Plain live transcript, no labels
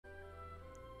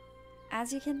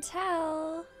as you can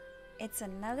tell, it's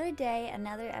another day,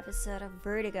 another episode of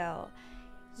Vertigo.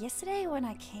 Yesterday when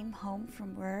I came home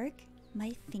from work,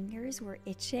 my fingers were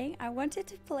itching. I wanted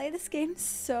to play this game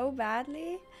so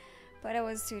badly, but I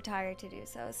was too tired to do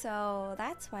so. So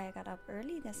that's why I got up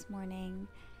early this morning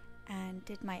and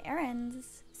did my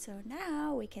errands. So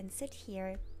now we can sit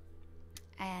here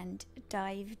and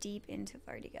dive deep into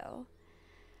Vertigo.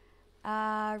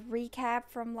 Recap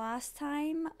from last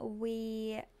time,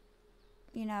 we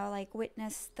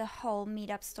witnessed the whole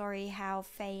meetup story, how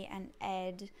Faye and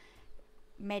Ed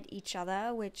met each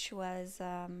other, which was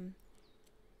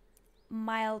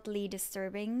mildly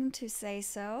disturbing, to say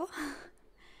so.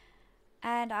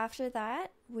 And after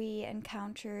that, we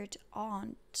encountered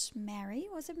Aunt Mary.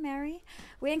 Was it Mary?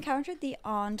 We encountered the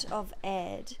aunt of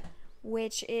Ed,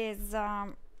 which is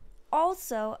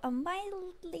also a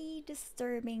mildly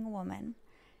disturbing woman.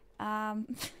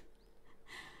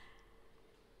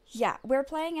 Yeah, we're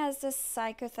playing as the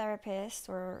psychotherapist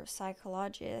or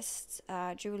psychologist,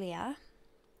 Julia.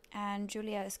 And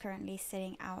Julia is currently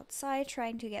sitting outside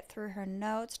trying to get through her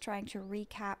notes, trying to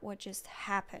recap what just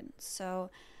happened. So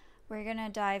we're gonna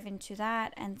dive into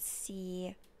that and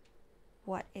see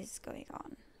what is going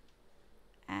on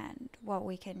and what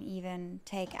we can even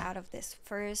take out of this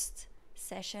first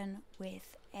session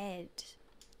with Ed.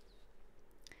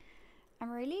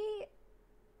 I'm really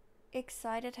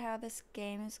excited how this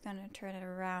game is gonna turn it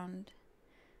around,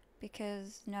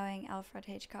 because knowing Alfred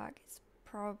Hitchcock, it's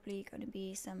probably gonna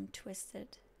be some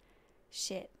twisted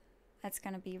shit that's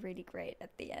gonna be really great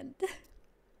at the end.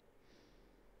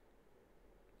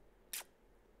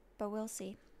 But we'll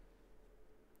see.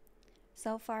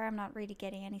 So far I'm not really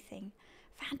getting anything.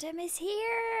 Phantom is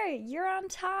here! You're on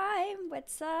time!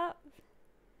 What's up?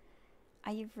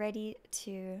 Are you ready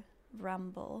to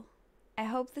rumble? I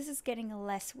hope this is getting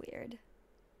less weird.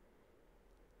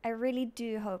 I really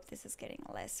do hope this is getting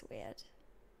less weird.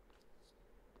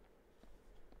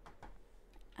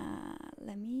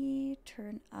 Let me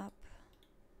turn up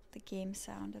the game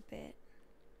sound a bit.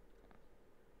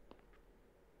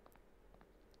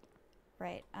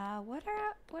 Right, what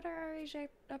are our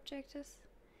objectives?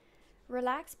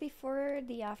 Relax before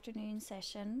the afternoon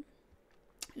session.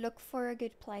 Look for a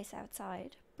good place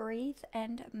outside. Breathe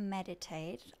and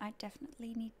meditate. I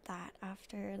definitely need that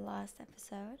after last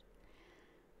episode.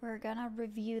 We're gonna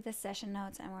review the session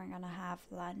notes and we're gonna have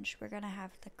lunch. We're gonna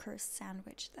have the cursed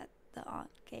sandwich that the aunt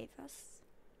gave us.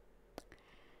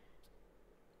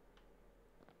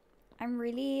 I'm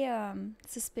really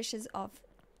suspicious of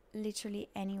literally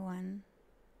anyone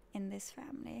in this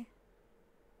family.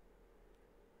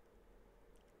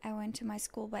 I went to my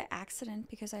school by accident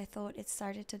because I thought it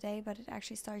started today, but it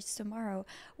actually starts tomorrow.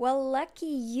 Well, lucky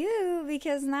you,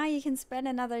 because now you can spend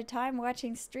another time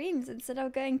watching streams instead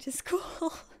of going to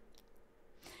school.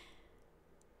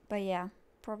 But yeah,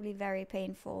 probably very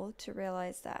painful to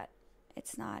realize that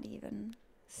it's not even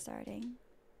starting.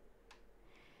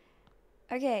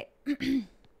 Okay.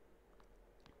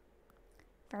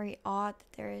 Very odd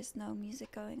that there is no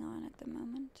music going on at the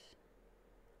moment.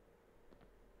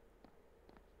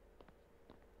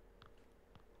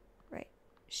 Right.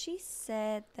 She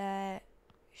said that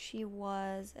she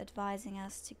was advising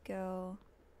us to go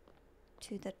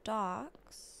to the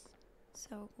docks.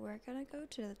 So we're gonna go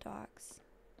to the docks.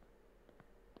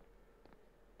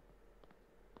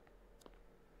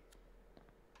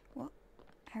 What?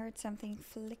 I heard something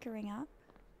flickering up.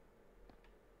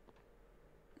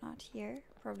 Not here,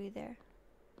 probably there.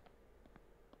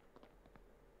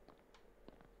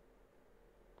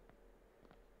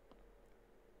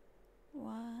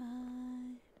 What?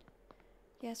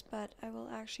 Yes, but I will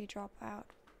actually drop out.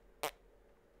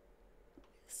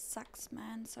 Sucks,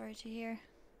 man. Sorry to hear.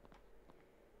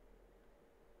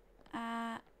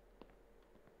 I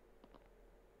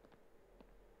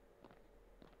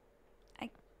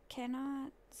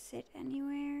cannot sit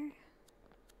anywhere.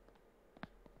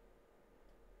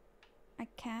 I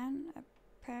can,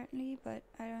 apparently, but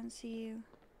I don't see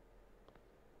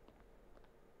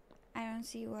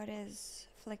what is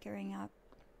flickering up.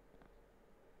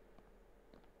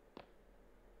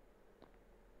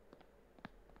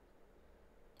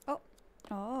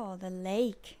 Oh, the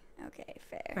lake. Okay,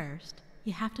 fair. First,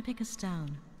 you have to pick a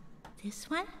stone. This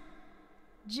one?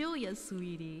 Julia,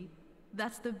 sweetie.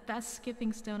 That's the best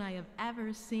skipping stone I have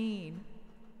ever seen.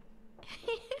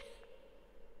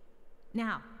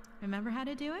 Now, remember how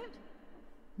to do it?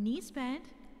 Knees bent,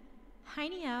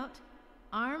 hiney out,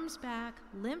 arms back,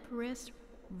 limp wrist,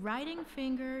 writing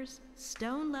fingers,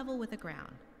 stone level with the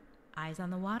ground. Eyes on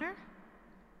the water.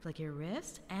 Flick your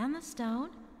wrist and the stone.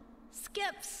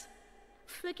 Skips!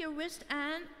 Flick your wrist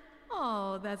and...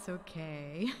 Oh, that's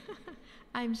okay.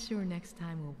 I'm sure next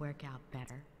time will work out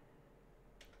better.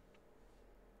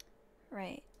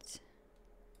 Right.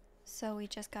 So we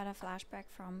just got a flashback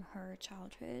from her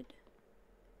childhood.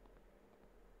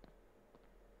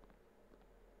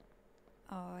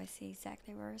 Oh, I see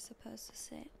exactly where we're supposed to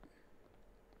sit.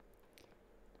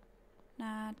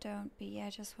 Nah, don't be. I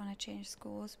just want to change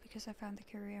schools because I found the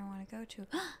career I want to go to.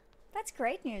 That's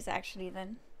great news, actually,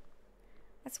 then.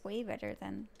 That's way better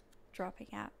than dropping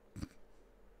out.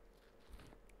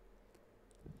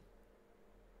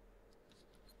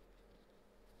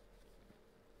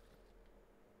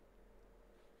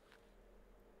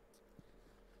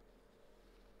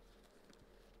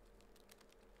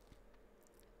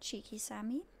 Cheeky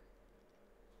Sammy.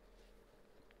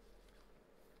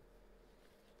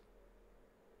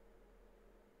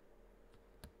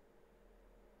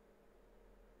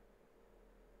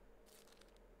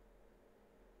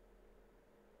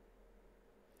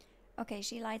 Okay,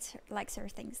 she likes her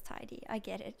things tidy. I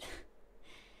get it.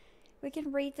 We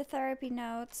can read the therapy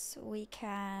notes, we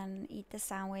can eat the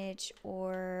sandwich,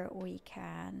 or we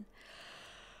can...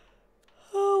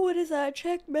 Oh, what is that?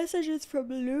 Check messages from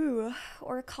Lou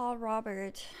or call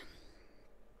Robert.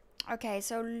 Okay,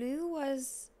 so Lou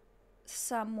was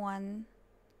someone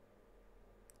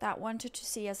that wanted to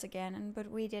see us again,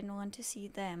 but we didn't want to see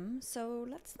them. So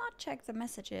let's not check the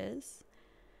messages.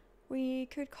 We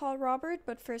could call Robert,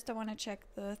 but first I want to check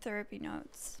the therapy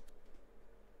notes.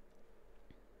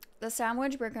 The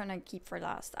sandwich we're gonna keep for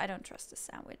last. I don't trust the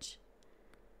sandwich.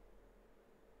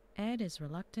 Ed is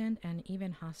reluctant and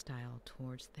even hostile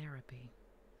towards therapy.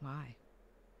 Why?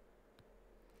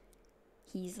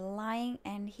 He's lying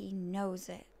and he knows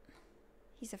it.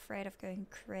 He's afraid of going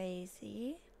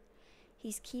crazy.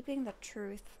 He's keeping the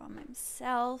truth from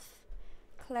himself.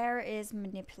 Claire is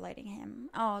manipulating him.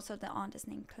 Oh, so the aunt is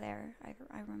named Claire. I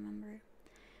remember.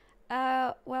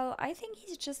 Well, I think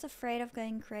he's just afraid of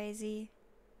going crazy.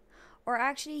 Or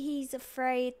actually, he's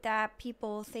afraid that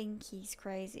people think he's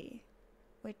crazy.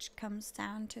 Which comes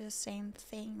down to the same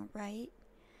thing, right?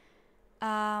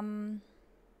 I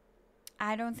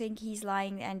don't think he's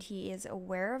lying and he is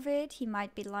aware of it. He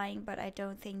might be lying, but I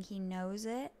don't think he knows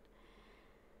it.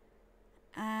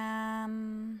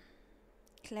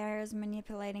 Claire is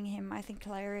manipulating him. I think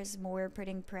Claire is more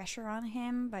putting pressure on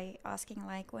him by asking,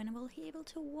 like, when will he be able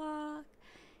to walk?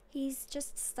 He's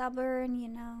just stubborn, you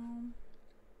know.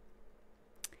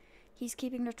 He's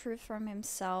keeping the truth from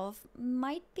himself.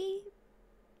 Might be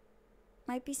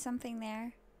something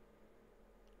there.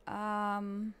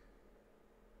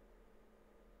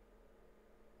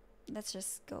 Let's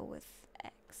just go with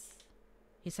X.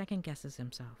 He second guesses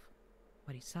himself,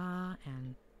 what he saw,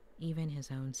 and even his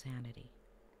own sanity.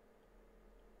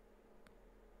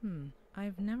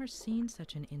 I've never seen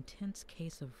such an intense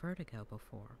case of vertigo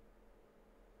before.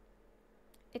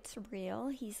 It's real.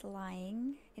 He's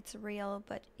lying. It's real,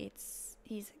 but he's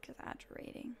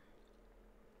exaggerating.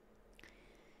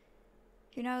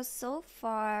 You know, so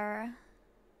far,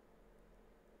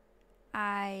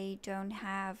 I don't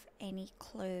have any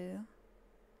clue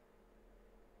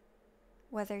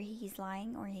whether he's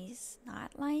lying or he's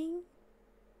not lying,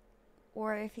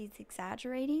 or if he's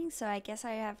exaggerating. So I guess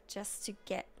I have just to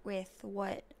get with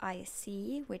what I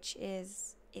see, which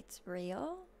is it's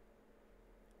real.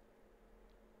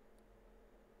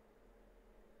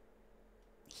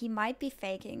 He might be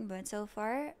faking, but so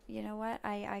far, you know what?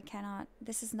 I cannot.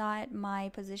 This is not my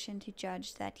position to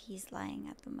judge that he's lying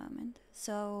at the moment.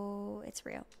 So it's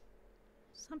real.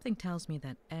 Something tells me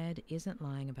that Ed isn't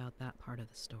lying about that part of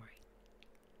the story.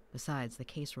 Besides, the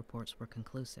case reports were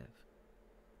conclusive.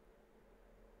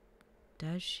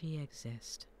 Does she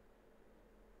exist?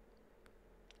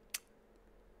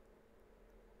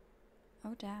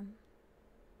 Oh, damn.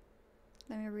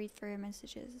 Let me read through your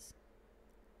messages.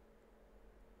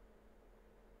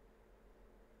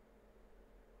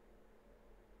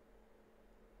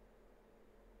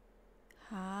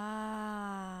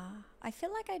 I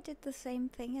feel like I did the same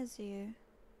thing as you.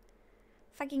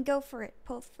 Fucking go for it.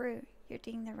 Pull through. You're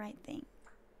doing the right thing.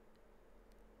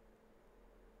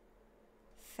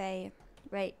 Faye.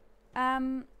 Right.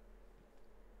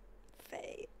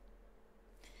 Faye.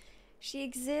 She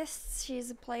exists.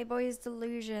 She's a Playboy's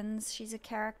delusions. She's a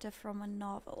character from a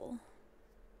novel.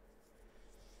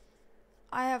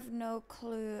 I have no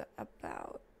clue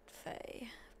about Faye.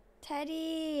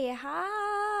 Teddy,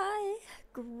 hi.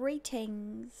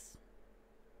 Greetings.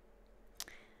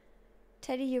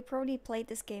 Teddy, you probably played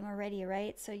this game already,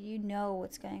 right? So you know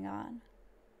what's going on.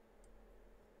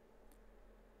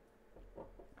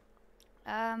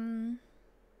 I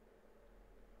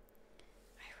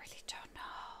really don't know.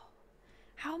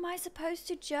 How am I supposed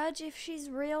to judge if she's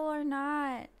real or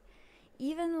not?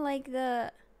 Even like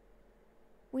the...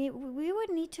 We would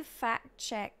need to fact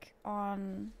check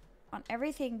on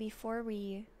everything before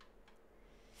we...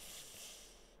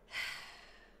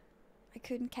 I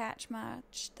couldn't catch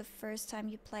much the first time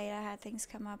you played. I had things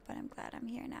come up, but I'm glad I'm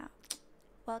here now.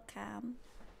 Welcome.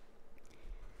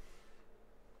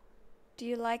 Do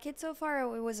you like it so far,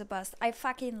 or it was a bust? I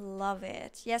fucking love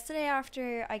it. Yesterday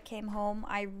after I came home,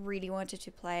 I really wanted to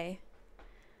play,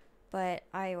 but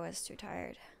I was too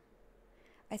tired.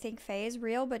 I think Faye is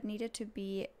real, but needed to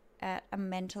be at a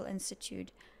mental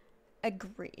institute.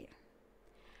 Agree.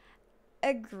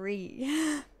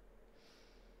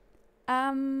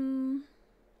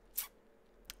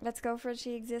 Let's go for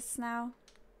She Exists now.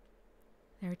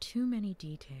 There are too many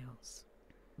details.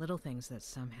 Little things that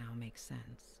somehow make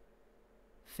sense.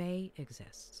 Faye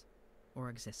exists. Or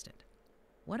existed.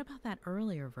 What about that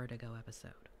earlier Vertigo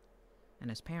episode? And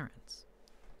his parents?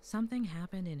 Something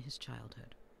happened in his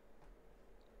childhood.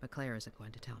 But Claire isn't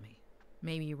going to tell me.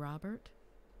 Maybe Robert?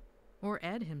 Or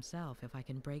Ed himself, if I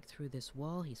can break through this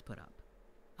wall he's put up.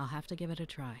 I'll have to give it a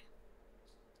try.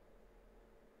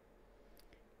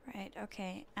 Right,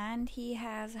 okay. And he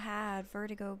has had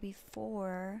Vertigo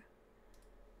before.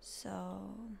 So...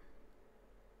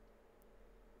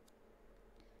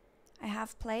 I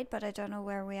have played, but I don't know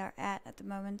where we are at the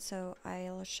moment, so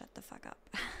I'll shut the fuck up.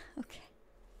 Okay.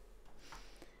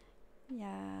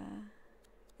 Yeah.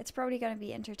 It's probably gonna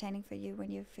be entertaining for you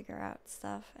when you figure out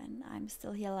stuff, and I'm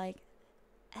still here like...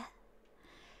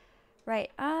 Right,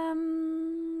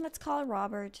 let's call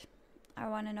Robert. I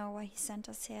want to know why he sent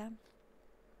us here.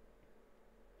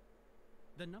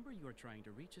 The number you are trying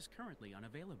to reach is currently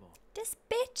unavailable. This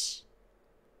bitch!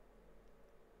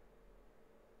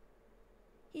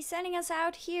 He's sending us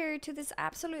out here to this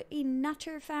absolutely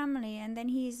nutter family, and then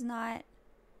he's not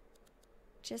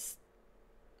just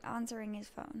answering his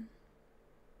phone.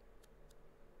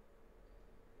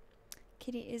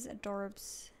 Kitty is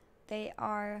adorbs. They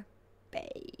are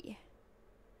bae.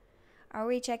 Are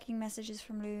we checking messages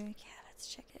from Luke? Yeah,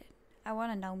 let's check it. I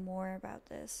want to know more about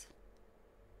this.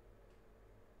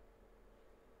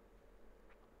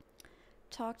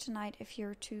 Talk tonight if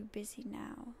you're too busy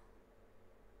now.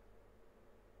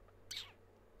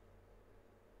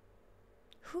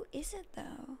 Who is it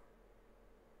though?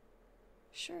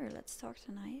 Sure, let's talk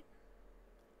tonight.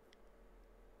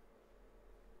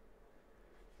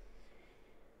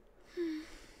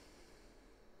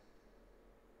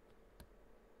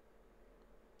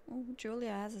 Oh,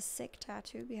 Julia has a sick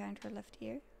tattoo behind her left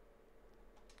ear.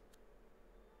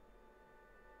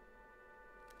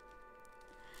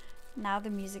 Now the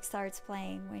music starts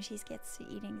playing when she gets to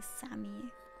eating Sammy.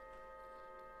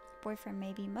 Boyfriend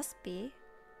maybe, must be.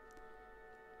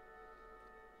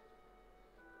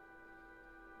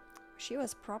 She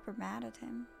was proper mad at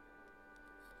him.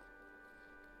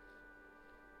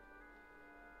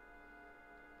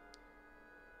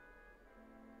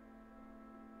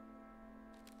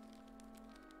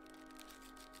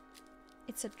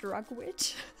 It's a drug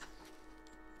witch.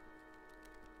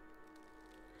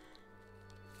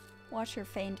 Watch her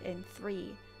faint in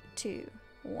 3, 2,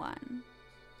 1.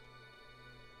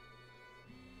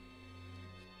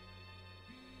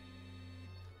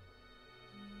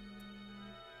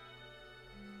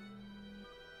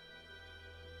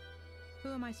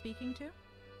 Who am I speaking to?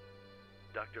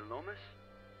 Dr. Lomas?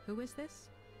 Who is this?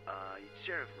 It's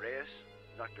Sheriff Reyes.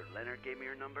 Dr. Leonard gave me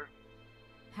your number.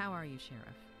 How are you,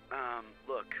 Sheriff?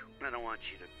 Look, I don't want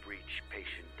you to breach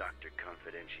patient-doctor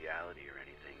confidentiality or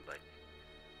anything, but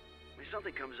if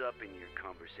something comes up in your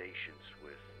conversations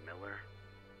with Miller...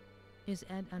 Is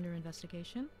Ed under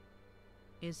investigation?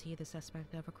 Is he the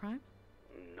suspect of a crime?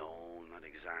 No, not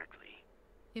exactly.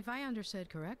 If I understood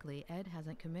correctly, Ed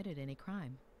hasn't committed any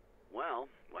crime. Well,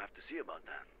 we'll have to see about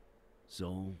that.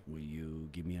 So, will you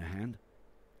give me a hand?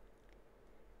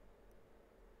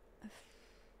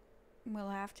 We'll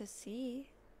have to see.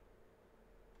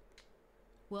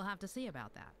 We'll have to see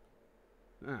about that.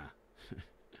 Ah.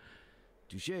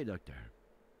 Touché, Doctor.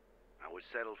 I would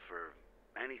settle for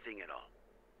anything at all.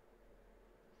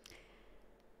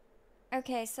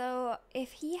 Okay, so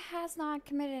if he has not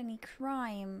committed any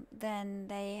crime, then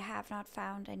they have not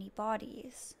found any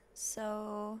bodies.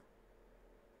 So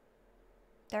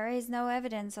there is no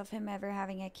evidence of him ever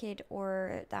having a kid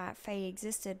or that Faye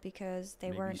existed because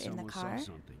they weren't in the car. Saw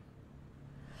something.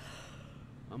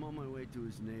 I'm on my way to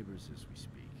his neighbors as we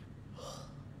speak.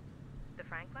 The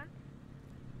Franklin?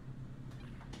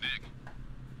 Nick,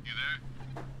 you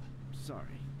there?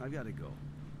 Sorry, I've got to go.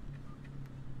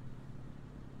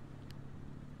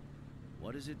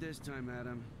 What is it this time,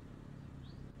 Adam?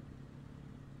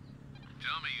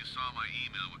 Tell me you saw my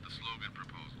email with the slogan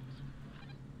proposals.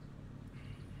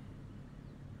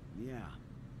 Yeah,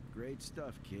 great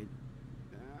stuff, kid.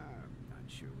 I'm not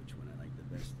sure which one I like the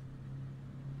best.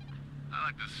 I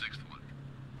like the sixth one.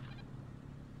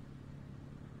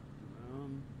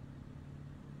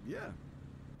 Yeah.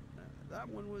 That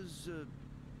one was,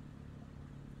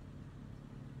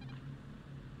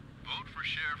 Vote for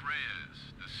Sheriff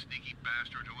Reyes, the sneaky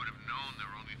bastard who would have known there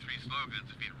were only 3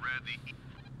 slogans if he'd read the...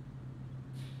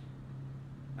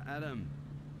 Adam,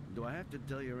 do I have to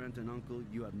tell your aunt and uncle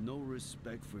you have no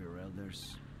respect for your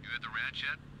elders? You at the ranch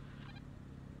yet?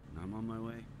 I'm on my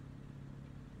way.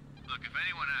 Look, if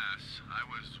anyone asks, I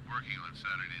was working on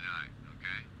Saturday night,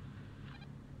 okay?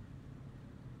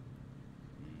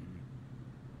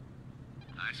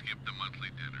 I skipped the monthly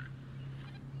dinner.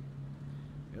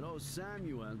 Hello,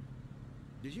 Samuel.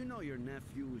 Did you know your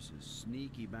nephew is a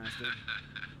sneaky bastard?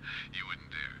 You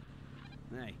wouldn't dare.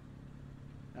 Hey,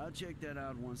 I'll check that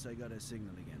out once I got a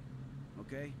signal again.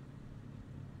 Okay?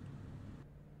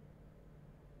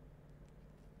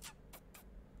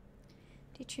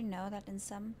 Did you know that in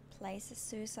some places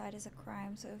suicide is a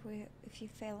crime, so if you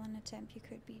fail an attempt you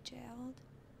could be jailed?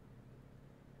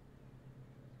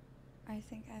 I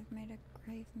think I've made a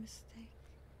grave mistake.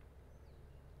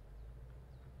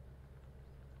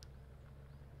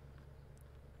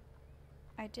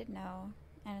 I did know,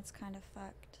 and it's kind of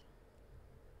fucked.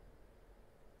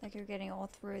 Like, you're getting all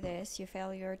through this, you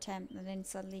fail your attempt, and then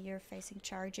suddenly you're facing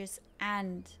charges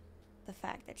and the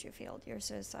fact that you failed your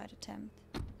suicide attempt.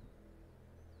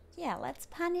 Yeah, let's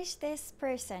punish this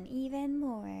person even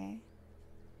more.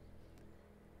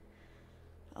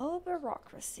 Oh,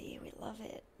 bureaucracy, we love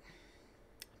it.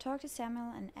 Talk to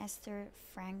Samuel and Esther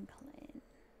Franklin.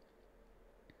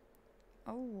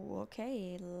 Oh,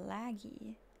 okay,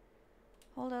 laggy.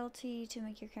 Hold LT to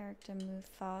make your character move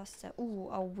faster. Ooh,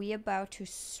 are we about to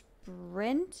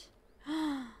sprint?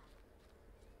 I'm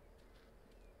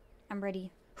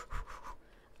ready.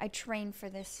 I trained for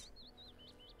this.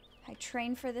 I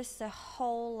trained for this the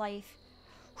whole life.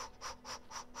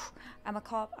 I'm a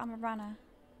cop. I'm a runner.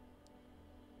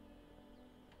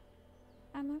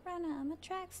 I'm a runner. I'm a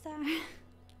track star.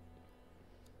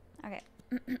 Okay.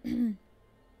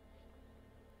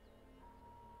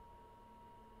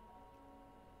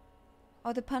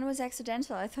 Oh, the pun was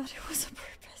accidental. I thought it was on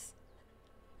purpose.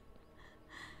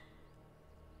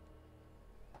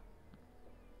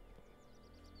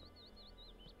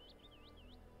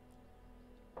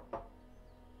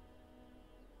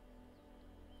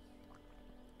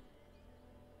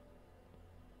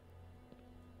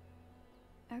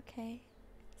 Okay.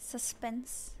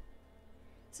 Suspense.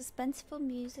 Suspenseful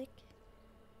music.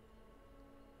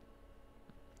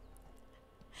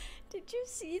 Did you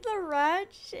see the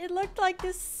ranch? It looked like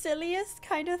the silliest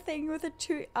kind of thing with the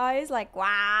 2 eyes, like,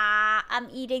 wah, I'm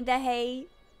eating the hay.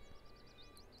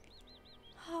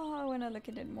 Oh, I want to look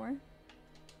at it more.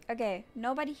 Okay,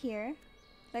 nobody here.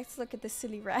 Let's look at the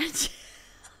silly ranch.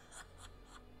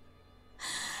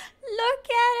 Look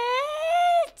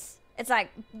at it! It's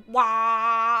like,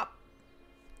 wah.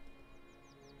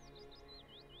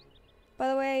 By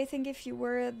the way, I think if you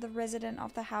were the resident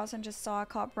of the house and just saw a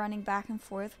cop running back and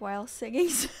forth while singing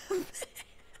something.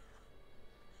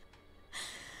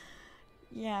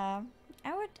 Yeah,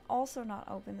 I would also not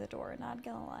open the door, not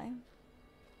gonna lie.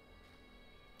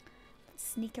 Let's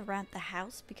sneak around the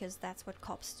house because that's what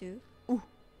cops do. Ooh,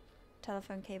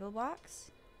 telephone cable box.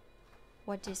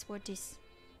 What is, what is?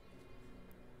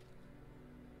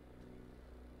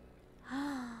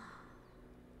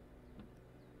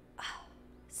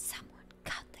 Someone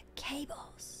cut the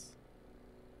cables.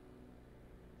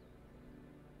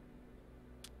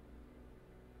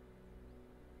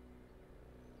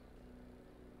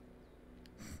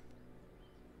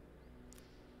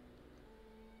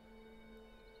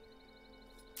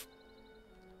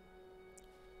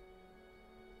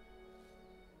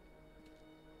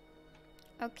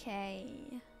 Okay.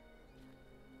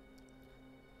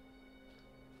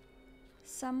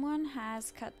 Someone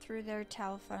has cut through their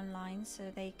telephone line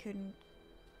so they couldn't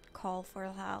call for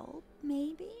help,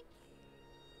 maybe?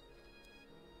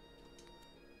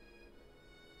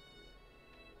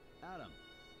 Adam,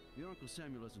 your Uncle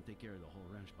Samuel doesn't take care of the whole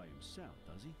ranch by himself,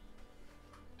 does he?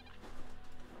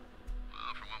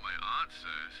 Well, from what my aunt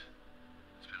says,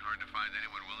 it's been hard to find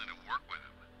anyone willing to work with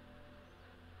him.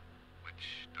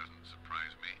 Which doesn't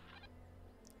surprise me.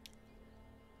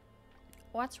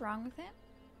 What's wrong with him?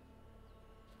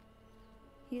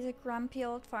 He's a grumpy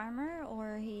old farmer,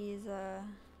 or he's a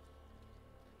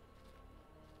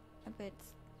bit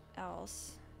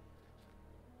else.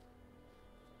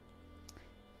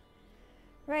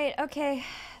 Right, okay.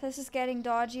 This is getting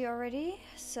dodgy already.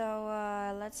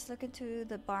 So let's look into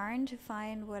the barn to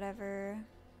find whatever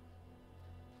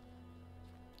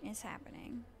is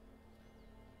happening.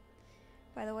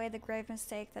 By the way, the grave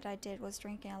mistake that I did was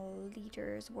drinking a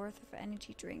liter's worth of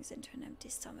energy drinks into an empty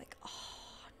stomach.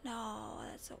 Oh no,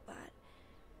 that's so bad.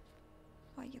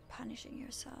 Why are you punishing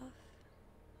yourself?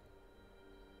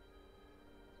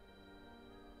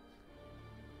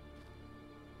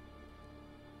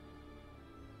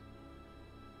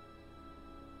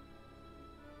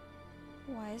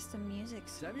 Why is the music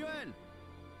so... Samuel!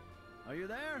 Are you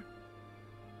there?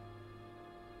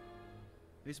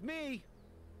 It's me,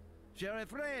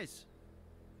 Sheriff Reyes.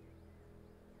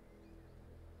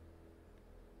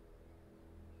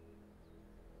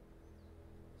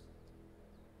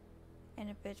 And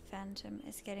a bit Phantom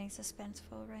is getting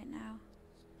suspenseful right now.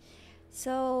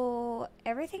 So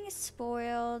everything is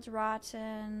spoiled,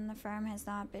 rotten, the farm has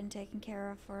not been taken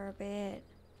care of for a bit.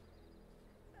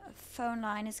 A phone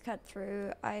line is cut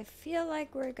through. I feel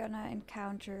like we're gonna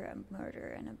encounter a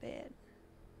murder in a bit.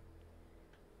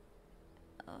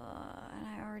 And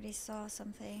I already saw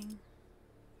something.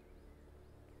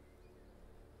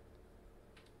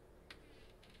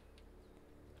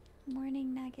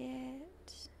 Morning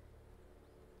Nugget.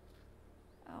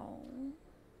 Oh.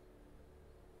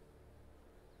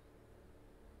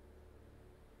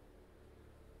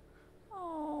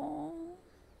 Oh.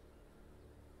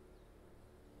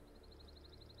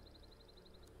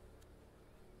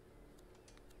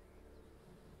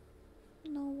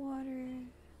 No water.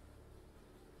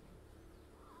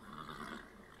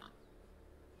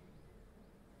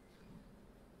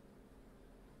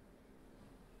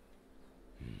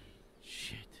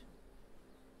 Shit.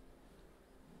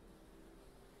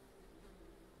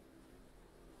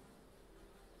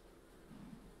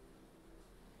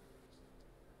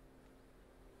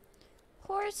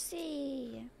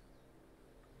 Horsey.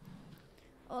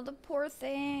 Oh, the poor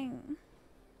thing.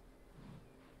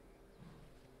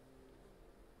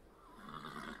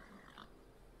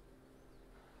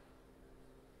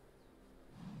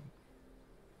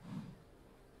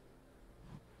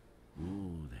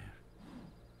 Oh, there.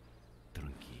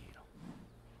 Tranquilo.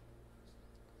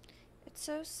 It's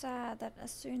so sad that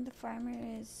as soon the farmer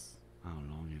How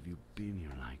long have you been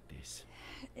here like this?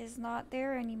 is not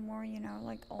there anymore, you know,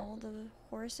 like all the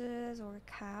horses or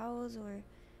cows or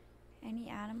any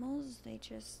animals, they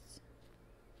just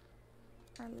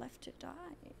are left to die.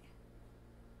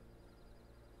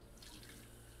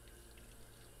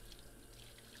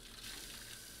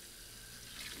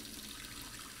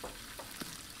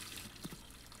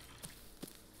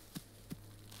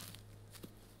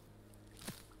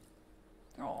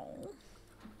 Oh.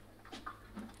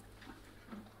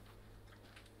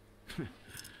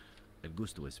 El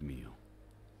gusto es mío.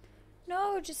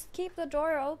 No, just keep the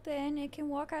door open. It can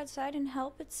walk outside and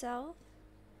help itself.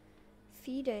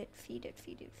 Feed it, feed it,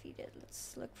 feed it, feed it.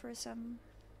 Let's look for some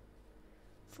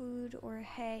food or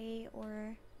hay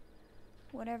or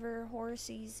whatever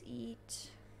horsies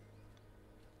eat.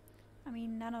 I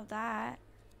mean, none of that.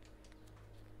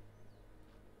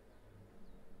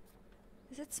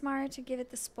 Is it smart to give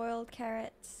it the spoiled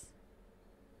carrots?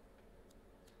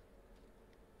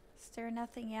 Is there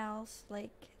nothing else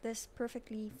like this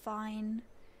perfectly fine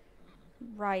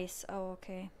rice? Oh,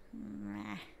 okay.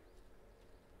 Meh.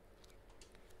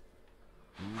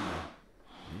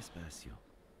 Despacio.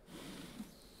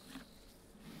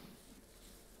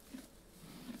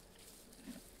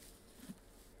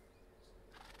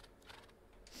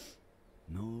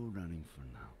 No running for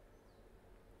now.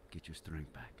 Get your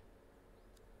strength back.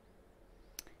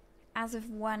 As if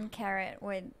one carrot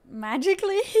would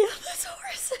magically heal this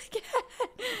horse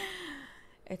again.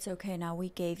 It's okay now. We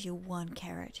gave you one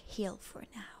carrot. Heal for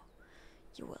now.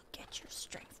 You will get your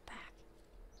strength back.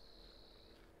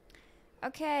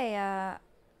 Okay,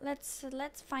 let's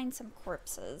find some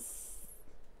corpses.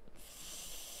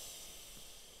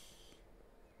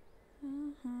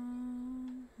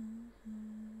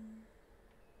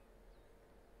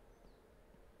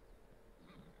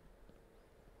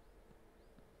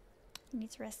 He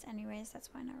needs rest anyways, that's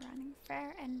why I'm not running.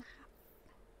 Fair enough.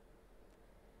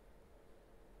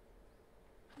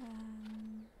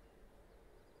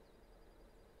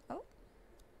 Oh.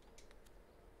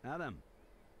 Adam,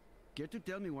 care to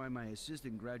tell me why my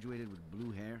assistant graduated with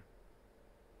blue hair?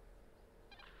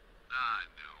 No.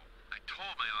 I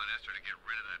told my Aunt Esther to get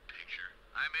rid of that picture.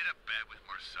 I made a bet with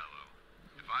Marcello.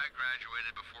 If I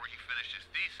graduated before he finished his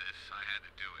thesis, I had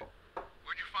to do it.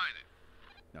 Where'd you find it?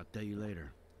 I'll tell you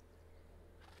later.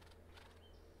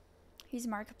 He's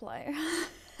Markiplier.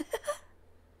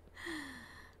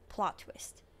 Plot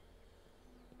twist.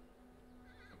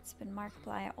 It's been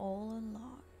Markiplier all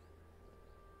along.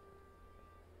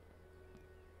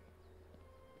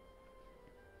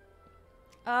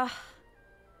 Ugh.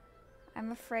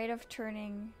 I'm afraid of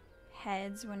turning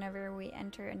heads whenever we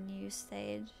enter a new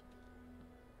stage.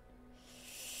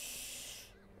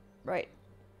 Right.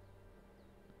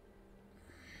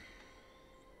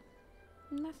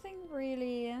 Nothing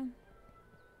really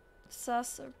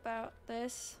sus about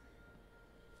this.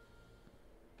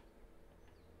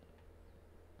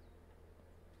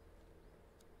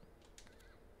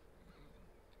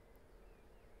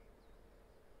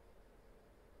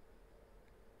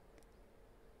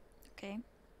 Okay.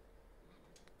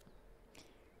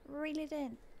 Reel it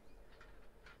in.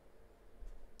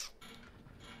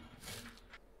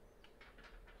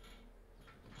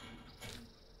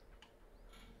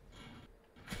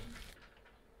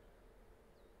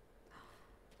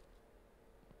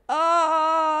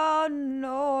 Oh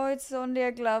no, it's only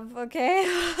a glove,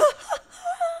 okay?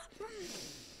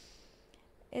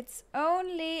 It's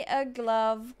only a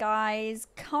glove, guys.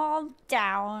 Calm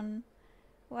down.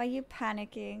 Why are you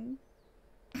panicking?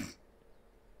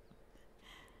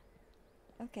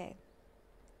 Okay.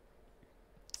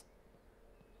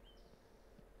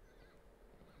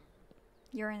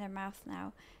 You're in their mouth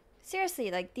now.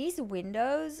 Seriously, like, these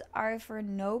windows are for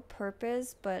no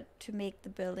purpose but to make the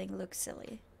building look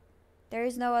silly. There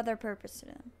is no other purpose to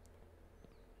them.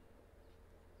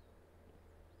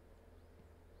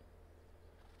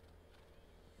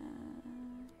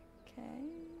 Okay.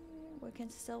 We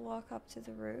can still walk up to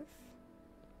the roof.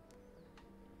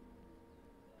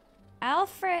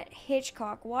 Alfred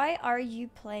Hitchcock, why are you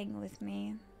playing with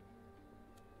me?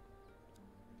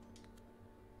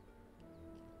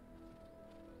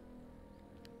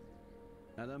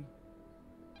 Adam?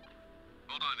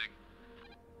 Hold on, Nick.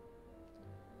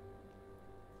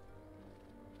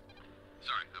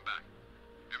 Sorry, I'm back.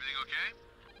 Everything okay?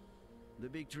 The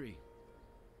big tree.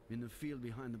 In the field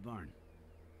behind the barn.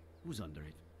 Who's under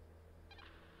it?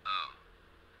 Oh.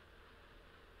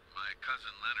 My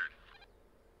cousin Leonard.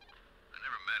 I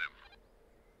never met him.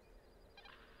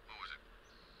 What was it?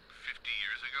 50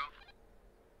 years ago?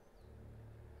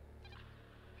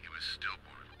 He was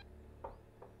stillborn.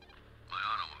 My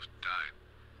aunt almost died.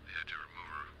 They had to remove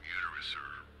her uterus or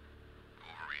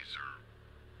ovaries or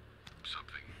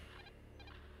something.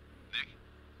 Nick?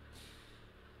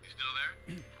 You still there?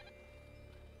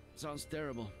 Sounds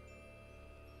terrible.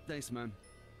 Thanks, man.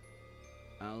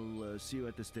 I'll see you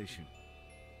at the station.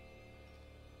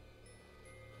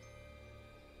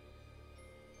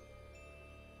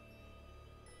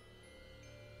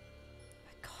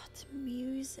 My God,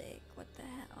 music. What the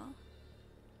hell?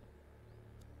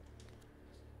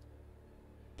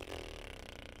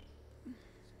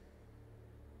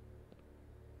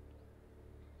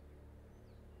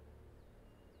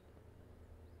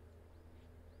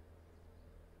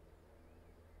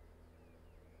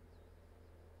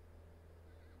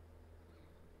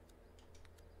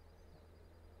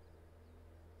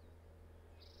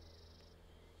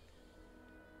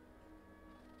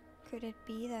 Could it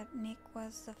be that Nick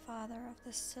was the father of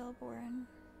the stillborn?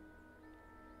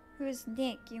 Who is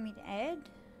Nick? You mean Ed?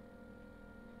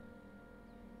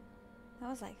 That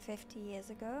was like 50 years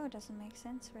ago. It doesn't make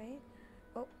sense, right?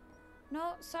 Oh.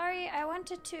 No, sorry. I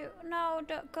wanted to. No,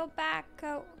 don't go back.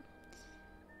 Go.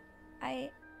 I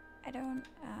don't,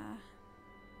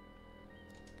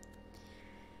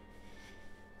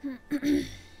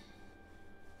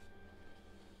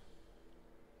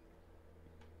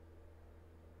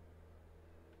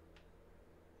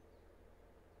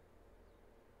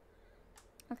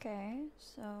 Okay,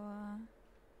 so,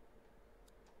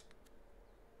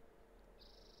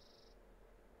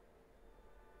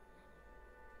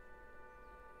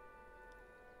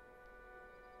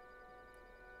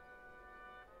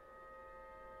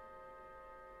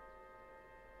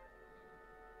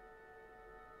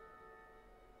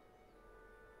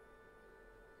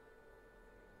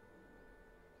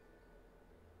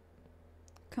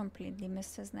 completely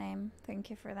missed his name. Thank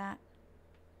you for that.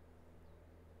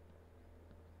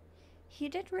 He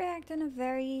did react in a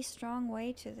very strong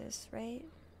way to this, right?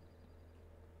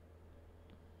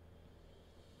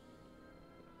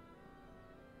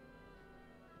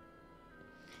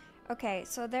 Okay,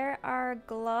 so there are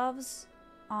gloves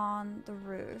on the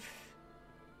roof.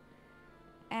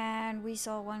 And we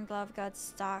saw one glove got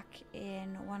stuck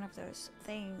in one of those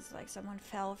things, like someone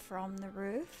fell from the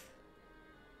roof.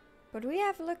 But we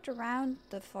have looked around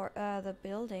the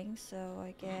building, so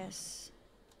I guess...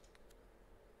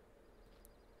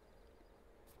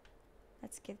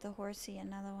 Let's give the horsey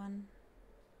another one.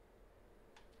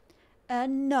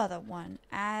 another one,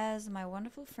 as my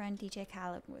wonderful friend DJ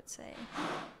Khaled would say.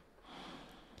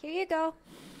 Here you go.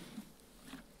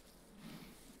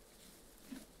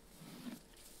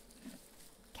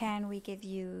 Can we give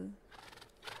you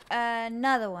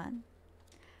another one?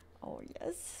 Oh,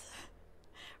 yes.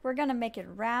 We're gonna make it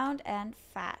round and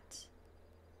fat.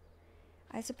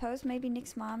 I suppose maybe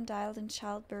Nick's mom died in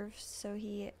childbirth, so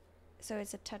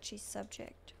it's a touchy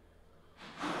subject.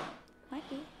 Might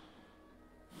be.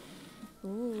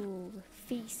 Ooh,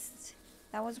 feast.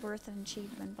 That was worth an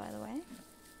achievement, by the way.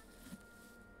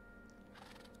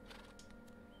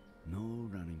 No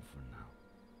running for now.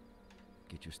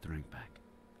 Get your strength back.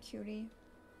 Cutie.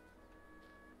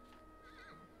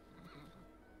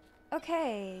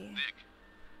 Okay. Nick,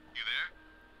 you there?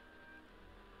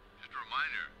 Just a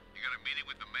reminder, you got a meeting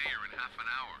with the mayor in half an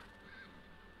hour.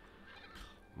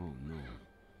 Oh no.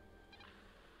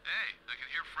 Hey, I can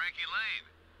hear Frankie Lane.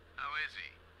 How is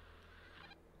he?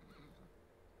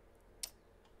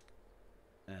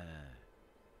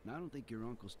 I don't think your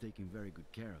uncle's taking very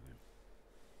good care of him.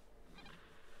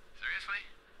 Seriously?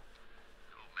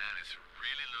 The old man is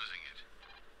really losing it.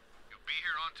 You'll be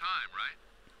here on time, right?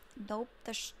 Nope,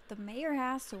 the mayor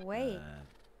has to wait.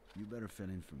 You better fill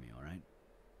in for me, alright?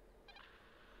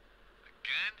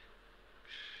 Again?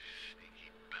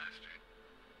 Sneaky bastard.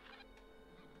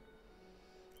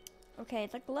 Okay,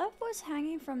 the glove was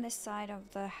hanging from this side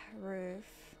of the roof.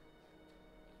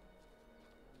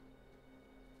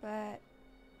 But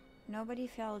nobody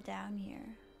fell down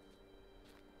here.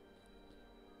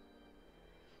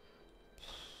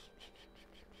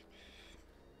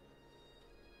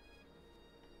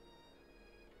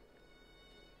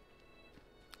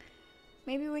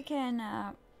 Maybe we can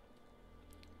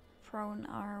prone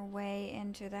our way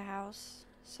into the house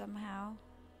somehow.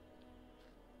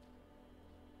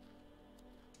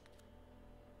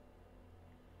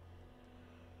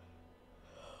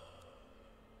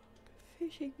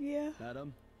 Fishing, yeah.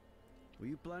 Adam, were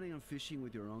you planning on fishing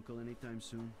with your uncle anytime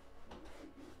soon?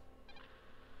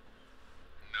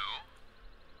 No?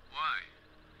 Why?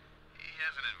 He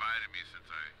hasn't invited me since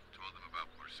I told him about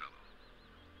Marcelo.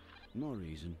 No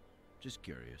reason. Just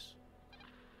curious.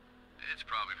 It's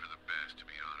probably for the best, to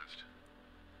be honest.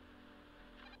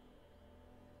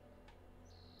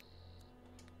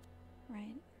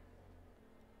 Right.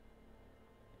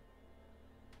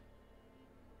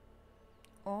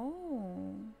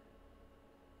 Oh.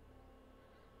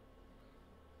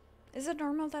 Is it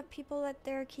normal that people let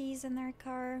their keys in their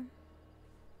car?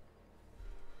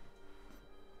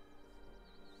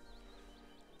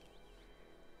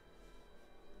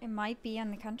 It might be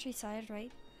on the countryside,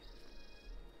 right?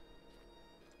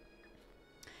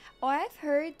 Oh, I've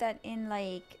heard that in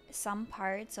like some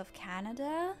parts of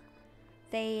Canada,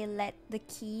 they let the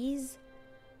keys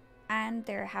and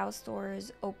their house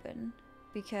doors open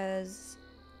because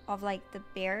of like the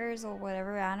bears or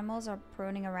whatever animals are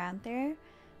proning around there.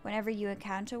 Whenever you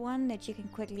encounter one, that you can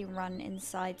quickly run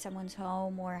inside someone's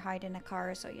home or hide in a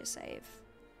car so you're safe.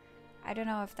 I don't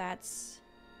know if that's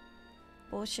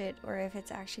bullshit or if it's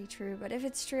actually true, but if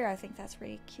it's true, I think that's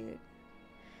pretty cute.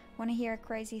 Want to hear a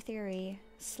crazy theory?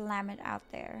 Slam it out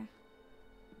there.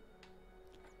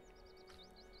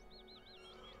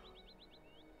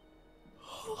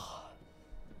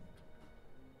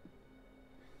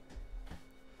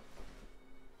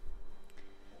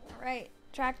 Alright,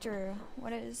 tractor.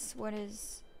 What is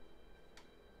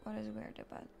weird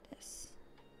about this?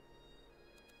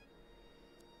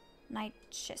 Night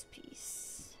chess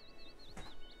piece.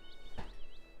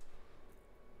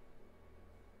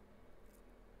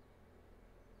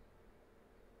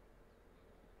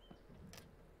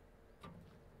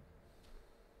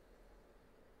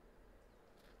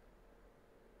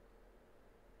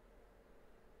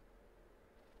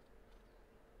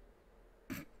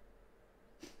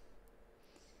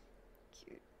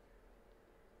 Cute.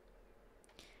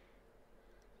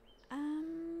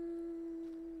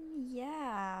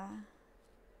 Yeah.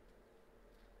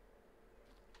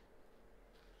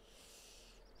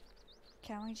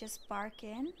 Can we just bark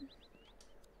in?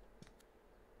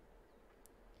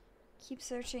 Keep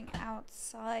searching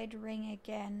outside, ring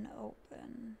again,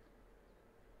 open.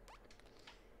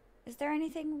 Is there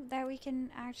anything that we can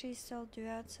actually still do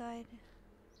outside?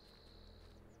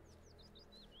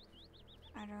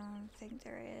 I don't think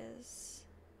there is.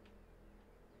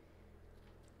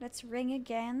 Let's ring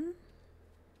again.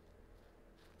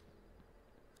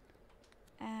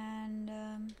 And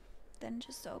then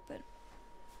just open.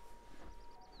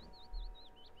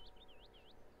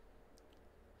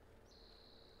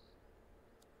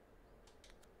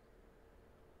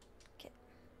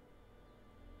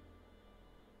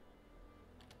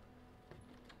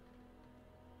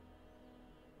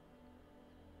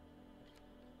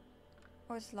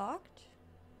 Oh, it's locked?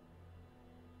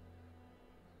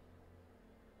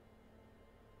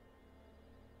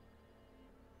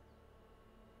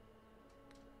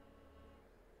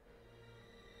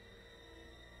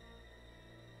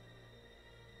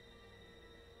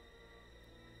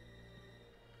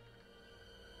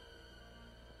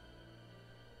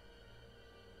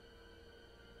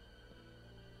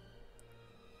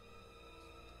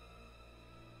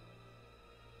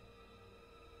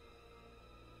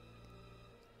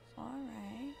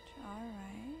 Alright,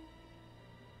 alright.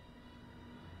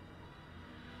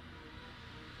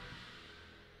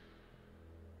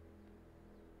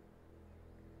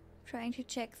 Trying to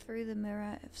check through the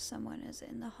mirror if someone is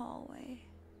in the hallway.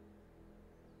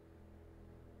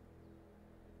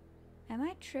 Am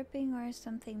I tripping or is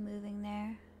something moving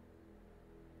there?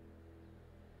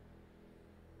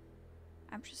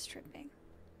 I'm just tripping.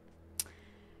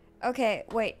 Okay,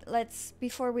 wait,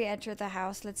 before we enter the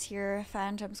house, let's hear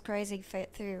Phantom's crazy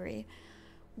theory.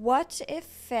 What if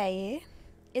Faye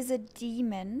is a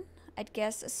demon, I'd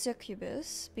guess a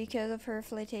succubus, because of her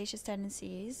flirtatious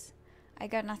tendencies? I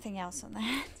got nothing else on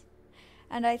that.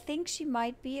 And I think she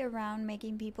might be around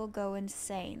making people go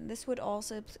insane. This would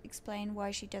also explain why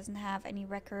she doesn't have any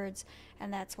records,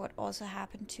 and that's what also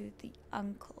happened to the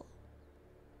uncle.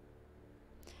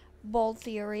 Bold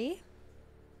theory.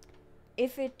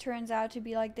 If it turns out to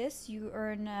be like this, you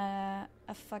earn a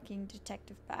fucking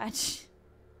detective badge.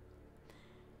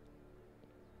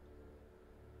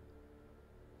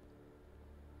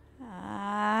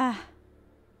 Ah.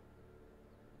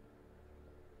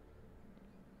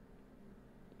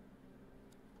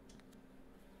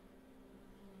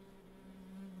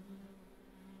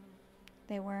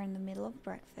 They were in the middle of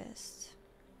breakfast.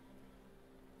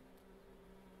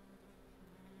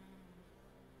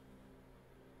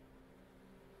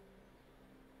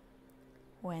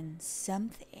 When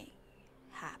something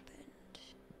happened.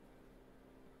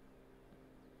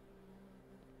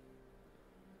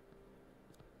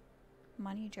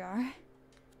 Money jar.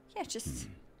 Yeah, just...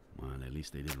 Well, at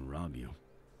least they didn't rob you.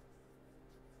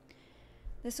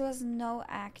 This was no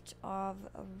act of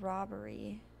a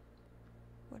robbery.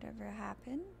 Whatever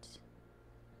happened.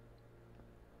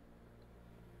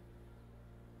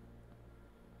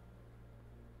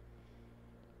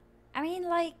 I mean,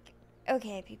 like...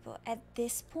 Okay, people, at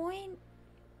this point,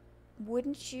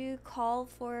 wouldn't you call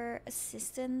for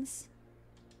assistance?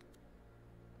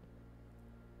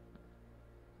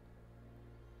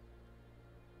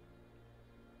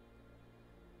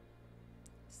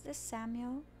 Is this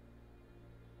Samuel?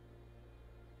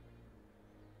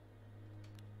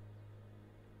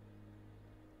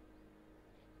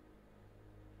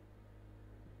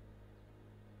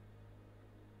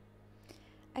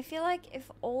 I feel like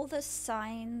if all the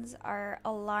signs are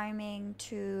alarming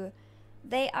to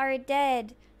they are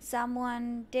dead,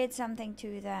 someone did something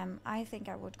to them, I think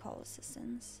I would call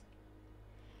assistance.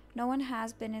 No one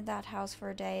has been in that house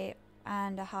for a day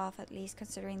and a half at least,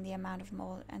 considering the amount of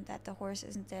mold, and that the horse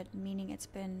isn't dead, meaning it's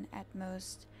been at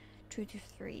most 2 to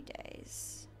 3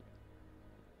 days.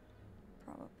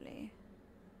 Probably.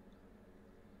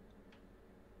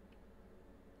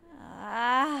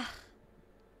 Ah.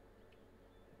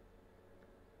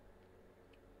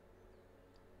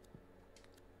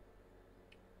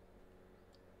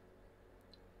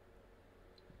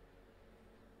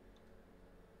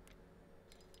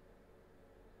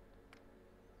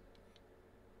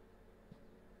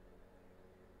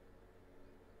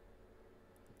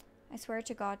 I swear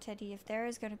to God, Teddy, if there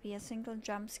is going to be a single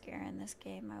jump scare in this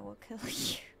game, I will kill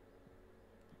you.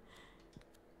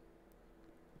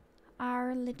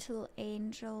 Our little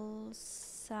angel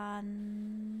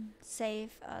son,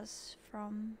 save us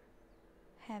from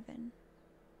heaven.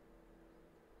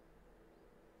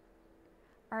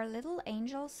 Our little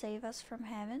angel, save us from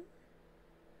heaven?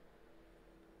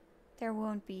 There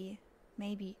won't be.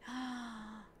 Maybe.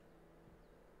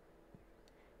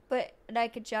 But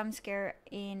like a jump scare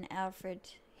in Alfred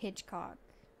Hitchcock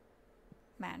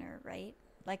manner, right?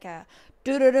 Like a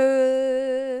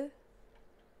doo-doo-doo.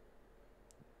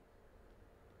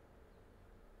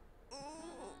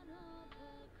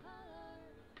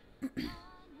 What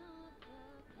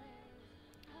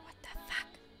the fuck?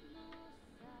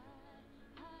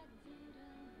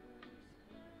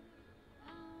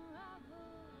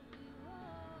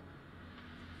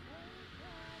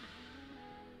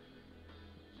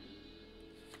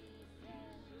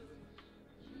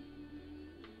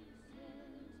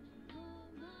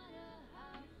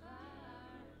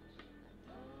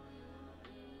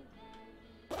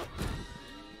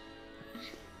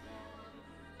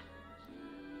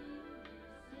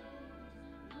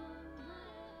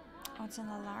 Oh, it's an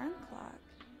alarm clock.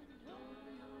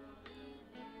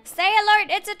 Stay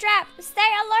alert! It's a trap! Stay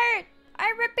alert!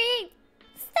 I repeat!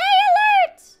 Stay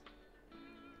alert!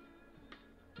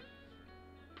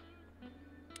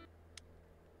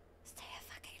 Stay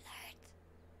fucking alert.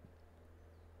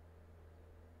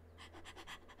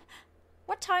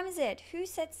 What time is it? Who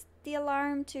sets the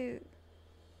alarm to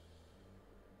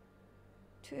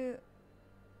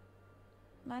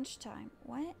lunchtime?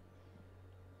 What?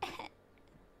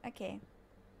 Okay.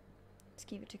 Let's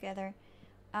keep it together.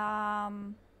 Oh.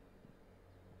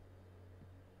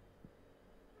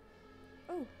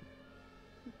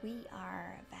 We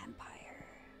are a vampire.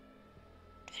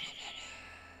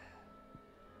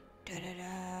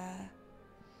 Da-da-da.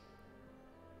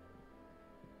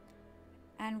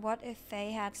 And what if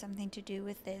Faye had something to do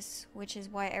with this, which is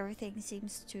why everything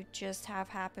seems to just have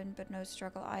happened, but no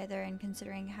struggle either, and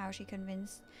considering how she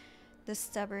convinced the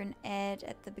stubborn Ed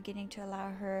at the beginning to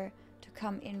allow her to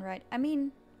come in right. I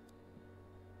mean,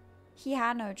 he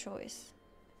had no choice.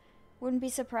 Wouldn't be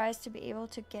surprised to be able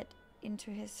to get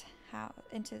into his house,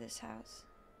 into this house.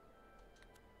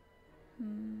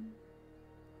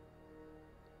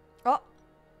 Oh,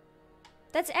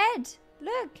 that's Ed.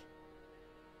 Look.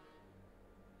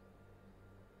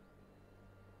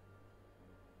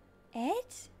 Ed?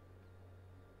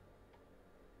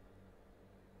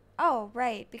 Oh,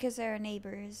 right, because they're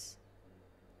neighbors.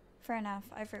 Fair enough.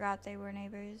 I forgot they were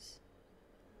neighbors.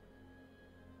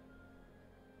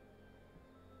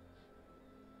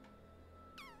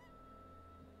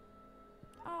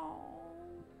 Oh.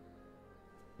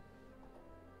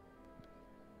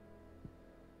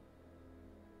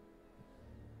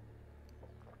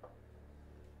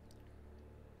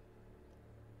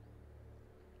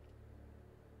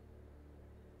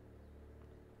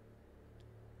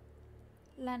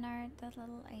 Leonard, the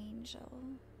little angel.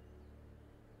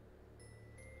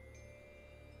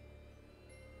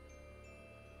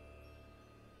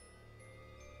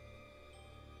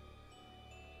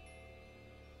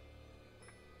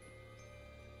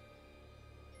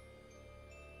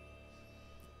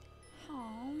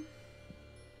 Oh.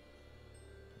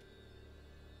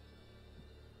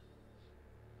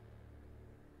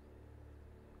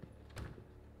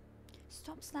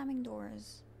 Stop slamming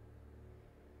doors.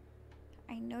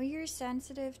 I know you're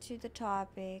sensitive to the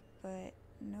topic, but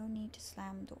no need to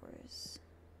slam doors.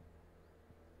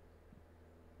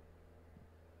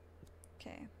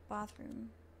 Okay, bathroom.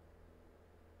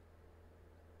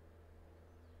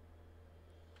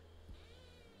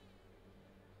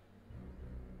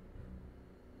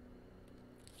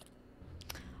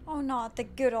 Oh, not the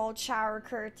good old shower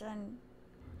curtain.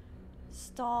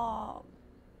 Stop.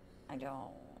 I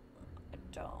don't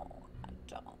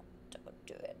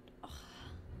do it.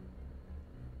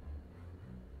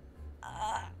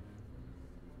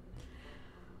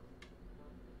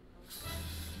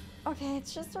 Okay,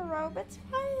 it's just a robe. It's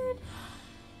fine.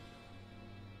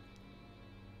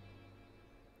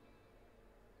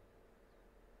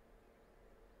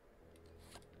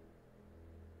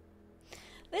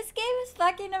 This game is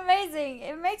fucking amazing.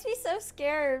 It makes me so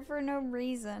scared for no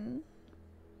reason.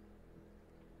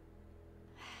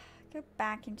 Go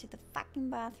back into the fucking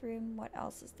bathroom. What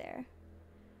else is there?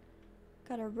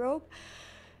 Got a robe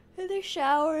in the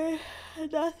shower.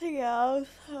 Nothing else.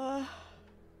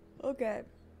 Okay.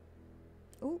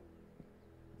 Ooh.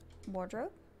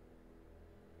 Wardrobe.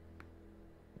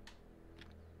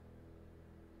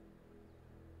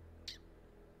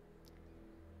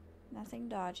 Nothing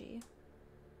dodgy.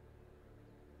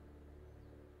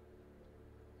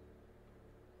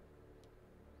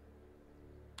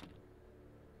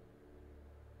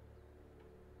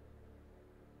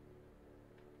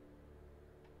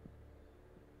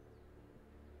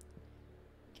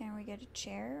 Can we get a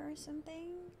chair or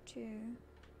something to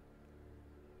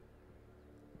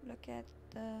look at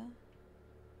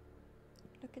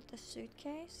the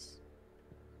suitcase?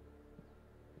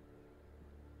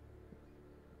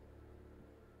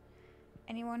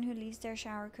 Anyone who leaves their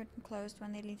shower curtain closed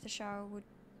when they leave the shower would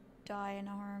die in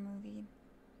a horror movie.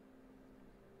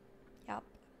 Yup.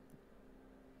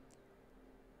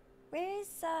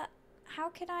 Where's how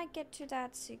can I get to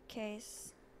that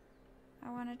suitcase?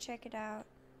 I want to check it out.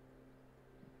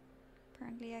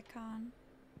 Apparently I can't.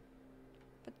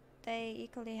 But they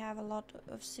equally have a lot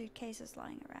of suitcases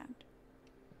lying around.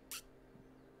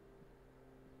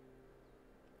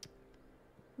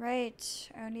 Right,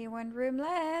 only one room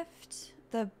left.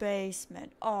 The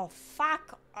basement. Oh,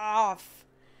 fuck off.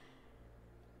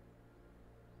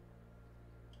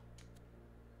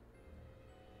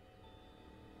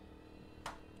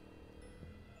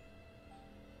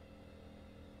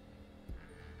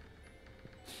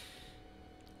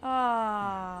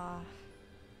 Ah.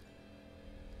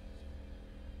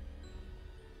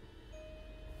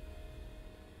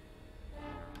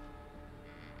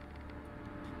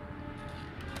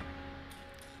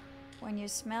 When you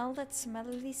smell that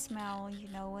smelly smell, you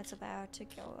know what's about to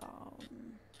go on.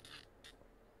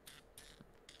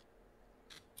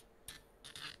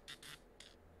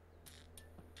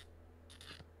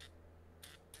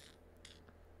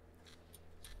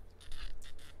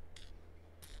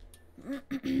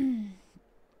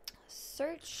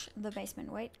 Search the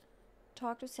basement. Wait.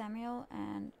 Talk to Samuel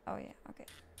and... Oh yeah, okay.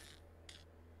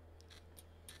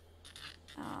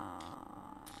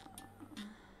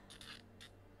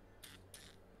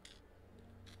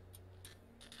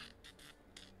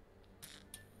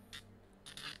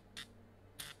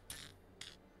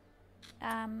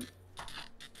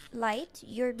 Light,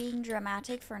 you're being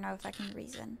dramatic for no fucking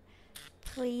reason.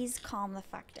 Please calm the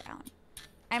fuck down.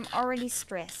 I'm already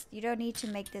stressed. You don't need to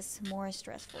make this more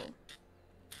stressful.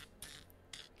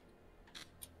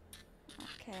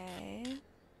 Okay.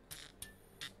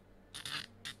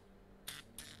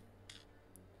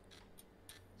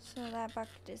 So that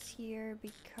bucket is here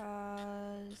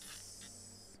because...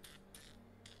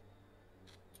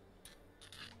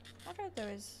 What are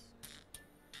those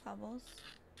bubbles?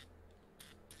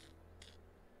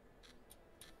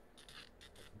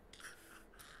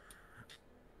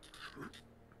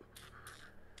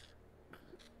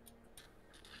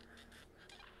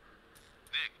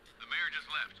 Nick, the mayor just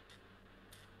left.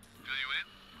 Fill you in?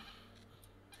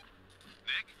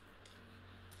 Nick?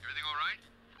 Everything all right?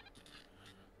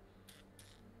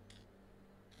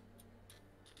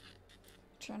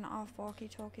 Turn off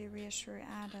walkie-talkie, reassure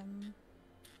Adam.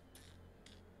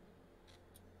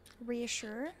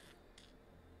 Reassure?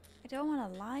 I don't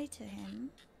want to lie to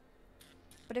him.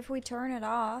 But if we turn it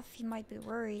off, he might be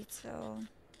worried, so...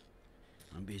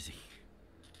 I'm busy.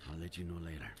 I'll let you know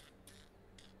later.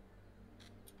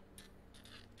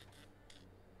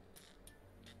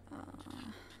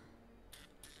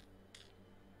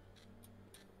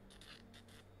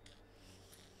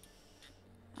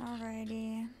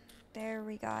 Alrighty. There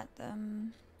we got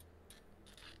them.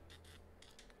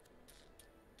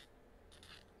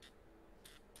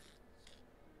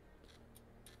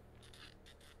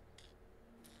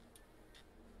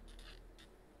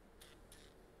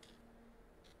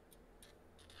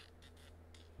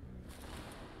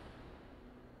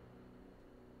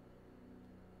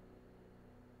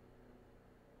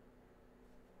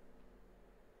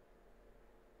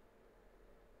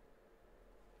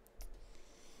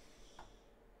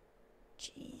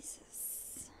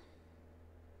 Jesus.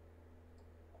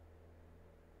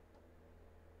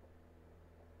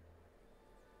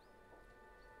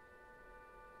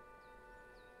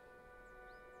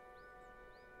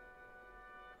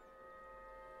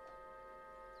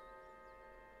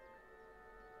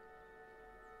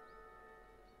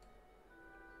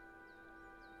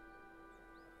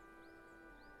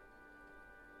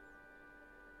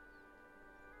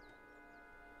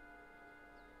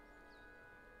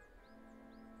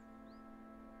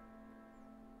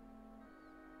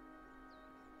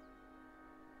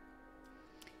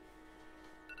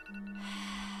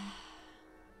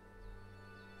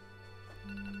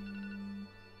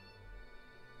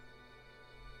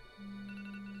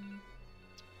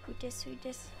 Who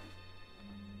dis?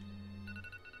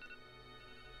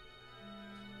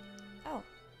 Oh.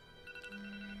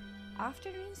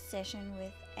 Afternoon session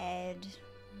with Ed.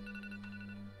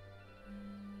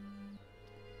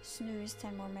 Snooze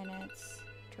 10 more minutes.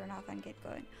 Turn off and get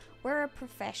going. We're a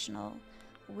professional.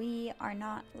 We are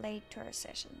not late to our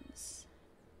sessions.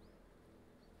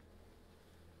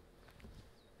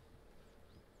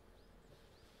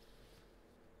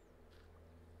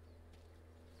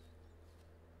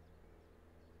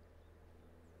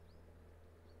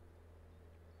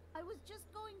 I was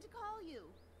just going to call you.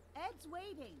 Ed's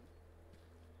waiting.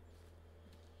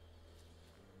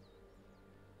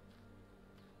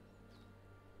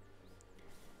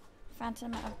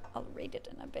 Phantom, I'll read it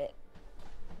in a bit.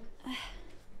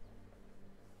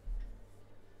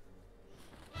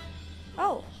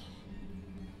 Oh!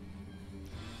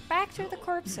 Back to the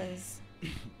corpses.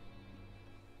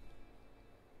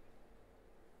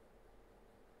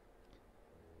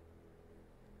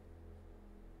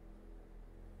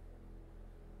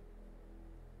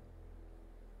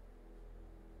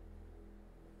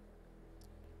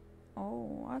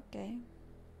 Oh, okay.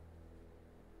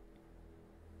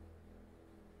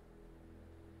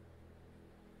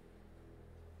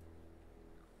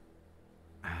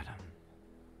 Adam.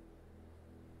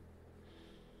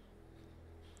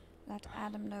 Let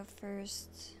Adam know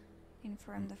first.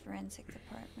 Inform the forensic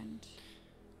department.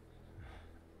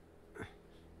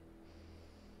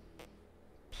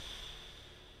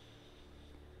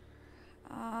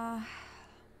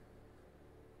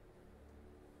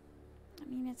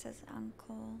 it's his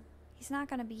uncle. He's not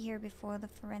gonna be here before the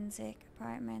forensic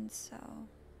appointment, so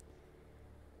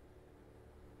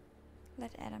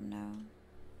let Adam know.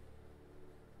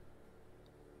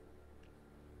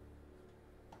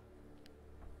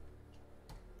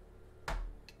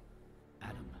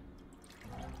 Adam,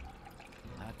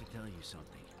 I have to tell you something.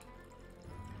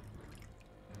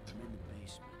 I'm in the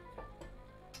basement.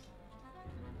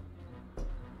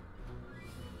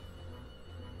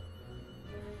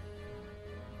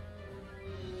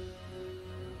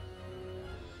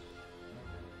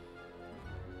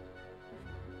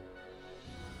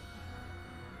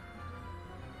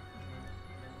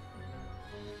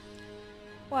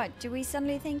 What, do we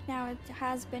suddenly think now it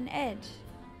has been Ed?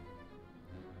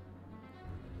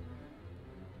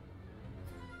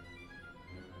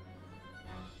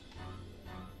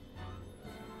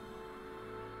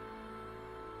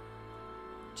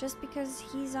 Just because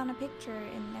he's on a picture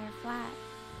in their flat.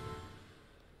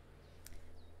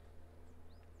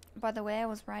 By the way, I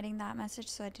was writing that message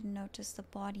so I didn't notice the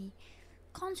body.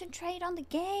 Concentrate on the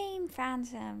game,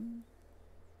 Phantom.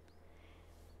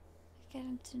 Get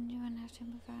him to do and have to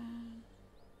move on.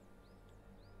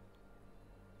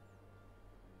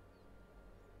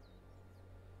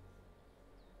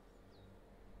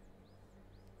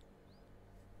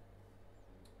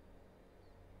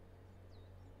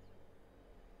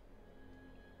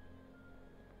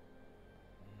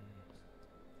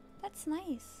 That's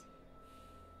nice.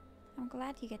 I'm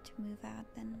glad you get to move out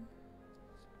then.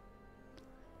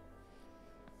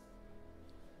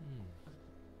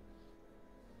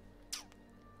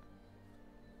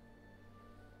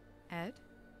 Ed?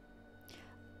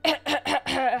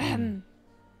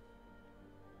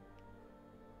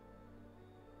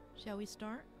 Shall we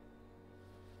start?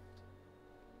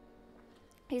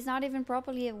 He's not even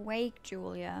properly awake,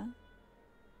 Julia.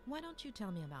 Why don't you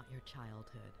tell me about your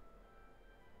childhood?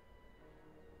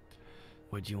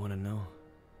 What'd you want to know?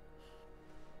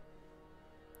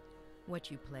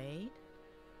 What you played?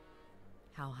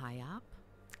 How high up?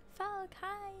 Falk,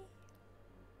 hi.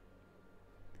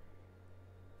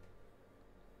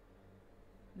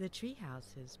 The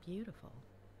treehouse is beautiful.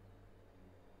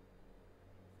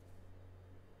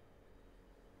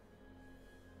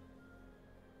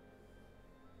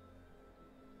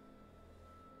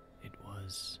 It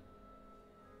was.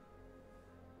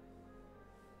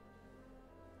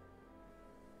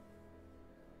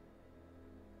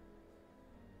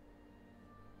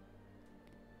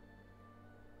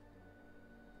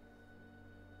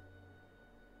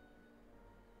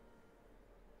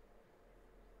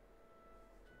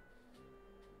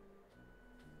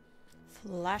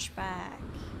 Flashback.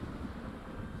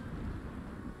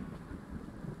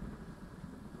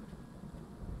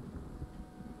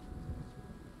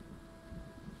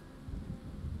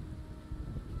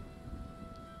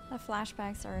 The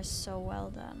flashbacks are so well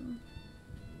done.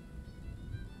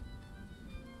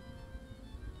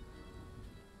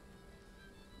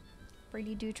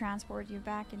 Really do transport you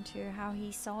back into how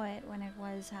he saw it when it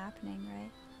was happening,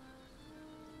 right?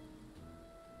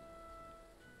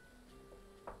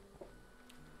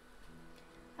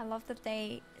 I love that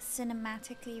they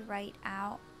cinematically write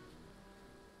out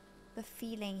the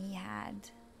feeling he had,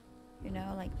 you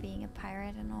know, like being a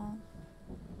pirate and all.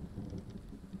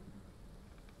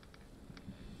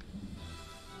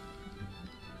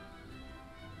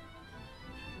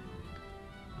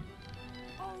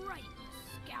 All right,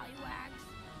 you scallywags.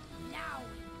 Now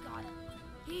we've got him.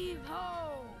 Heave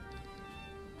ho!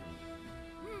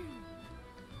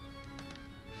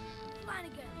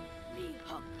 Flanagan, me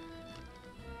hook.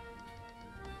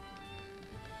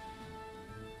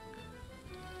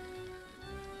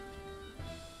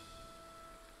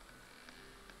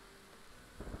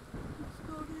 It's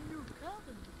not in your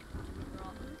cabin, Captain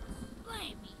Roberts.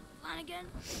 Blame me, Flanagan.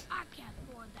 I can't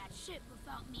board that ship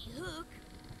without me hook.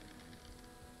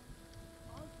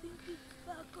 I think it's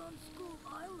back on Skull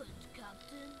Island,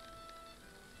 Captain.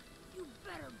 You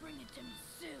better bring it to me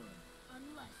soon,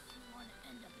 unless you want to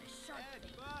end up as shark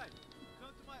bait. Bud,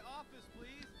 come to my office,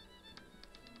 please.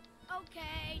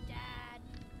 Okay, Dad.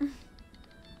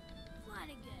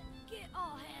 Flanagan, get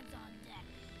all hands on deck.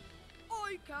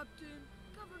 Aye, Captain.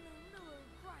 Governor Miller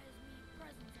requires me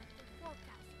present at the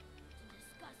forecastle to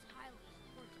discuss highly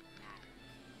important matters.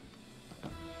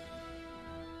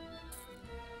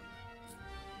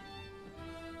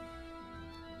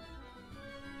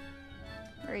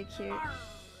 Very cute. Arr,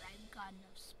 I've got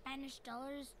enough Spanish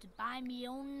dollars to buy me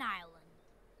own island.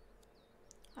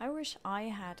 I wish I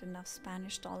had enough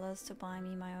Spanish dollars to buy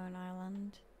me my own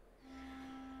island.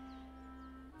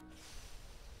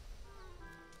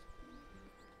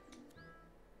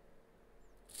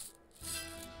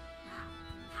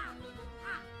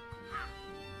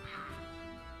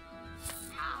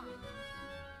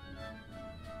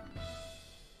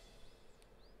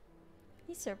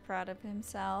 so proud of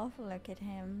himself. Look at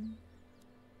him.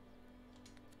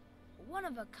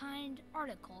 One-of-a-kind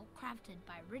article crafted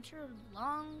by Richard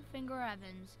Longfinger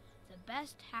Evans, the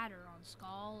best hatter on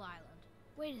Skull Island.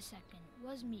 Wait a second,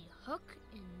 was me hook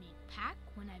in me pack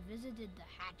when I visited the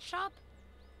hat shop?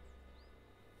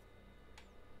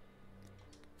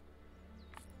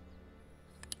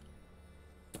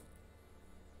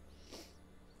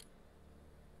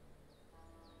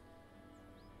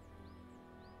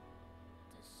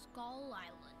 The Skull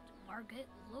Island market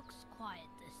looks quiet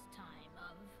this time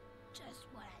of just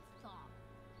what I thought.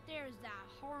 There's that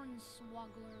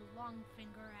hornswoggler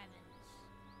Longfinger Evans.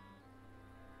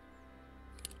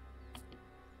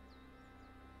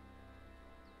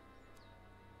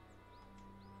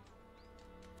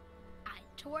 I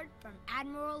toured from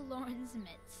Admiral Lawrence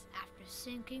Mitz after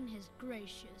sinking His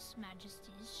Gracious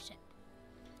Majesty's ship.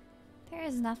 There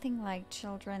is nothing like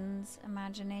children's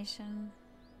imagination.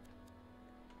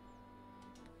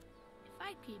 If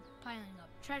I keep piling up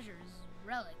treasures,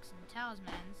 relics, and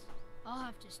talismans, I'll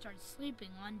have to start sleeping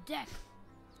on deck.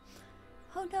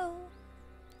 Oh no.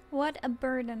 What a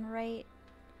burden, right?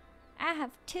 I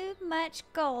have too much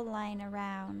gold lying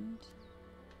around.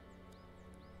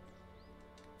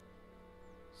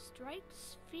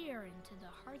 Strikes fear into the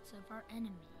hearts of our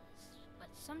enemies, but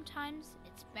sometimes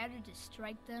it's better to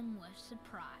strike them with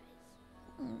surprise.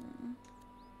 Hmm.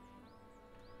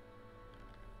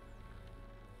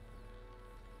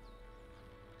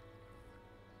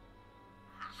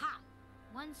 Aha!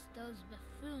 Once those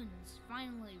buffoons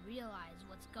finally realize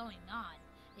what's going on,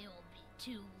 it will be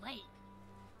too late.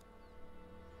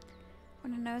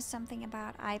 Want to know something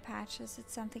about eye patches?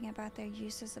 It's something about their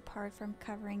uses apart from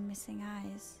covering missing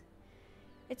eyes.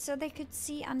 It's so they could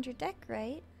see under deck,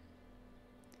 right?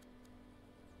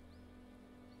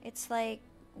 It's like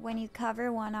when you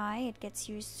cover one eye, it gets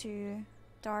used to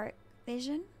dark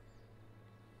vision.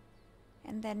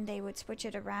 And then they would switch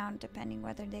it around depending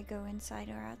whether they go inside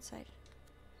or outside.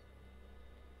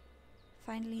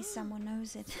 Finally, someone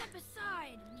knows it. Step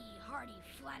aside, me hardy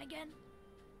Flanagan.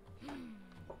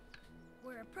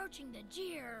 We're approaching the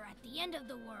jeer at the end of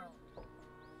the world.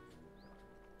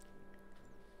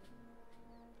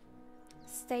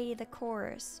 Stay the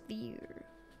course, veer.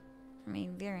 I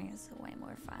mean, veering is way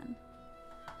more fun.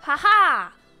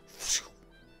 Haha!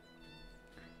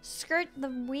 Skirt the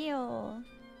wheel.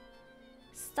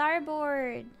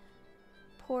 Starboard.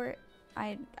 Port.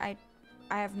 I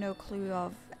have no clue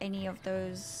of any of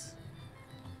those.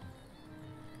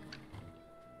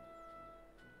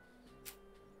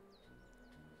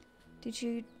 Did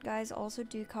you guys also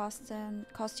do costume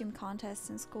contests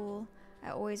in school? I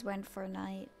always went for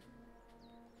night.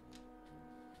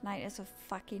 Night is a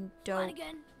fucking dope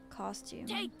Flanagan, costume.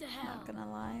 take the helm. Not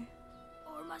gonna lie.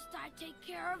 Or must I take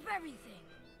care of everything?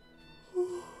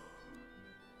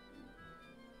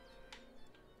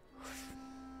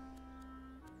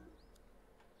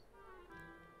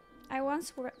 I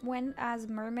once went as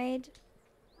mermaid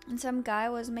and some guy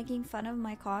was making fun of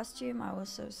my costume. I was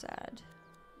so sad.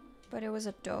 But it was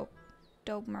a dope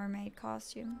mermaid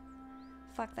costume.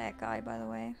 Fuck that guy, by the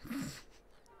way.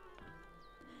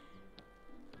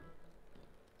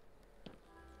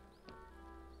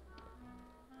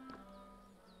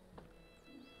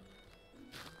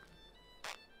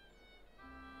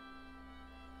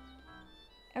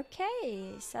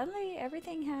 Okay, suddenly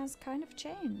everything has kind of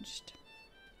changed.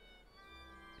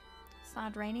 It's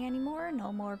not raining anymore,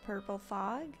 no more purple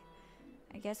fog.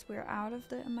 I guess we're out of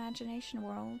the imagination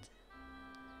world.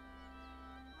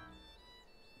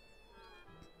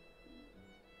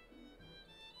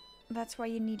 That's why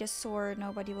you need a sword.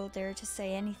 Nobody will dare to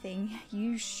say anything.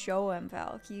 You show him,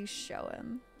 Valk. You show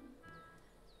him.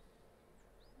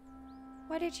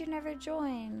 Why did you never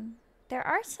join? There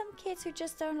are some kids who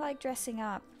just don't like dressing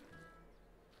up.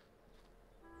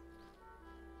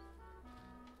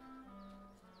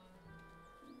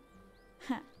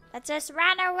 Let's just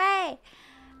run away.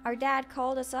 Our dad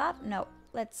called us up. No,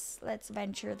 let's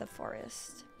venture the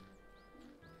forest.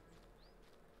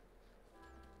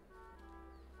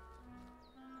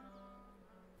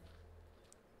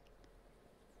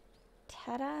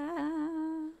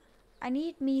 Ta-da! I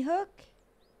need me hook.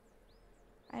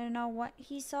 I don't know what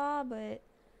he saw, but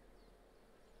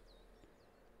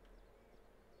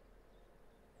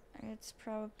it's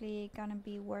probably gonna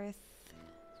be worth.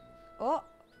 Oh!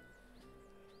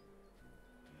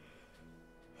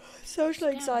 Social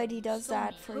anxiety does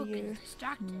that for you.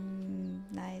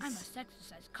 Nice. I must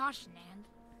exercise caution, and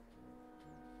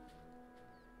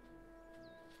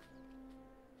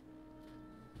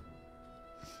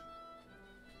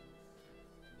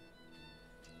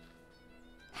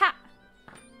ha!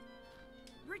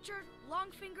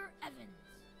 Longfinger Evans.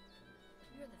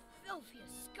 You're the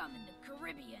filthiest scum in the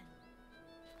Caribbean.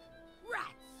 Rats!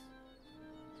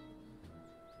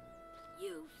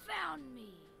 You found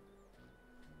me!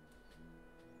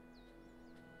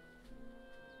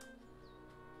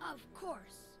 Of course.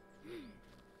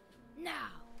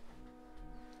 Now.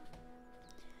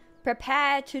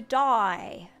 Prepare to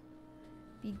die.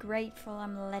 Be grateful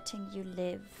I'm letting you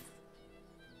live.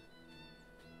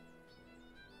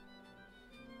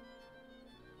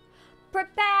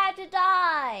 Prepare to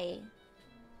die.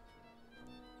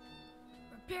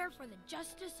 Prepare for the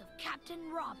justice of Captain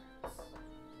Roberts.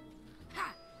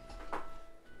 Ha!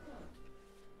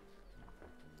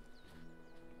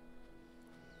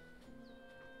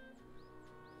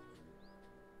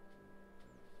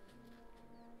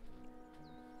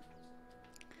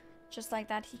 Just like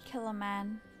that, he kill a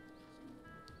man.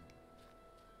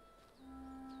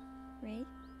 Right?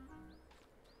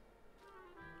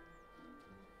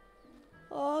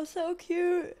 Oh, so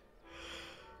cute.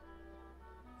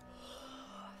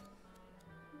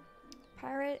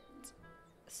 Pirate,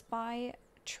 spy,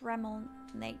 Tremel,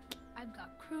 Snake. I've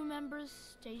got crew members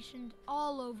stationed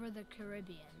all over the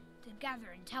Caribbean to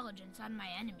gather intelligence on my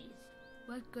enemies.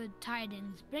 What good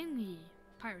tidings bring ye,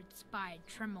 pirate spy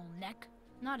Tremel Neck?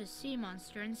 Not a sea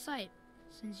monster in sight,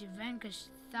 since you vanquished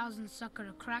the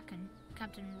thousand-sucker kraken,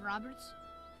 Captain Roberts.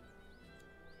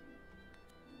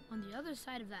 On the other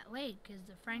side of that lake is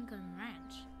the Franklin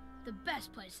Ranch, the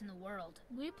best place in the world.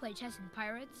 We play chess and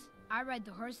pirates. I ride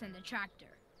the horse and the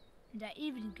tractor, and I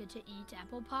even get to eat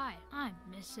apple pie. I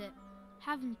miss it.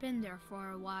 Haven't been there for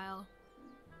a while.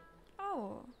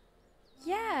 Oh,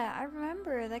 yeah, I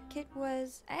remember that kid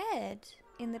was Ed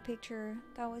in the picture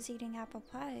that was eating apple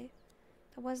pie.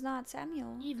 That was not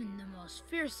Samuel. Even the most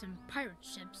fearsome pirate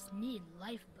ships need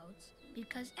lifeboats,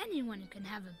 because anyone can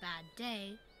have a bad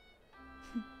day.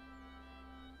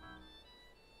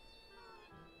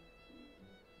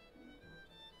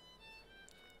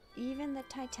 Even the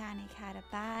Titanic had a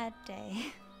bad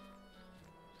day.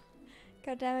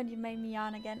 God damn it, you made me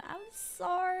yawn again. I'm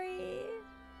sorry.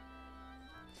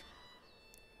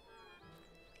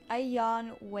 I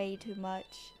yawn way too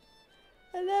much.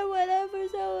 And then whenever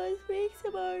someone speaks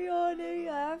about yawning,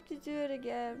 I have to do it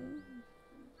again.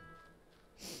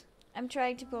 I'm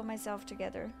trying to pull myself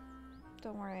together.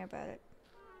 Don't worry about it.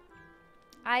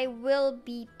 I will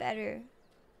be better.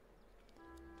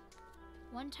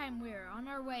 One time we were on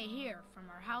our way here from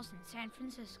our house in San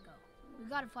Francisco. We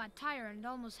got a flat tire and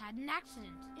almost had an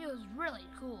accident. It was really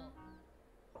cool.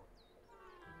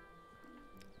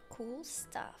 Cool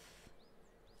stuff.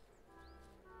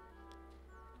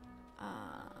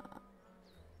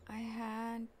 I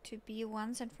had to be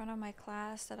once in front of my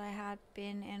class that I had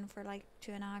been in for like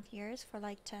 2.5 years for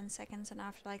like 10 seconds, and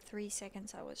after like 3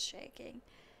 seconds I was shaking.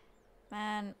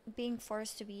 Man, being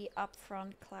forced to be up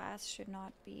front class should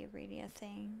not be really a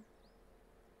thing.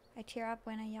 I tear up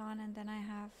when I yawn, and then I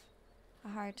have a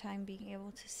hard time being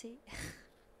able to see.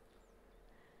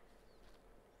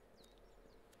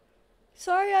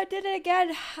 Sorry, I did it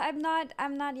again. I'm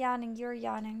not yawning, you're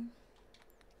yawning.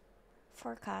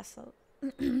 Forecastle.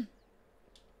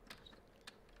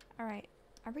 Alright,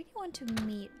 I really want to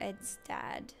meet Ed's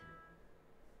dad.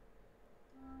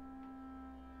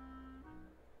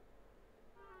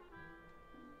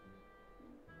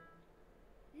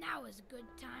 Now is a good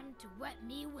time to wet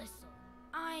me whistle.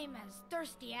 I'm as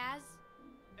thirsty as...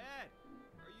 Ed,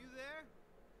 are you there?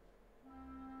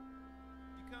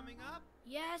 You coming up?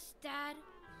 Yes, Dad.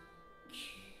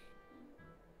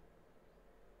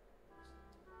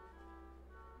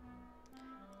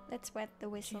 Let's wet the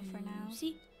whistle for now.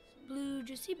 Juicy blue,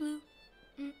 juicy blue.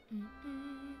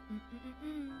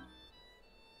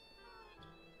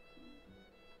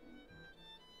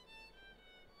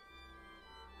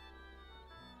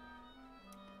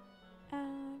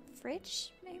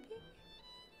 Fridge, maybe?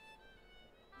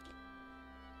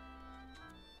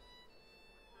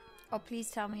 Oh,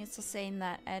 please tell me it's the same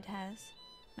that Ed has.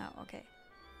 No, okay.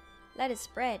 Lettuce,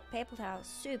 bread, paper towels,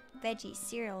 soup, veggies,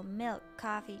 cereal, milk,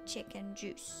 coffee, chicken,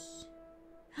 juice.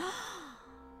 We're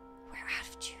out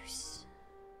of juice.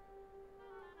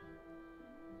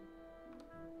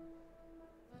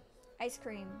 Ice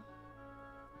cream.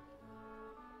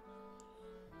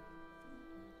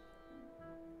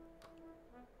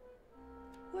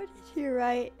 What did he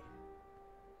write?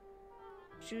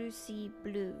 Juicy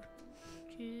blue.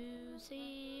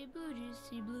 Juicy blue,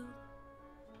 juicy blue.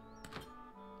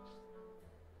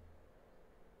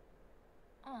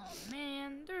 Oh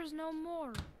man, there's no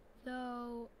more.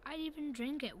 Though, I'd even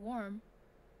drink it warm.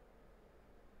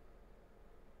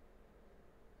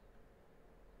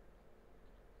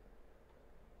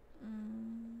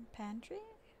 pantry?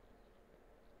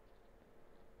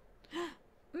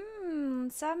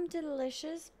 Mmm, some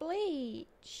delicious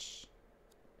bleach.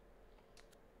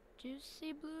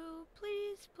 Juicy blue,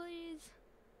 please, please.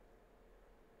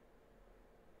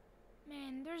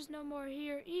 Man, there's no more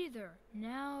here either.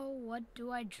 Now, what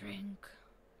do I drink?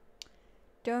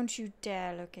 Don't you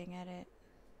dare looking at it.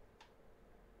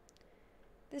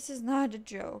 This is not a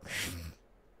joke.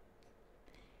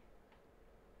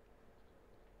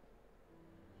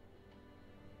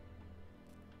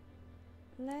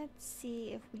 Let's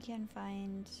see if we can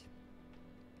find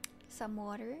some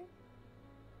water.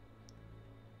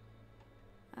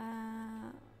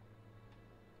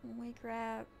 We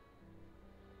grab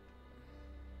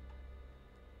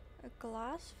a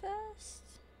glass first.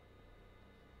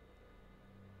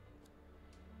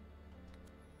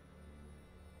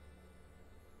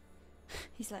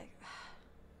 He's like,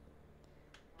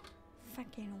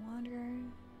 fucking water.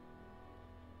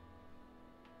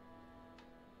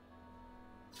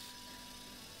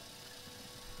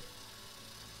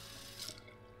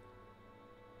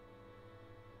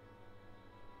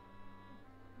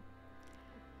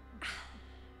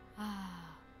 Ah.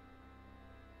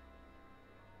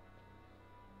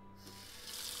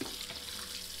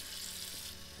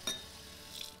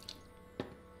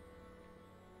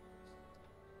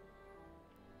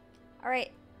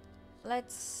 Alright,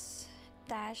 let's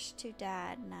dash to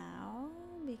Dad now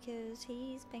because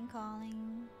he's been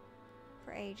calling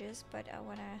for ages, but I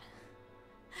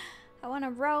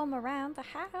wanna roam around the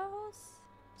house.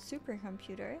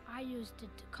 Supercomputer. I used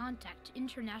it to contact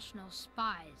international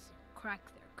spies and crack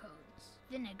their codes.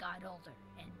 Then I got older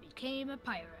and became a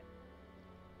pirate.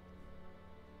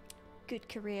 Good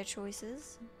career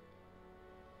choices.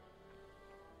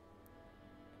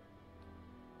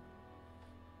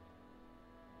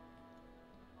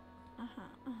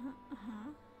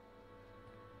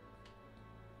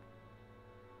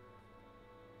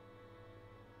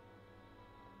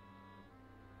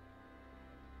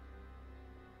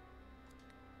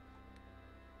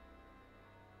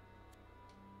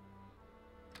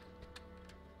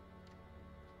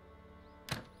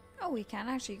 Oh, we can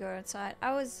actually go outside.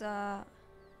 I was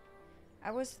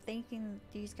thinking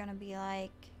he's gonna be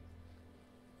like,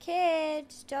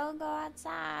 kids, don't go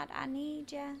outside. I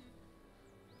need ya.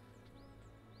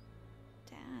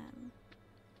 Damn.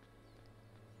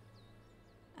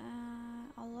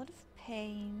 A lot of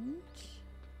paint.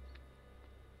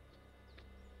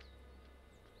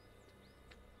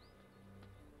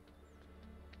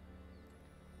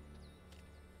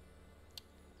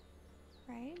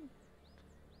 Right?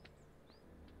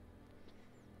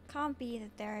 Can't be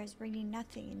that there is really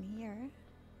nothing in here.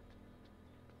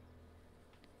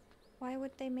 Why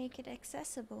would they make it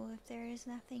accessible if there is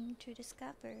nothing to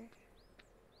discover?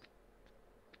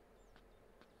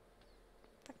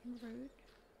 Fucking rude.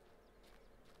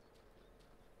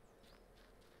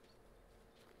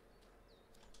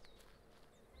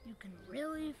 You can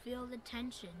really feel the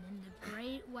tension in the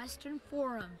Great Western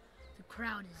Forum. The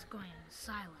crowd is going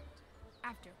silent.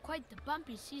 After quite the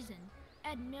bumpy season,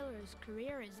 Ed Miller's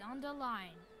career is on the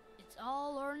line. It's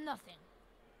all or nothing.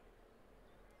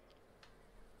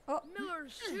 Oh, Miller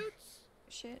shoots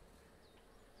shit.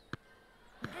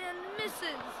 and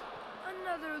misses.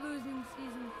 Another losing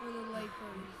season for the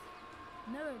Lakers.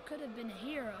 Miller could have been a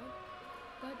hero,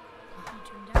 but he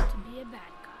turned out to be a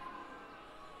bad guy.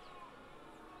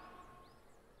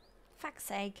 Fuck's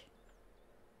sake.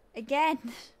 Again.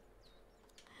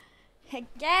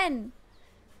 Again.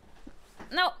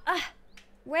 No.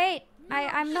 Wait.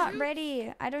 I'm not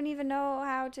ready. I don't even know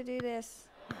how to do this.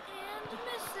 And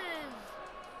misses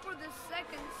for the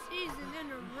second season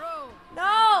in a row.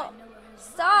 No.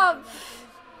 Stop.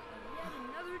 Yet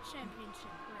another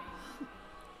championship ring.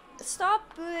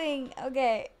 Stop booing.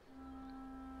 Okay.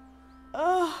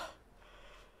 Ugh.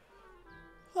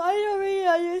 I don't really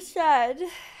understand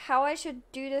how I should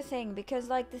do the thing because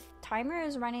like the timer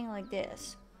is running like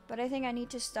this, but I think I need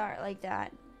to start like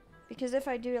that because if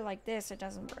I do it like this, it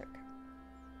doesn't work.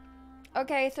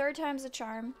 Okay, third time's the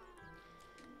charm.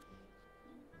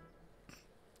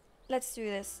 Let's do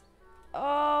this.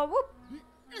 Oh, whoop.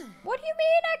 What do you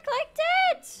mean I clicked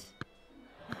it?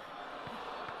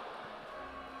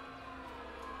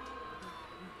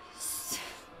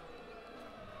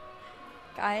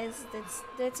 Guys,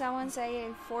 did someone say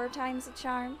 4 times the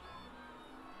charm?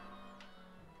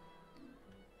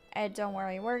 Ed, don't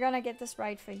worry. We're gonna get this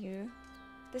right for you.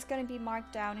 This is gonna be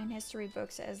marked down in history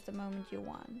books as the moment you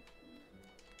won.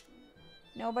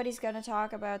 Nobody's gonna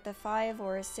talk about the 5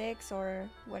 or 6 or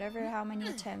whatever how many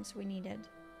attempts we needed.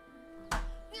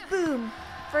 Boom!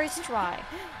 First try.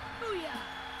 Booyah!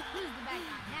 Who's the bad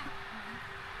guy now?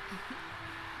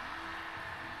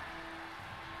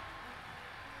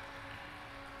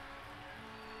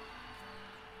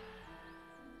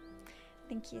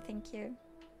 Thank you, thank you.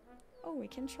 Oh, we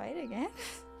can try it again?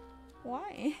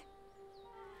 Why?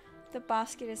 The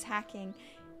basket is hacking.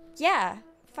 Yeah,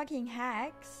 fucking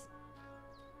hacks.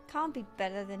 Can't be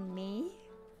better than me.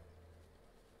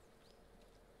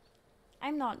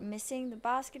 I'm not missing. The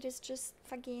basket is just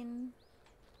fucking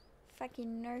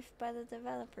nerfed by the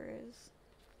developers.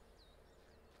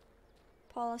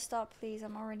 Paula, stop please.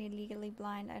 I'm already legally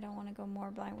blind. I don't want to go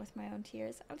more blind with my own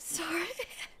tears. I'm sorry.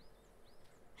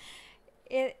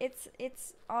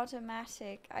 It's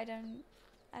automatic. I don't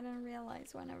realize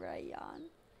whenever I yawn.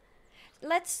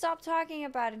 Let's stop talking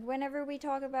about it. Whenever we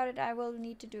talk about it, I will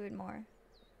need to do it more.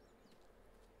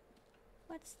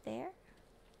 What's there?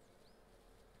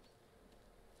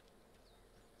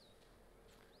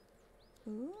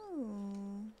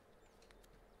 Ooh.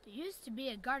 There used to be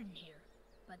a garden here,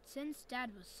 but since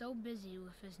Dad was so busy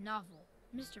with his novel,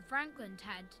 Mr. Franklin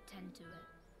had to tend to it.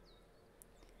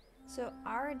 So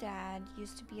our dad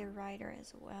used to be a writer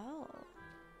as well.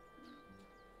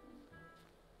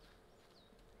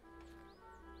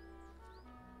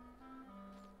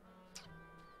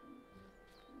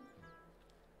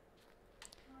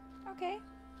 Okay,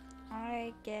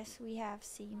 I guess we have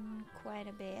seen quite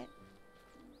a bit.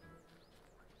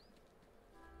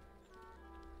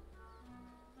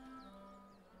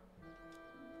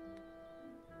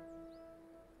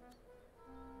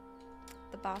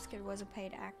 The basket was a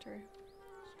paid actor.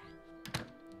 Yeah.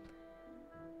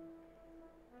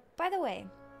 By the way,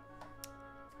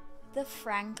 the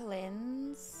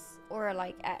Franklins, or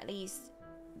like at least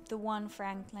the one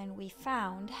Franklin we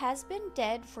found, has been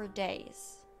dead for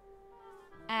days.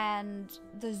 And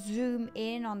the zoom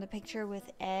in on the picture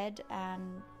with Ed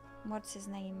and what's his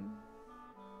name?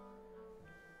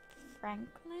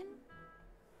 Franklin?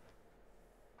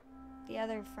 The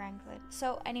other Franklin.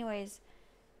 So anyways,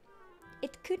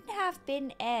 it couldn't have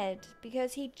been Ed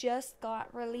because he just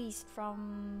got released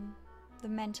from the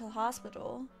mental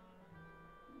hospital.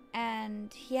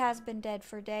 And he has been dead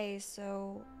for days,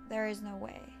 so there is no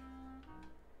way.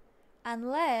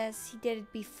 Unless he did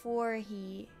it before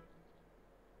he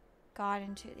got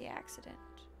into the accident.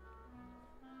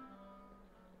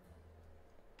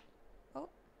 Oh.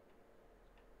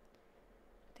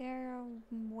 There are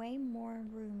way more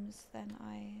rooms than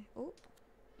I... Oh.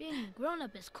 Being a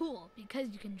grown-up is cool because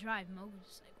you can drive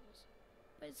motorcycles.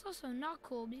 But it's also not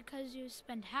cool because you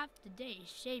spend half the day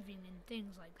shaving and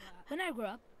things like that. When I grow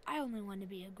up, I only want to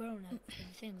be a grown-up for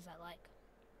the things I like.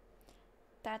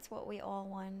 That's what we all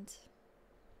want.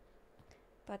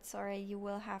 But sorry, you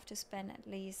will have to spend at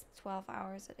least 12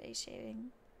 hours a day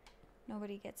shaving.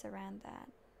 Nobody gets around that.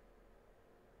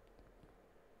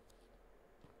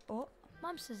 Oh.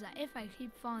 Mom says that if I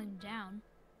keep falling down,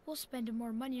 we'll spend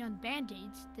more money on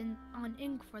Band-Aids than on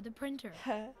ink for the printer.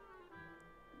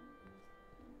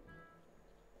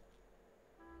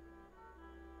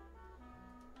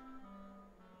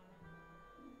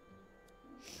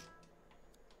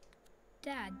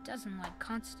 Dad doesn't like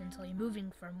constantly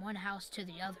moving from one house to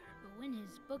the other, but when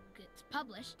his book gets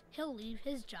published, he'll leave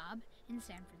his job in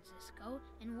San Francisco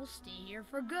and will stay here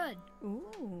for good.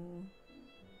 Ooh.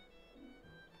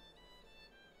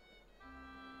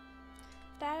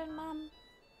 Dad and Mom.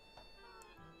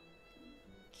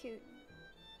 Cute.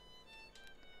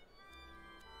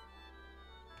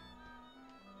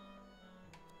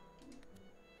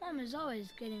 Mom is always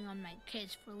getting on my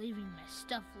case for leaving my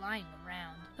stuff lying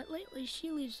around, but lately she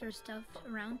leaves her stuff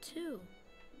around too.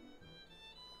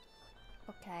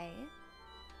 Okay.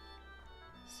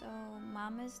 So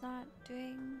Mom is not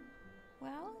doing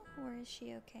well, or is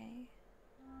she okay?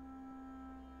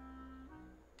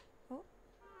 Oh.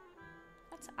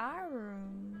 That's our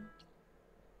room.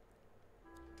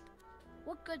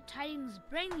 What good tidings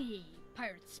bring ye,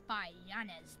 pirate spy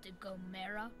Yanez de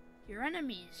Gomera? Your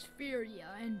enemies fear ya,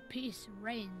 and peace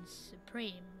reigns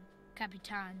supreme,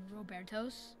 Capitan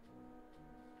Robertos.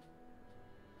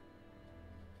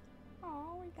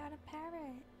 Oh, we got a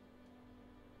parrot.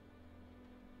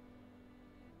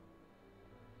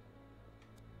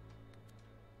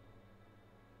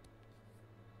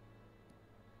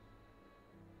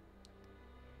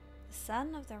 The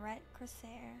son of the Red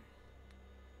Corsair.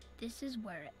 This is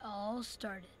where it all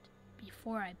started,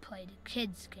 before I played a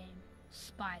kid's game.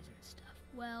 Spies and stuff.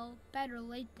 Well, better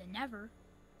late than never.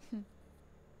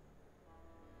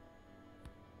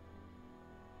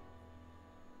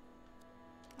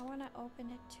 I want to open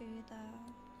it too, though.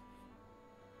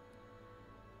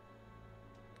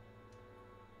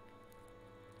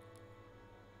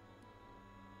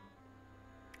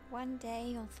 One day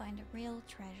you'll find a real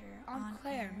treasure. Aunt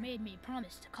Claire air. made me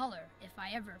promise to call her if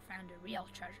I ever found a real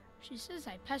treasure. She says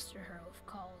I pester her with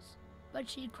calls. but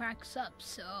she cracks up,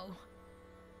 so...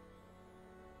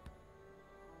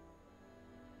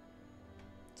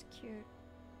 It's cute.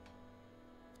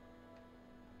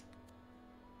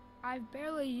 I've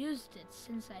barely used it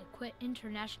since I quit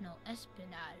international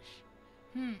espionage.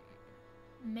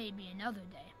 Maybe another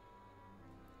day.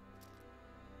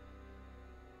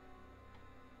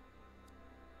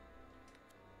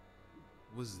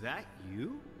 Was that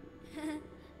you?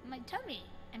 My tummy.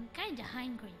 I'm kinda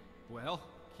hungry. Well,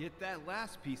 get that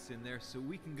last piece in there so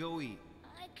we can go eat.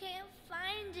 I can't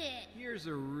find it. Here's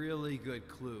a really good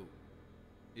clue.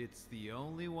 It's the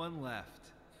only one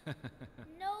left.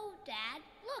 No, Dad.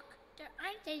 Look, there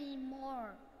aren't any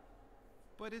more.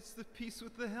 But it's the piece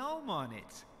with the helm on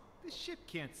it. The ship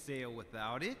can't sail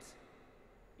without it.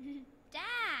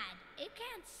 Dad, it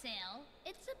can't sail.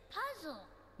 It's a puzzle.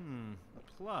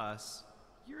 Plus,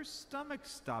 your stomach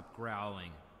stopped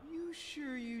growling. You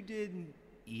sure you didn't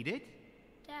eat it?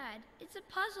 Dad, it's a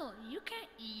puzzle. You can't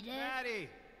eat it. Maddie,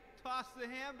 toss the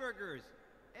hamburgers.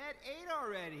 Ed ate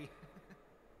already.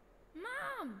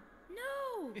 Mom,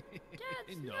 no.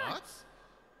 Dad's nuts.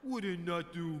 Wouldn't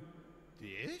not do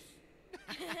this?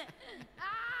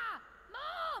 Ah!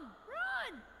 Mom,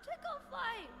 run! Tickle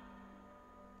fight!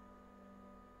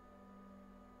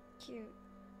 Cute.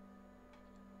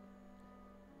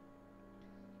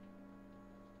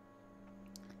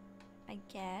 I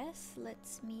guess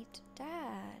let's meet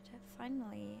Dad,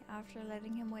 finally, after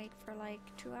letting him wait for like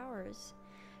 2 hours.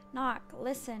 Knock,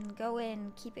 listen, go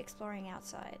in, keep exploring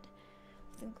outside.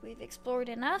 I think we've explored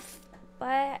enough,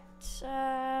 but,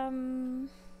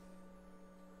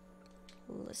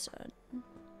 listen.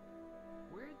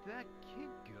 Where'd that kid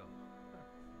go?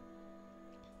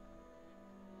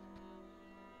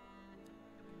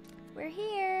 We're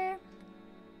here.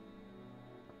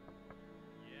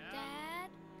 Yeah? Dad?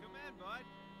 Come in, bud.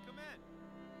 Come in.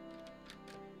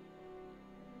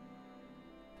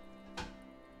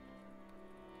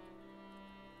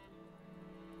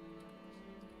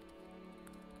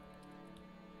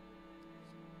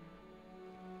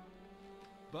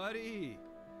 Buddy!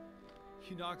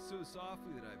 You knocked so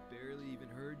softly that I barely even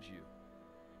heard you.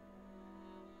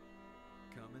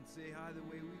 Come and say hi the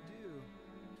way we do.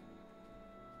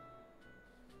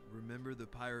 Remember the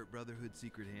Pirate Brotherhood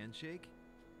secret handshake?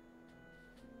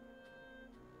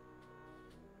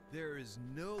 There is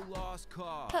no lost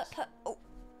cause. Oh,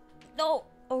 no.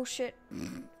 Oh, shit.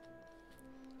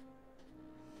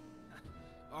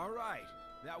 All right,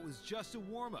 that was just a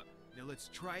warm-up. Now let's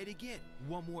try it again,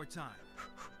 one more time.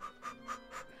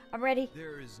 I'm ready.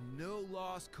 There is no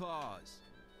lost cause.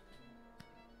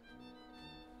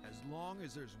 As long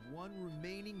as there's one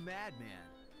remaining madman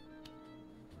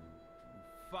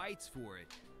who fights for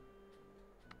it.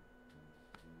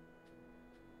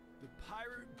 The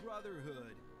Pirate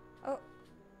Brotherhood. Oh.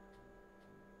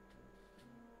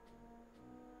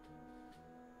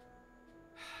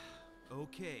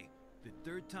 Okay, the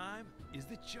third time is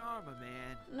the charm,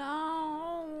 man.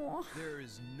 No. There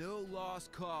is no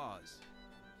lost cause.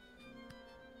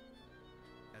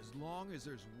 As long as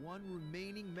there's one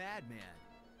remaining madman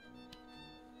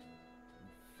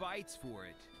who fights for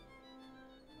it.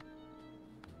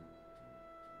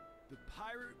 The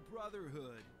Pirate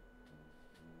Brotherhood.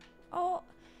 Oh,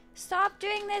 stop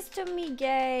doing this to me,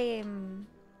 game.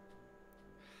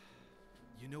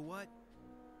 You know what?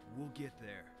 We'll get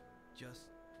there. Just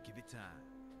give it time.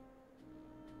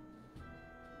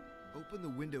 Open the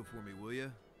window for me, will ya?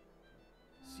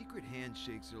 Secret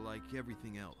handshakes are like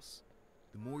everything else.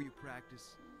 The more you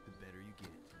practice, the better you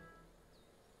get.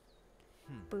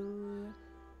 Boo.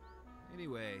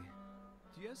 Anyway,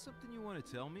 do you have something you want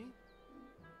to tell me?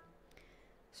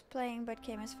 Was playing but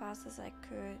came as fast as I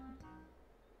could.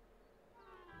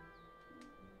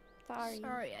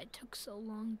 Sorry I took so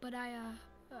long, but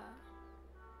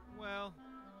Well,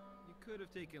 you could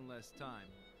have taken less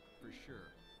time, for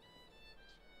sure.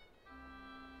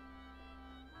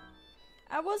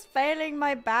 I was failing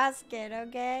my basket,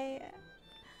 okay?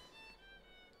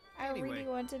 I Anyway, really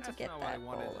wanted to that's get not that what I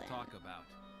wanted ball to in. talk about.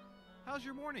 How's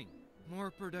your morning? More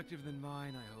productive than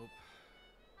mine, I hope.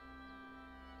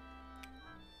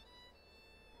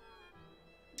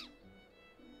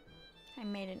 I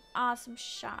made an awesome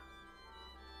shot.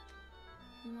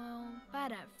 well,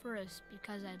 bad at first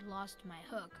because I'd lost my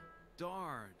hook.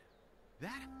 Darn.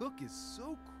 That hook is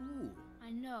so cool.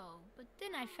 I know, but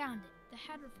then I found it. The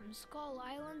hatter from Skull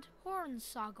Island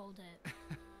hornsoggled it.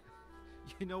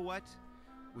 You know what?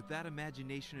 With that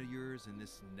imagination of yours and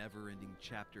this never-ending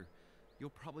chapter,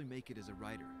 you'll probably make it as a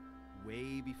writer,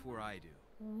 way before I do.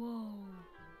 Whoa.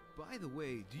 By the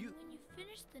way, do you... When you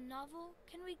finish the novel,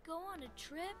 can we go on a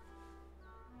trip?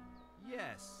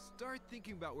 Yes, start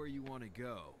thinking about where you want to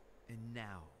go. And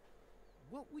now,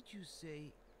 what would you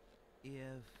say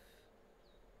if...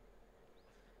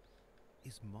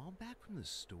 Is Mom back from the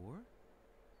store?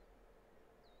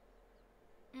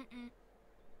 Mm-mm.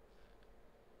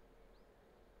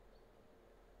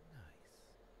 Nice.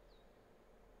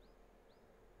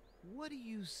 What do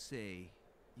you say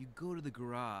you go to the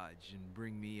garage and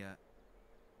bring me a...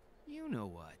 You know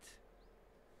what?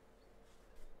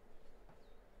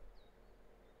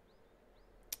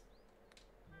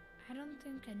 I don't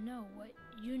think I know what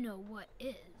you know what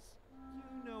is.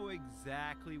 You know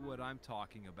exactly what I'm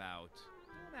talking about.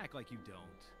 Don't act like you don't.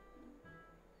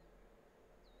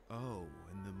 Oh,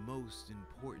 and the most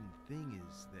important thing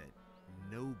is that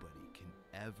nobody can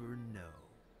ever know.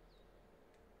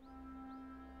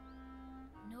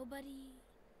 Nobody?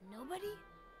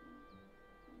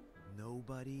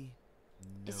 Nobody.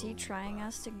 Is he trying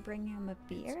us to bring him a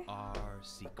beer? It's our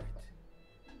secret.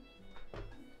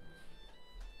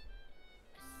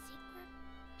 A secret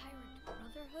pirate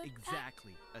brotherhood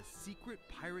Exactly. A secret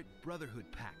pirate brotherhood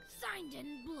pact. pact? Signed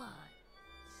in blood.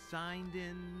 Signed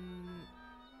in...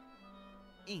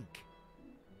 ink.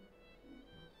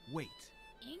 Wait.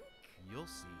 Ink? You'll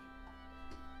see.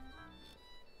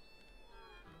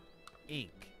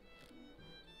 Ink.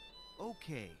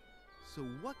 Okay, so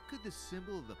what could the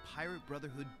symbol of the Pirate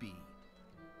Brotherhood be?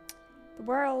 The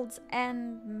World's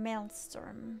End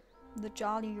Maelstrom, the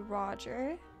Jolly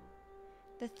Roger,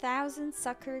 the Thousand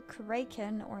Sucker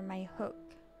Kraken, or my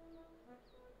hook.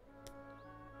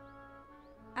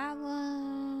 I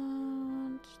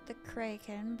want the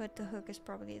Kraken, but the hook is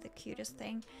probably the cutest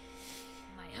thing.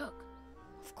 My hook.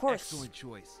 Of course. Excellent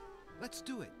choice. Let's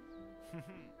do it.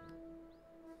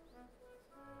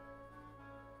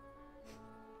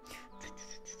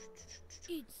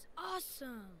 It's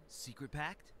awesome. Secret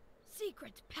pact?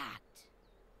 Secret pact.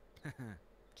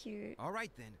 Cute. All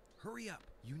right then, hurry up.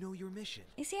 You know your mission.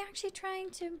 Is he actually trying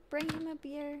to bring him a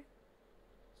beer?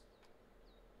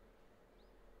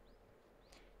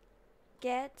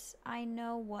 Get I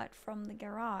know what from the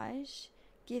garage.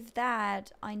 Give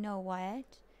that I know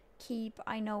what. Keep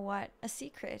I know what a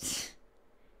secret.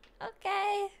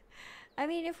 Okay. I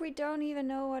mean, if we don't even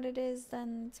know what it is,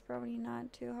 then it's probably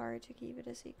not too hard to keep it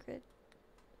a secret.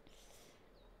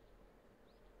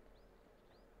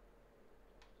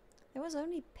 There was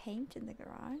only paint in the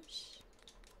garage.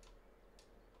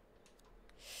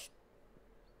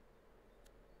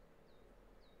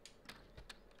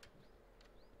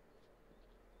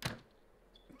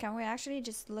 Can we actually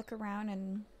just look around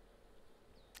and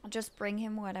just bring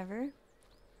him whatever?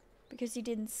 Because he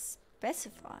didn't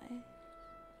specify.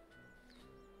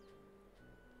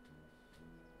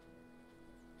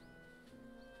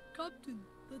 Captain,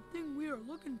 the thing we are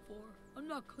looking for, I'm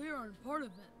not clear on part of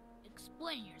it.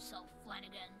 Explain yourself,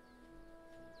 Flanagan.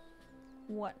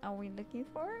 What are we looking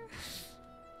for?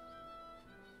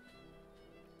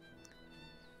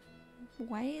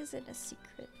 Why is it a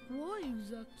secret? Why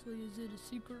exactly is it a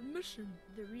secret mission?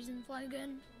 The reason,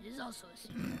 Flanagan, is also a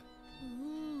secret.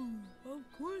 Of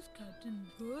course, Captain,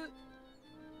 but...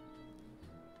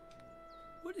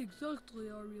 What exactly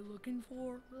are we looking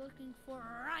for? We're looking for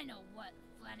I know what,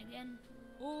 Flanagan.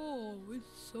 Oh,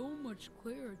 it's so much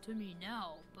clearer to me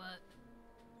now, but...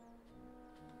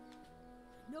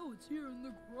 I know it's here in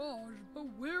the garage, but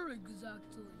where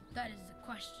exactly? That is the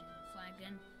question,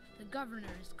 Flanagan. The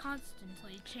governor is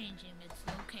constantly changing its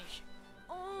location.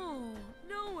 Oh,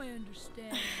 now I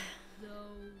understand,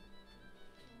 though.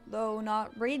 Though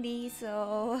not really,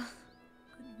 so...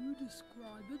 Could you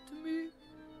describe it to me?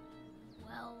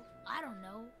 Well, I don't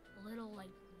know. A little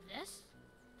like this?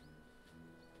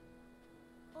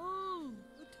 Oh,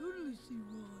 I totally see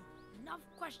why. Enough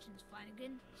questions,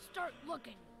 Flanagan. Start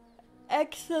looking.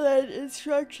 Excellent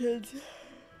instructions.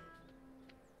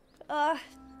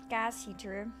 Gas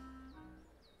heater.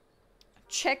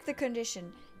 Check the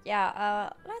condition. Yeah,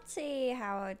 let's see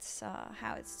how it's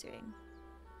doing.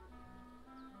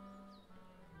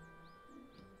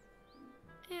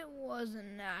 It was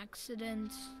an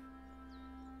accident.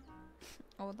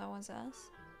 Oh, that was us.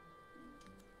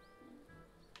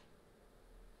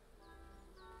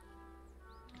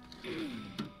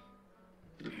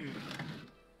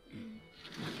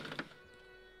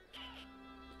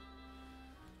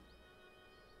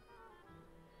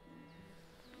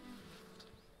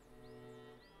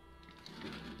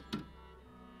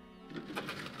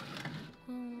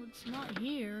 Well, it's not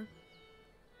here.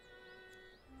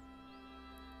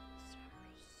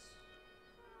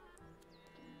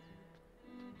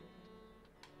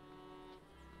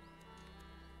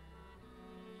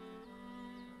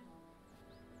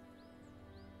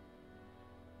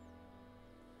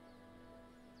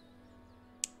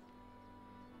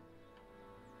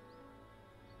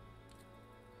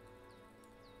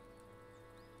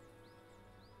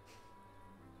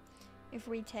 If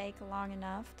we take long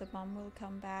enough, the mom will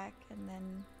come back and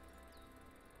then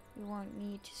we won't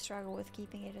need to struggle with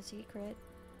keeping it a secret.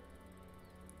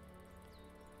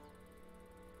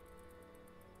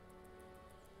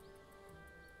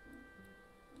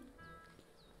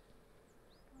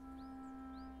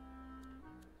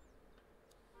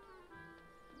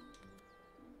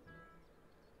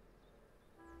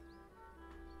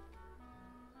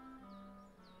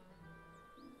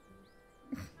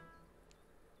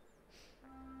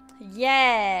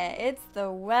 Yeah, it's the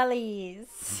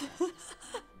wellies.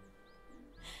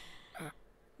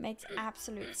 Makes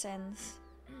absolute sense.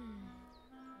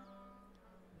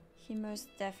 He most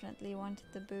definitely wanted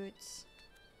the boots.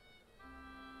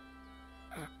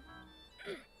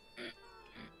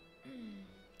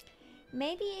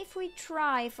 Maybe if we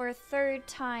try for a third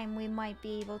time, we might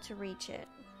be able to reach it.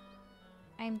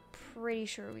 I'm pretty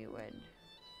sure we would.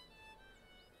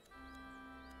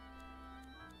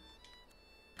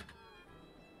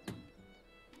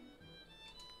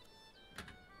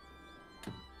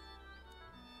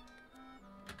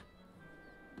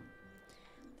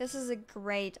 This is a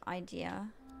great idea.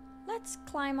 Let's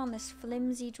climb on this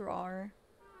flimsy drawer.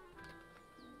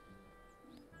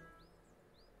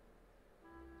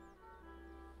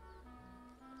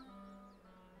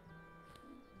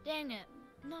 Dang it,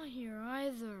 not here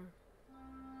either.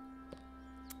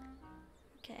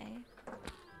 Okay.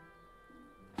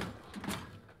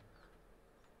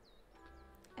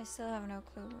 I still have no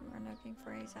clue what we're looking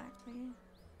for exactly.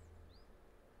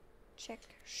 Check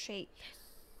shape.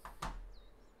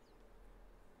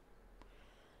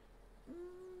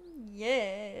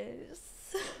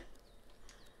 Yes.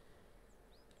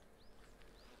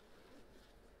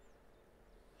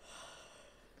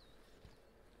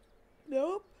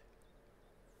 Nope.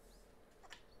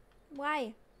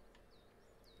 Why?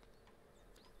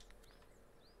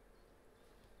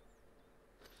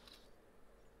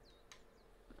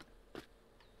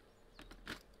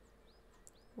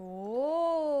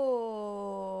 Oh,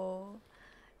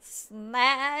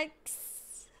 snacks.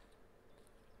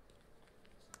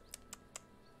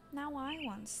 Now I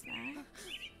want snacks.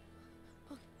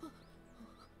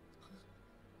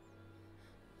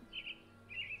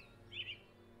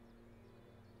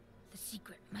 The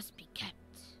secret must be kept.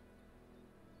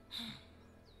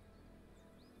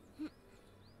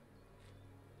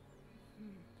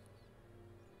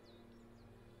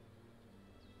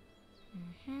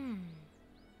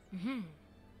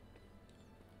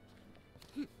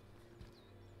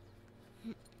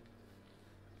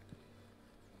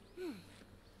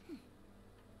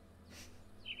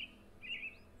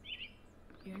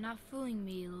 You're not fooling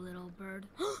me, little bird.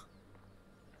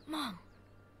 Mom!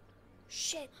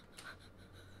 Shit.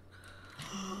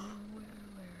 Where?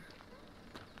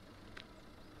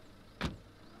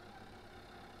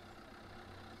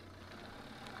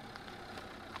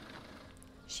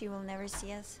 She will never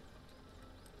see us.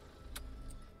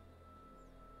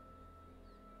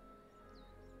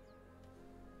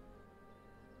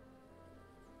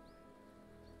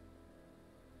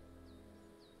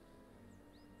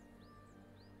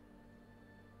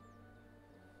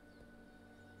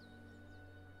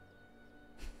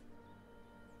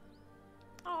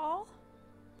 Oh,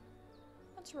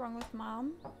 what's wrong with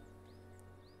Mom?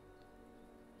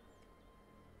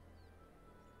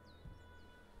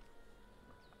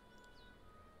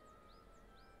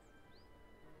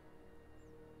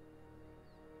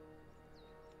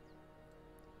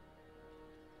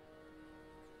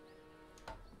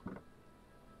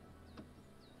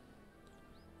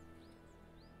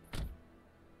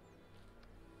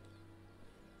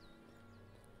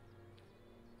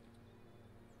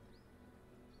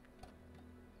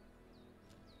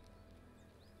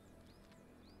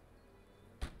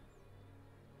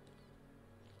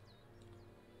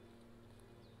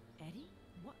 Eddie?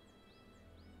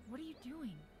 What are you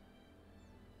doing?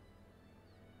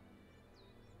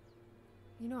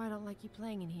 You know I don't like you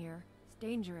playing in here. It's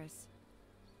dangerous.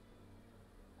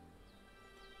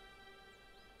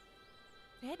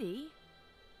 Eddie?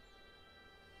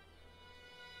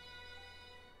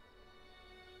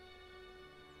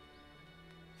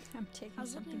 I'm taking I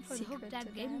was something looking for the hook secret Dad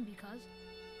to gave me them. because...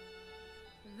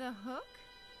 The hook?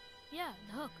 Yeah,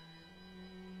 the hook.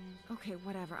 Okay,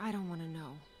 whatever. I don't want to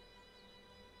know.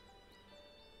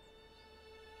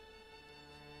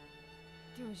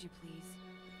 Do as you please.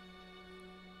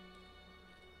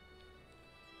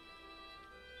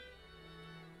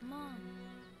 Mom.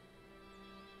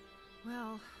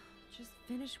 Well, just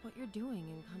finish what you're doing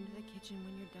and come to the kitchen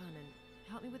when you're done and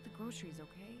help me with the groceries,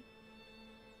 okay?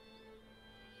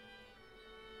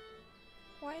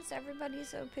 Why is everybody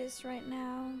so pissed right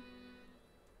now?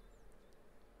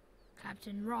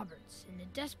 Captain Roberts, in a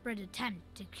desperate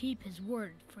attempt to keep his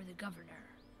word for the governor,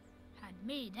 had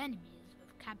made enemies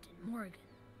with Captain Morgan,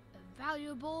 a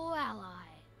valuable ally.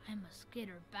 I must get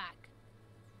her back,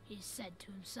 he said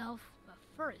to himself, but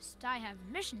first I have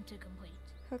a mission to complete.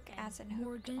 Hook as in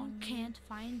hooked Morgan on you. can't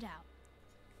find out.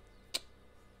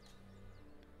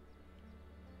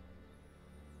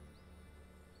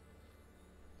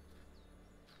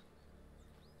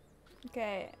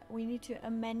 Okay, we need to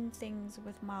amend things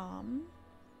with Mom.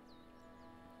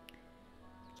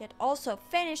 Yet also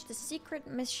finish the secret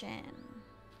mission.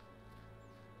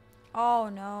 Oh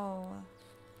no.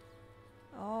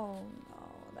 Oh no,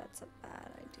 that's a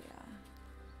bad idea.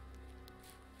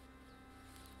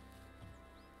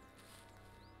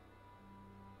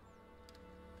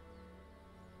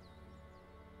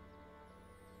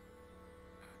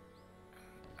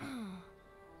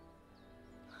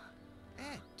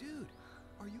 Ed, dude,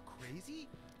 are you crazy?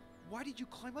 Why did you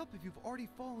climb up if you've already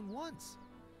fallen once?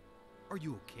 Are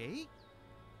you okay?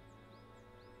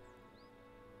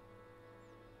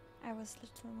 I was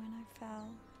little when I fell.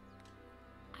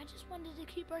 I just wanted to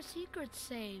keep our secrets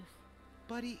safe.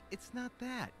 Buddy, it's not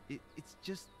that. It's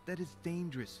just that it's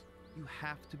dangerous. You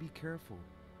have to be careful.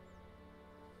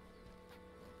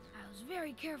 I was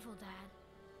very careful, Dad.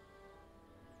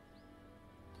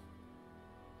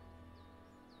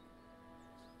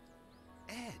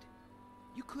 Ed,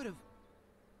 you could have...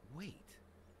 Wait.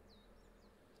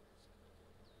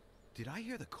 Did I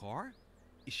hear the car?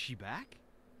 Is she back?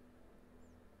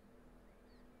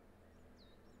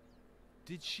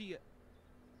 Did she...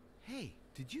 Hey,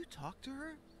 did you talk to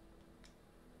her?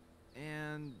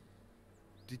 And...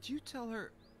 did you tell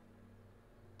her...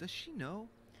 Does she know?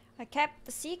 I kept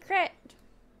the secret.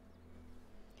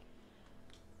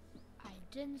 I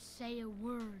didn't say a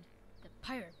word. The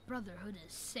Pirate Brotherhood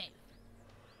is safe.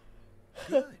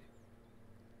 Good.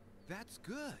 That's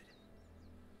good.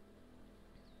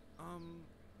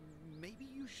 Maybe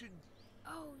you should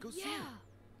Oh, go see yeah. her.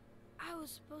 I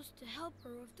was supposed to help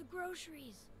her with the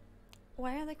groceries.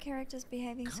 Why are the characters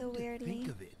behaving so Come to weirdly? think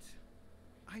of it,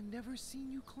 I've never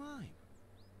seen you climb.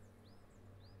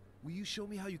 Will you show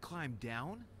me how you climb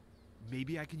down?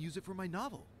 Maybe I can use it for my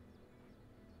novel.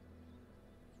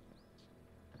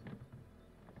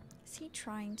 Is he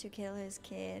trying to kill his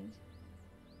kid?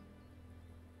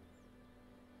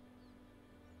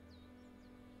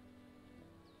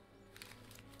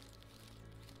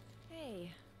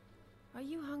 Hey, are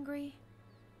you hungry?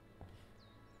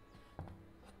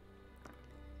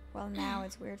 Well, now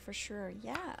it's weird for sure.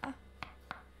 Yeah.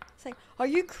 It's like, are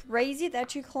you crazy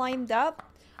that you climbed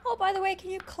up? Oh, by the way,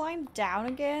 can you climb down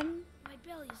again? My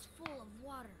belly is full of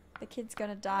water. The kid's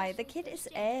gonna die. The kid is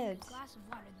Ed. A glass of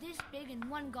water this big in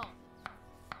one gulp.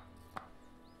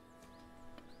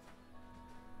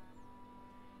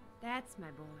 That's my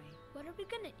boy. What are we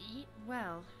gonna eat?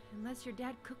 Well, unless your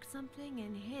dad cooked something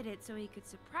and hid it so he could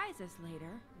surprise us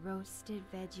later. Roasted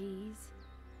veggies.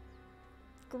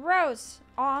 Gross.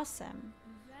 Awesome.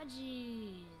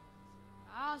 Veggies.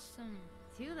 Awesome.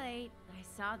 Too late. I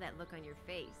saw that look on your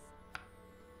face.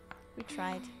 We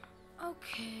tried.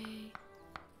 Okay.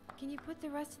 Can you put the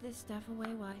rest of this stuff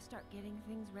away while I start getting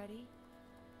things ready?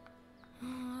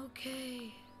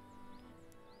 Okay.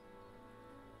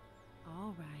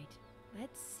 All right.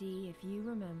 Let's see if you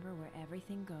remember where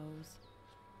everything goes.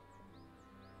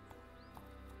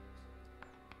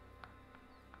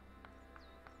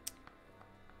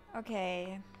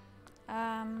 Okay.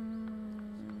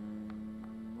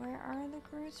 Where are the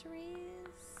groceries?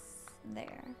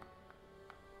 There.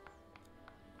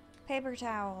 Paper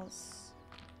towels.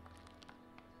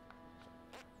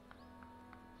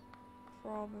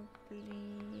 Probably.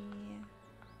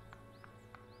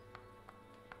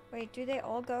 Wait, do they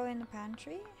all go in the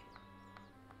pantry?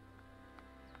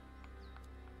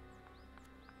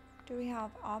 Do we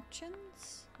have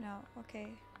options? No, okay.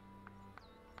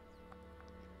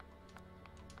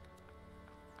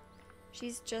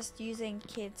 She's just using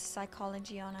kids'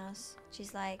 psychology on us.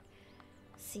 She's like,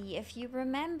 see if you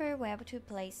remember where to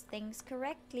place things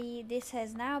correctly. This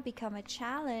has now become a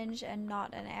challenge and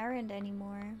not an errand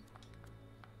anymore.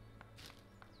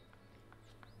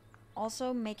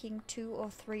 Also, making 2 or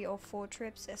 3 or 4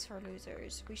 trips is for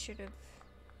losers. We should have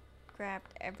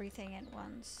grabbed everything at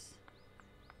once.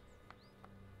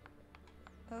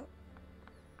 Oh.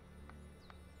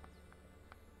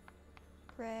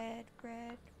 Bread,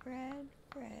 bread, bread,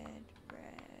 bread,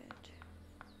 bread.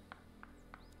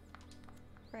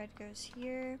 Bread goes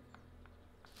here.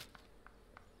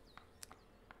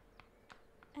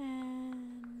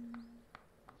 And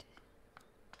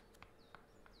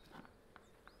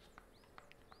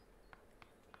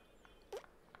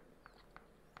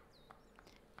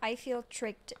I feel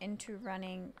tricked into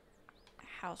running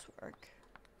housework.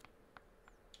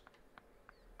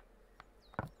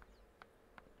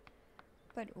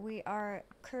 But we are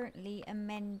currently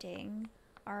amending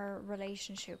our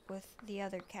relationship with the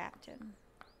other captain.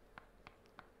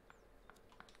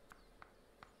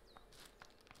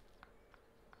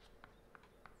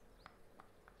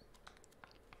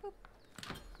 Boop.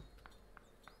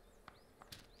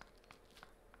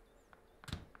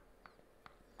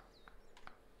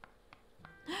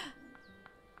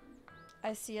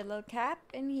 I see a little cap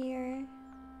in here.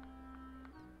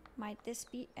 Might this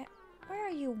be... where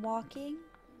are you walking?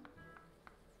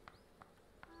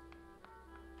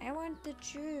 I want the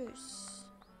juice.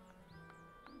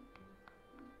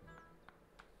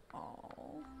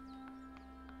 Oh.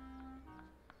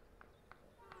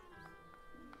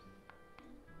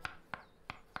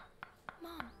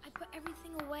 Mom, I put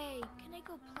everything away. Can I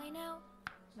go play now?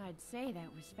 I'd say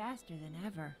that was faster than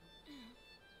ever.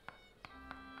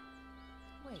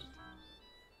 Wait.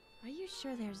 Are you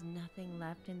sure there's nothing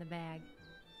left in the bag?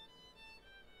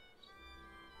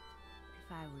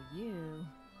 If I were you,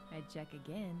 I'd check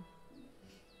again.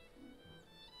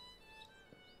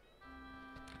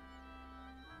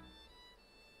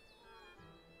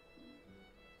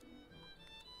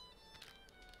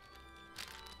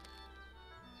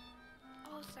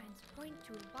 All signs point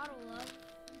to a bottle of...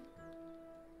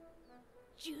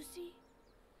 Juicy?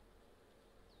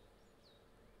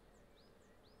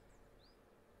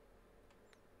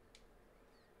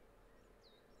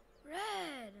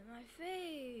 Red, my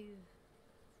fave.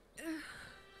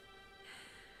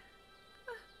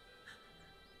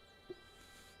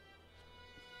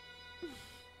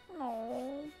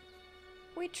 No.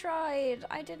 We tried.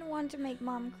 I didn't want to make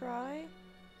Mom cry.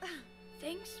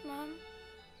 Thanks, Mom.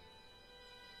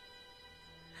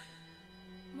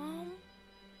 Mom?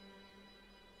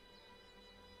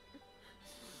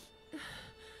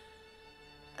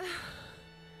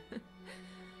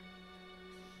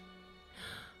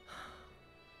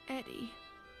 Eddie.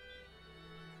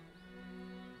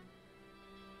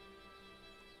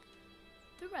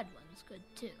 The red one's good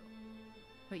too.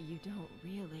 But you don't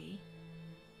really.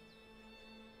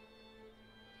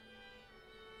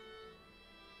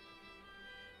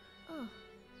 Oh.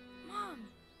 Mom,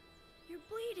 you're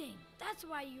bleeding. That's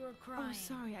why you were crying. Oh,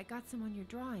 sorry. I got some on your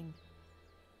drawing.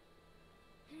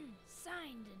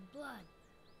 Signed in blood.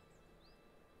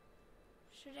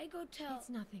 Should I go tell... It's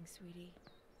nothing, sweetie.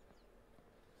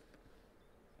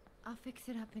 I'll fix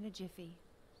it up in a jiffy.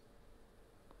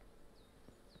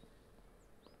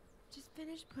 Just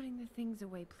finish putting the things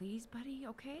away, please, buddy,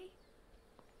 okay?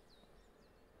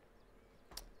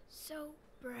 So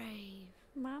brave.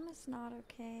 Mom is not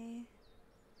okay.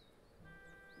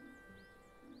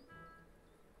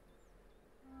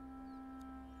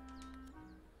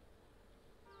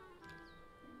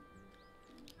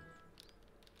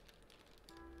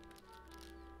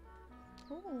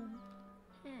 Ooh.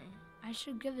 I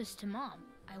should give this to Mom.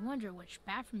 I wonder which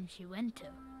bathroom she went to.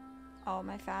 Oh,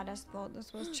 my fattest thought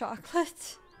this was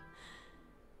chocolate.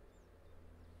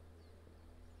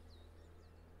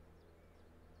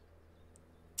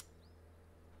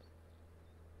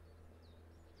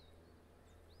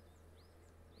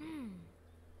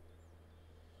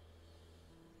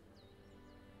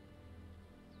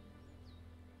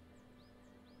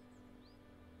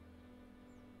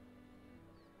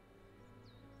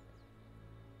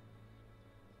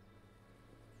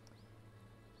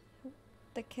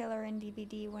 The killer in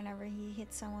DVD whenever he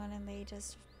hits someone and they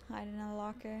just hide in a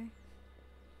locker.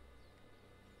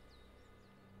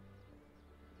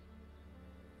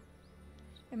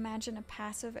 Imagine a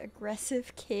passive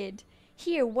aggressive kid.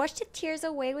 Here, wash the tears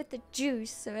away with the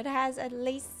juice so it has at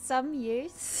least some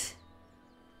use.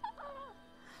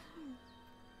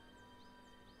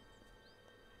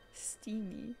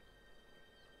 Steamy.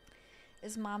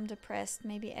 Is Mom depressed?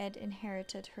 Maybe Ed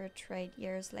inherited her trait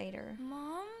years later.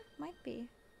 Mom? Might be.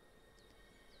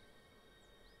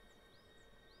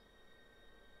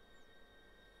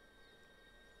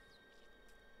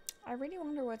 I really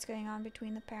wonder what's going on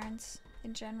between the parents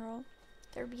in general.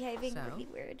 They're behaving So? really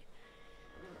weird.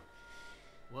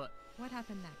 What? What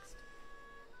happened next?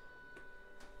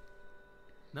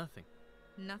 Nothing.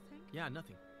 Nothing? Yeah,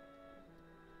 nothing.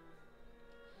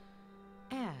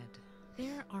 Ed,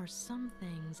 there are some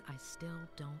things I still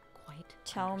don't quite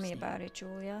Tell me understand. about it,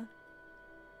 Julia.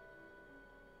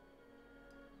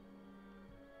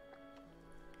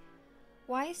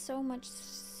 Why so much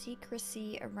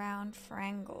secrecy around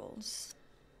Frangles?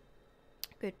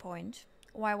 Good point.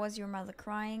 Why was your mother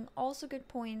crying? Also good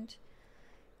point.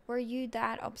 Were you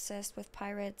that obsessed with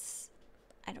pirates?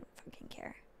 I don't fucking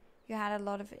care. You had a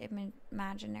lot of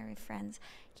imaginary friends.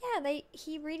 Yeah,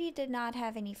 he really did not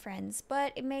have any friends,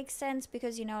 but it makes sense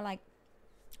because, you know, like,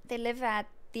 they live at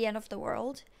the end of the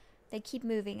world. They keep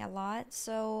moving a lot,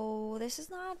 so this is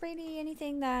not really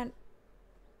anything that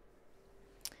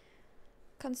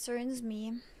concerns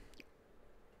me.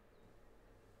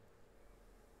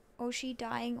 Oshi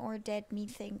dying or dead,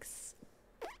 methinks.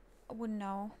 I wouldn't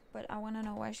know, but I want to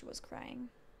know why she was crying.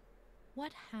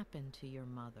 What happened to your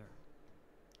mother?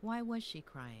 Why was she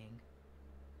crying?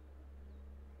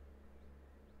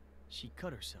 She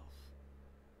cut herself.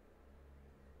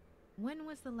 When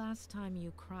was the last time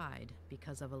you cried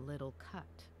because of a little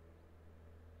cut?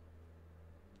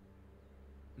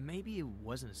 Maybe it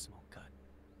wasn't a small cut.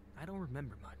 I don't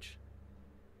remember much.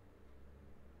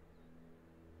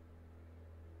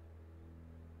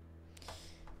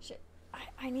 Shit,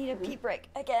 I need a pee break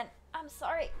again. I'm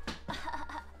sorry.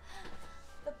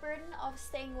 The burden of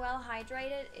staying well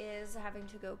hydrated is having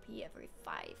to go pee every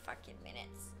 5 fucking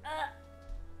minutes.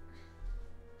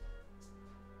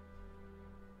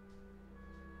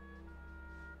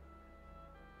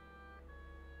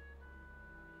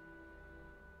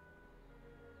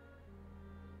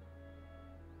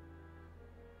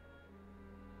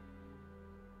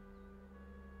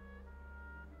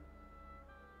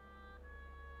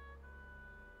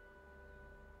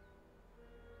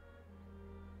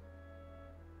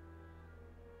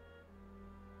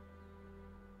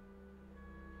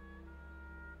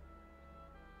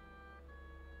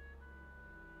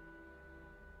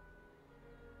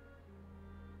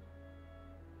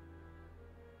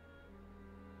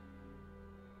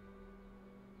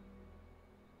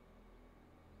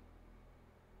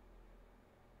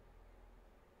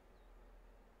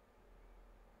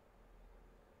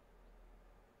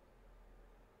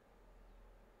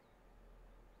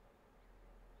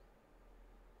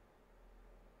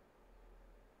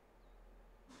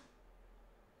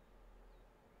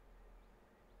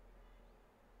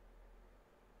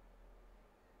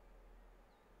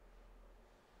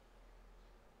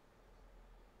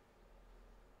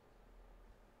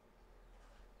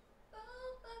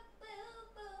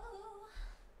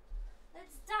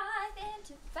 Let's dive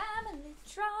into family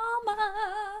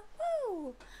trauma.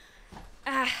 Woo!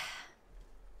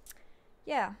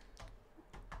 Yeah.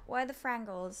 Why the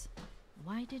Frangles?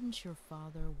 Why didn't your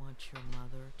father want your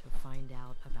mother to find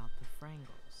out about the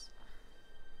Frangles?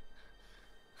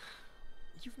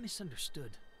 You've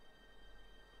misunderstood.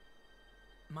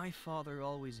 My father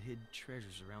always hid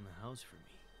treasures around the house for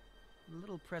me.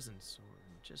 Little presents or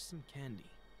just some candy.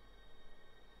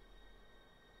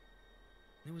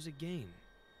 It was a game.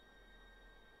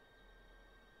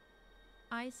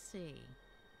 I see.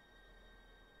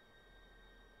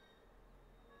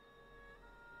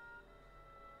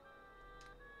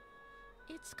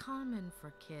 It's common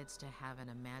for kids to have an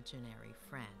imaginary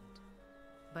friend.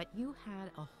 But you had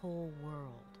a whole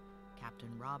world.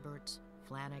 Captain Roberts,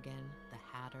 Flanagan, the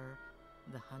Hatter,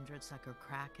 the Hundred-Sucker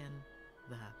Kraken,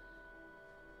 the...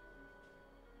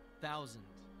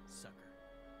 1,000-sucker.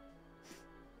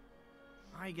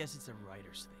 I guess it's a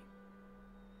writer's thing.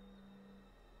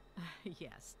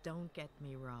 Yes, don't get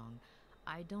me wrong.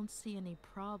 I don't see any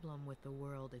problem with the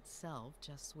world itself,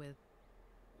 just with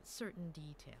certain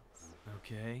details.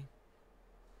 Okay.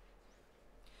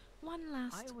 One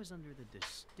last... I was under the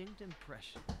distinct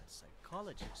impression that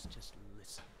psychologists just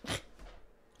listened.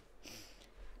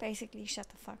 Basically, shut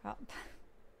the fuck up.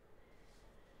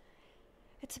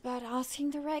 It's about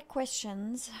asking the right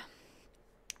questions.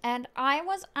 And I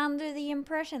was under the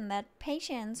impression that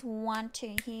patients want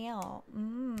to heal.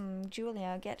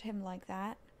 Julia, get him like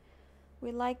that.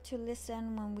 We like to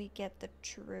listen when we get the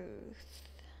truth.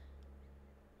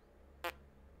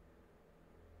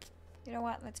 You know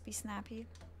what? Let's be snappy.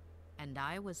 And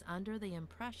I was under the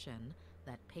impression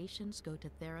that patients go to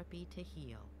therapy to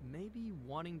heal. Maybe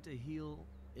wanting to heal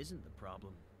isn't the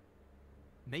problem.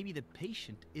 Maybe the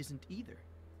patient isn't either.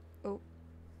 Oh.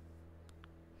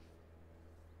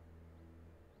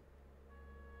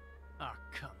 Ah,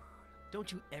 come on.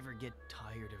 Don't you ever get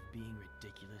tired of being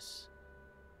ridiculous?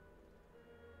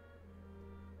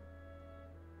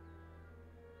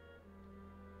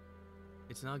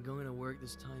 It's not going to work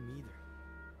this time either.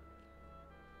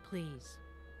 Please.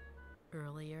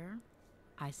 Earlier,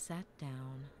 I sat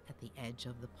down at the edge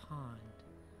of the pond.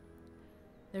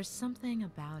 There's something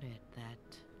about it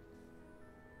that...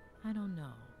 I don't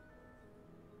know.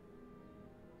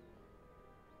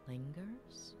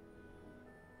 Lingers?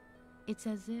 It's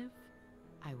as if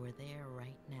I were there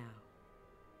right now.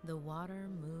 The water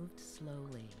moved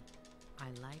slowly.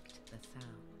 I liked the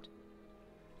sound.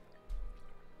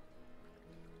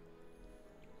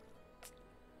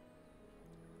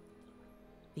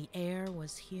 The air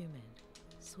was humid,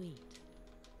 sweet.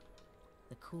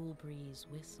 The cool breeze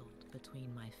whistled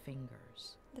between my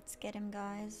fingers. Let's get him,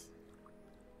 guys.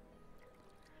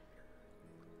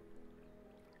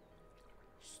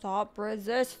 Stop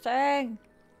resisting!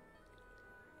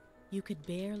 You could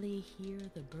barely hear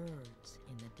the birds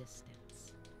in the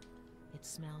distance. It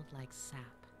smelled like sap,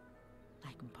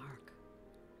 like bark,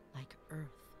 like earth.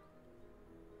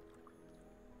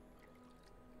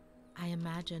 I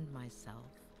imagined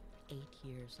myself 8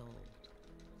 years old,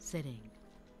 sitting,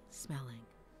 smelling,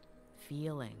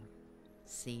 feeling,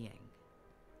 seeing.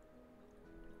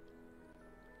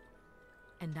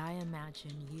 And I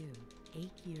imagine you,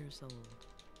 8 years old.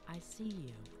 I see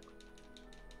you.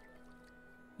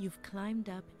 You've climbed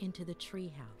up into the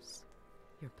treehouse.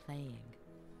 You're playing.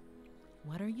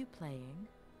 What are you playing?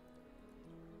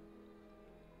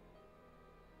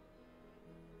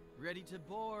 Ready to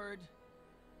board.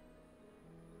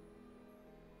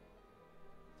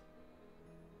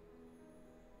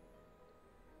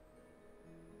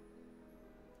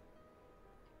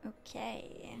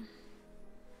 Okay.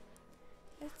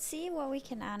 Let's see what we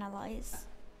can analyze.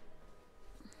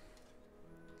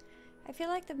 I feel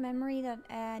like the memory that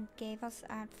Ed gave us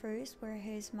at first, where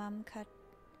his mom cut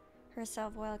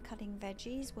herself while cutting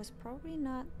veggies, was probably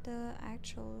not the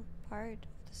actual part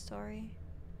of the story.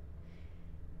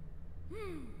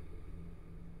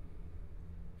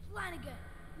 Flanagan,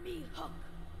 me Hook.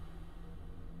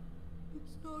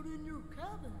 It's not in your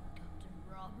cabin, Captain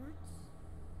Roberts.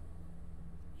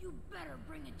 You better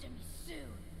bring it to me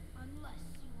soon, unless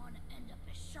you want to end up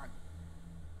as shark.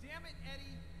 Damn it,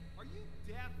 Eddie! Are you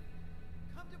deaf?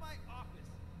 Come to my office,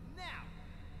 now!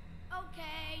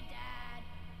 Okay, Dad.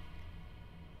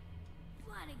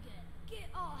 Flanagan, get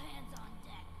all hands on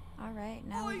deck. Alright,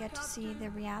 now we get to see the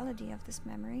reality of this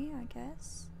memory, I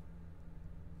guess.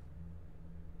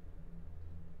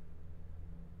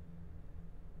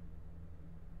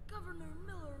 Governor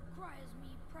Miller requires me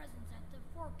presence at the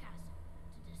forecastle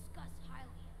to discuss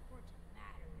highly important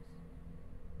matters.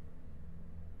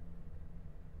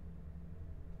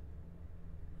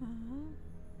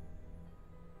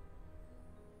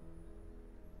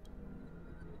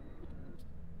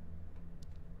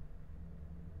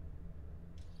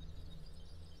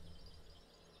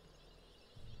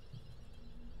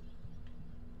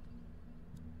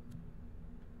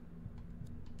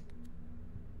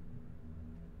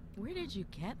 Where did you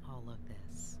get all of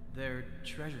this? They're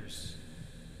treasures.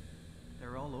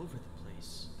 They're all over the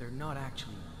place. They're not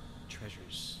actually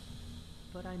treasures,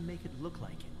 but I make it look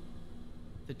like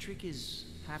it. The trick is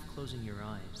half closing your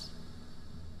eyes.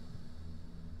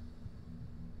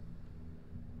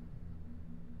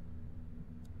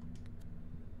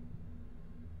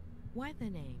 Why the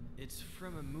name? It's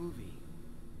from a movie,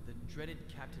 The Dreaded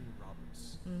Captain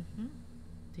Roberts. Mm-hmm.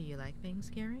 Do you like being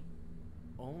scary?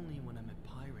 Only when I'm a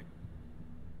pirate.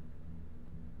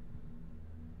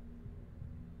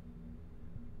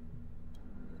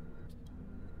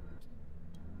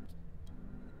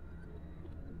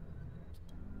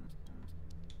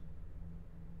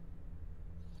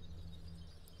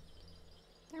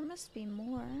 There must be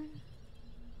more.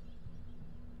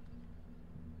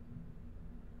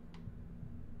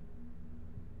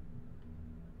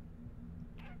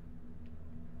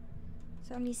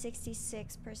 It's only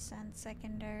 66%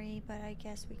 secondary, but I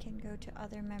guess we can go to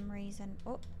other memories and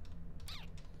oh,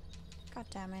 god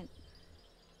damn it.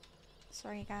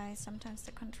 Sorry guys, sometimes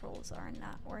the controls are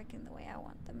not working the way I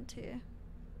want them to.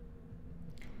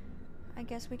 I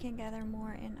guess we can gather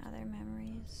more in other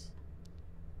memories.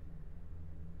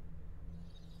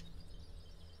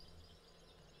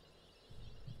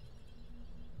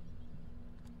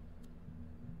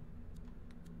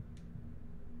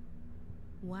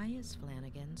 Why is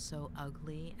Flanagan so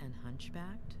ugly and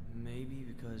hunchbacked? Maybe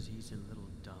because he's a little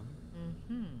dumb.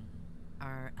 Mm-hmm.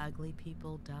 Are ugly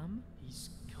people dumb? He's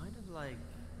kind of like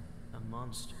a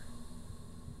monster,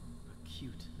 but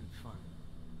cute and fun.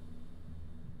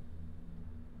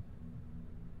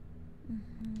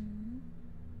 Mm-hmm.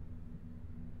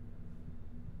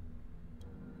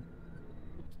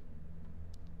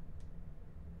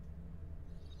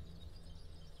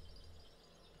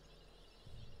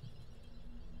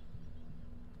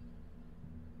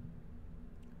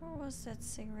 Where was that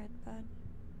cigarette butt?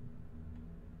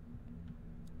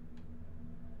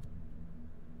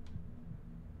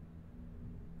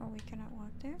 Oh, we cannot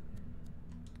walk there?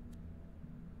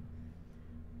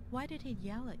 Why did he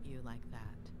yell at you like that?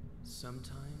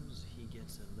 Sometimes he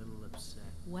gets a little upset.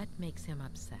 What makes him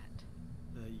upset?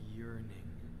 The yearning.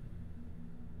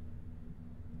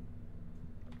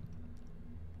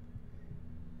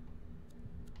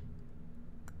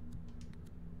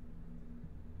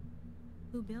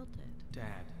 Who built it?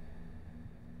 Dad.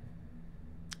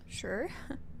 Sure.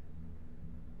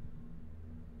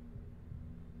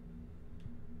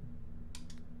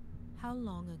 How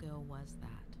long ago was that?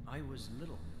 I was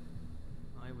little.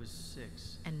 I was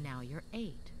 6. And now you're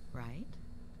 8, right?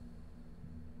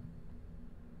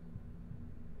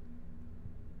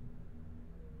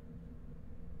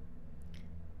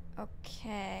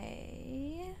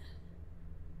 Okay.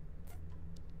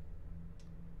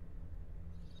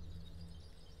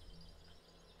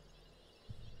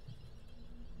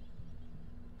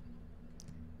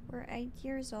 We're 8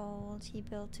 years old. He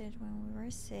built it when we were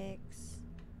 6.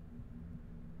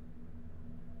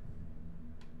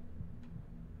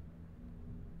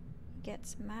 He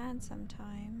gets mad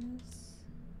sometimes.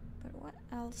 But what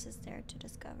else is there to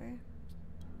discover?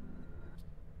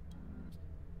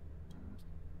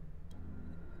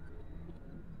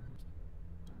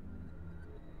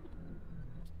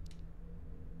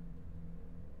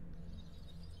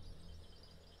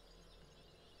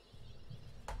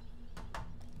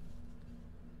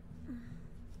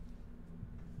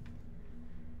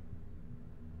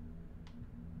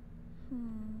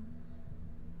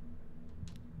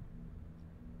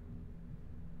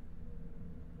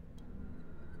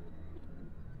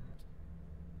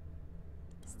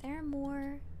 Is there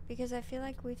more? Because I feel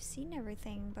like we've seen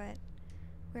everything, but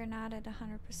we're not at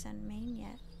 100% main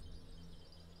yet.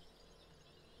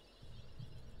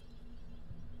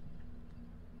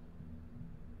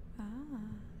 Ah,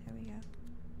 there we go.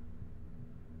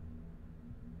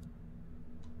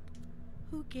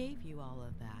 Who gave you all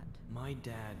of that? My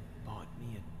dad bought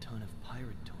me a ton of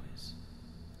pirate toys.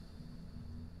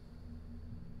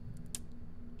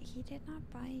 He did not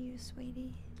buy you,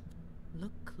 sweetie.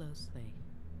 Look closely.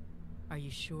 Are you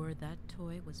sure that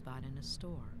toy was bought in a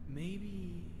store?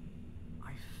 Maybe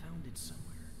I found it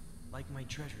somewhere, like my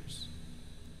treasures.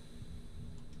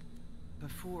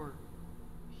 Before,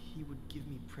 he would give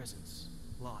me presents,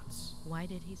 lots. Why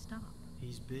did he stop?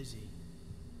 He's busy.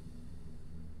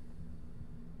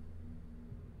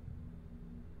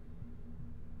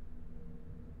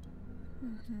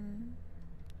 Mm-hmm.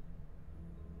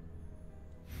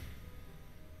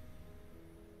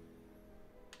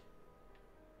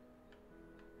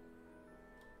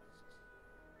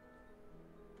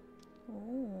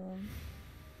 Oh.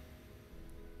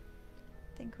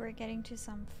 I think we're getting to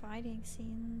some fighting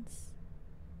scenes.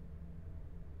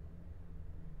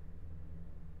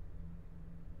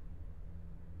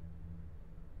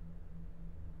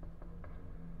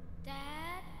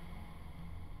 Dad?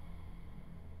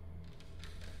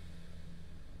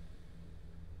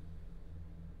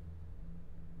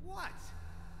 What?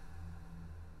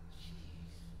 Jeez.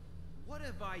 What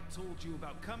have I told you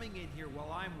about coming in here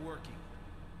while I'm working?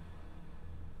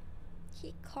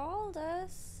 He called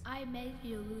us. I make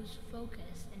you lose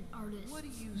focus, and artists What do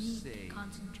you need say? to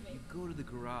concentrate. You go to the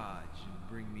garage and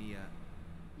bring me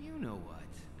a... You know what?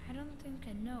 I don't think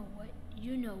I know what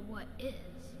you know what is.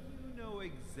 You know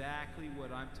exactly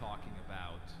what I'm talking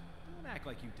about. Don't act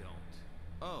like you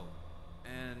don't. Oh,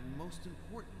 and most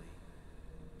importantly,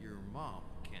 your mom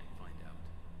can't find out.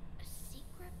 A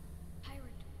secret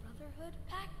pirate brotherhood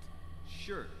pact?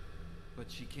 Sure,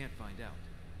 but she can't find out.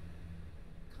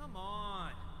 Come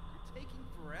on, you're taking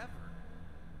forever.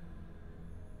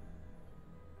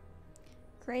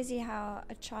 Crazy how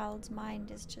a child's mind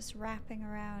is just wrapping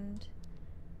around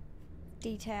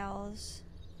details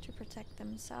to protect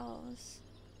themselves.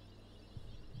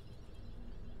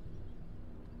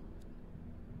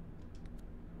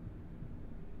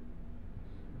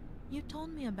 You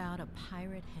told me about a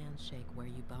pirate handshake where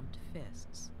you bumped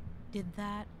fists. Did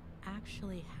that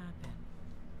actually happen?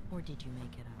 Or did you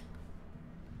make it up?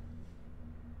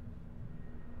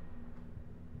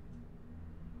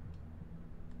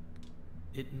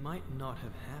 It might not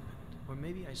have happened, or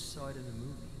maybe I saw it in a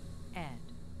movie.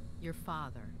 Ed, your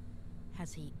father,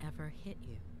 has he ever hit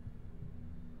you?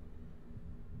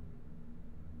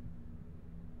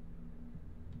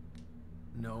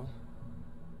 No.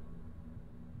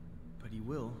 But he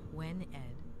will. When,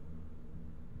 Ed?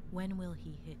 When will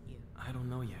he hit you? I don't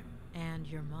know yet. And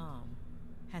your mom,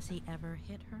 has he ever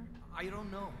hit her? I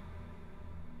don't know.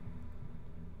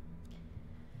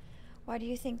 Why do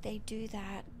you think they do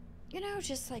that? You know,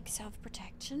 just like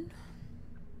self-protection.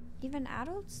 Even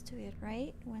adults do it,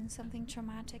 right? When something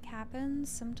traumatic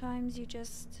happens, sometimes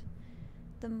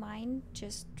the mind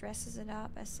just dresses it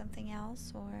up as something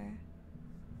else, or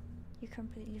you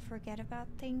completely forget about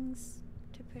things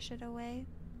to push it away.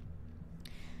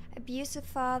 Abusive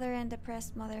father and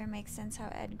depressed mother makes sense how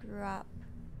Ed grew up.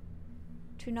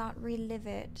 To not relive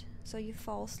it, so you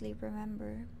falsely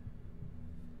remember.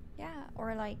 Yeah,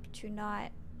 or like to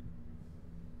not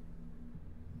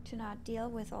deal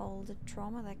with all the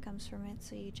trauma that comes from it,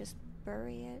 so you just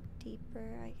bury it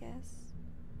deeper, I guess.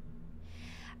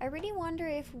 I really wonder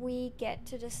if we get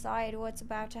to decide what's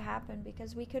about to happen,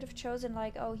 because we could have chosen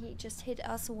like, oh, he just hit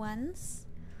us once,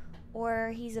 or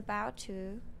he's about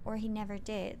to, or he never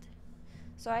did.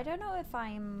 So I don't know if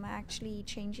I'm actually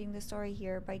changing the story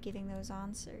here by giving those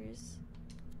answers.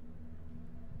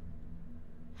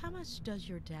 How much does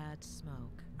your dad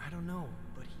smoke? I don't know,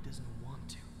 but he doesn't want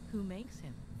to. Who makes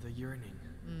him? The yearning.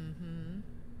 Mm-hmm.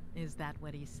 Is that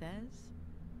what he says?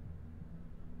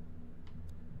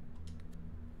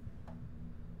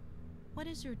 What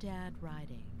is your dad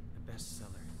writing? A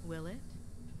bestseller. Will it?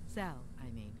 Sell, I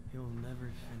mean. He'll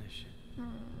never finish it.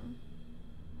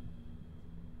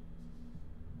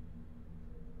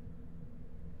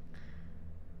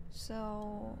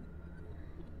 So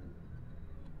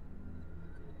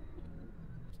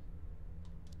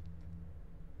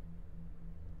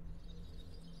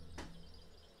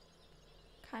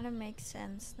kind of makes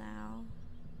sense now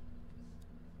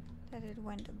that it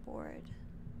went aboard.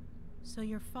 So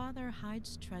your father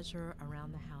hides treasure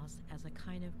around the house as a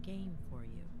kind of game for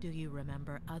you. Do you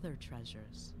remember other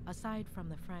treasures, aside from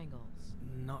the Frangles?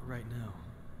 Not right now.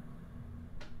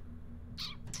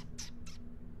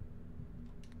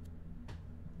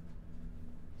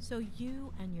 So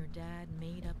you and your dad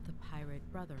made up the Pirate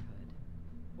Brotherhood?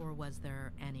 Or was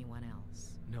there anyone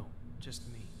else? No, just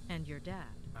me. And your dad?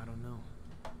 I don't know.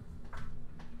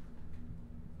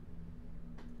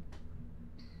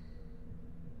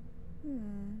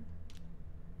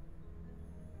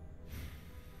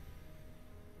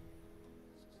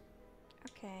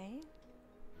 Okay.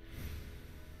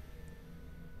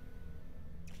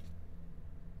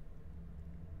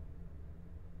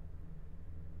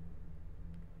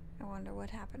 I wonder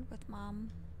what happened with Mom.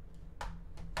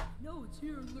 No, it's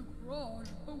here in the garage,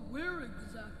 but where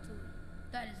exactly?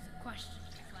 That is the question,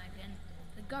 Flankin.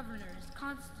 The governor is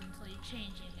constantly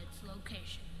changing its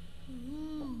location.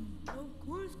 Of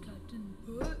course, Captain,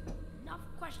 but... Enough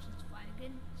questions,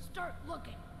 Flankin. Start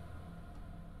looking.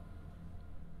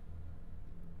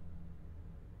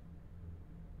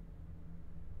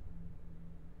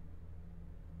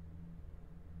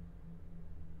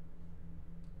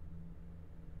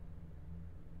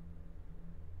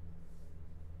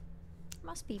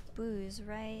 Must be booze,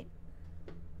 right?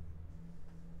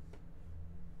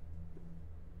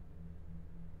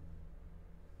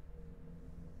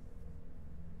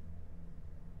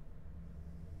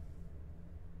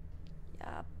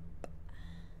 Yup.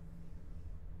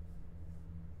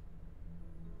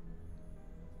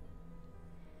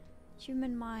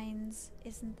 Human minds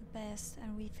isn't the best,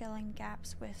 and we fill in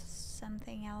gaps with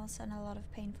something else, and a lot of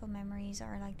painful memories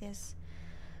are like this,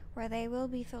 where they will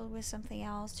be filled with something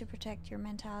else to protect your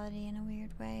mentality in a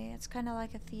weird way. It's kind of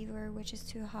like a fever which is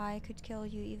too high could kill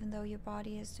you, even though your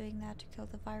body is doing that to kill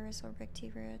the virus or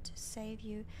bacteria to save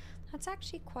you. That's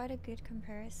actually quite a good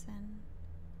comparison.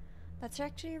 That's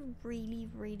actually a really,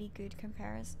 really good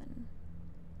comparison.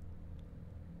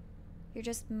 You're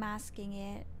just masking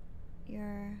it.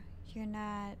 You're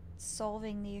not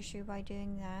solving the issue by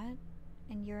doing that,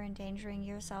 and you're endangering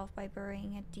yourself by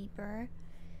burying it deeper.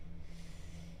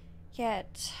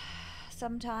 Yet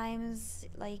sometimes,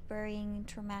 like, burying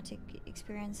traumatic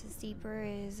experiences deeper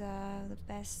is the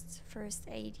best first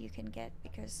aid you can get,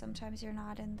 because sometimes you're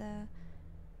not in the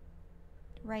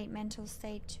right mental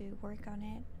state to work on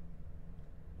it.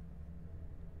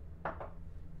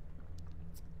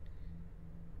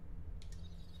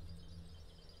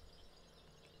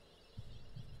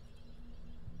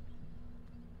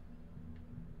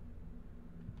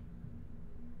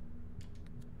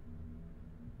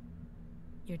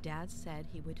 Your dad said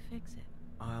he would fix it.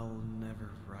 I'll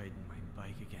never ride my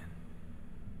bike again.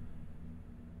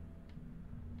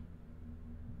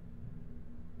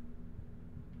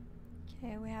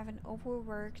 Okay, we have an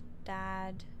overworked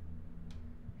dad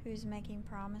who's making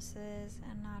promises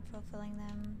and not fulfilling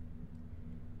them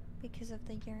because of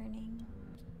the yearning.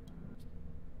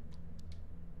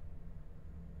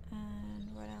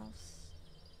 And what else?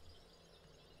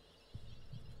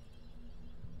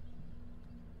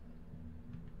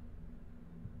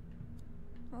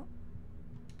 Oh.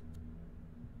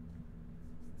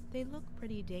 They look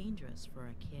pretty dangerous for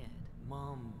a kid.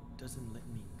 Mom doesn't let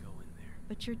me go in there.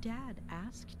 But your dad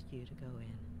asked you to go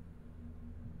in.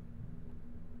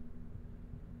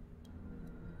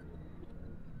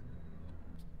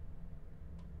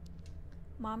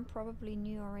 Mom probably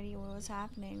knew already what was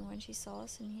happening when she saw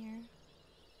us in here.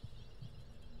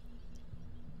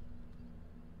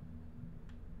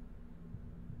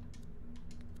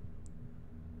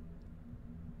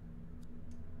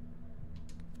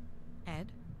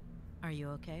 Are you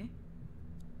okay?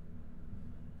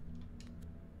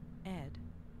 Ed,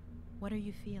 what are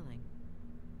you feeling?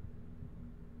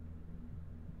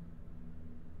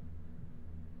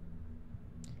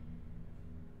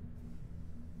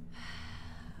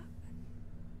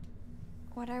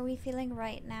 What are we feeling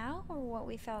right now, or what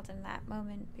we felt in that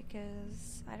moment?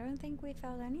 Because I don't think we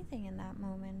felt anything in that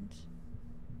moment.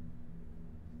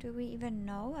 Do we even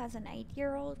know as an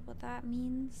 8-year-old what that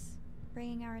means?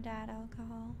 Bringing our dad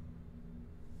alcohol?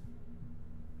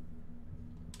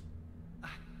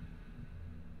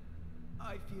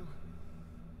 I feel...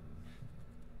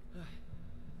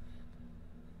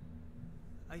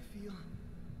 I feel...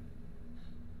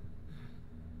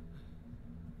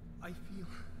 I feel...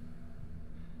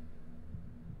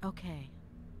 Okay.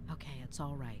 Okay, it's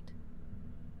all right.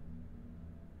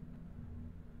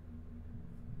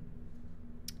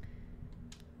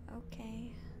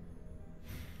 Okay.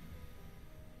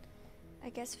 I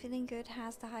guess feeling good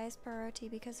has the highest priority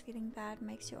because feeling bad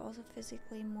makes you also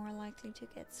physically more likely to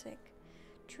get sick.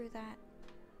 True that.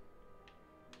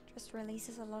 Just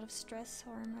releases a lot of stress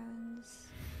hormones.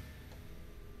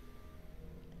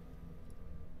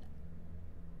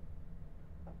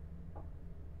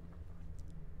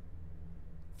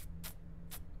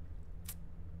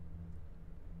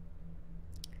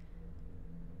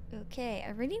 Okay,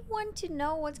 I really want to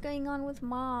know what's going on with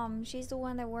Mom. She's the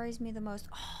one that worries me the most.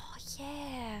 Oh,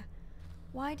 yeah.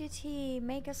 Why did he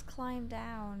make us climb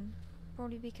down?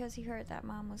 Probably because he heard that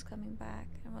Mom was coming back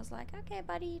and was like, okay,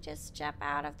 buddy, just jump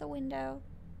out of the window.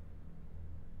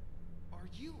 Are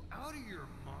you out of your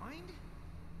mind?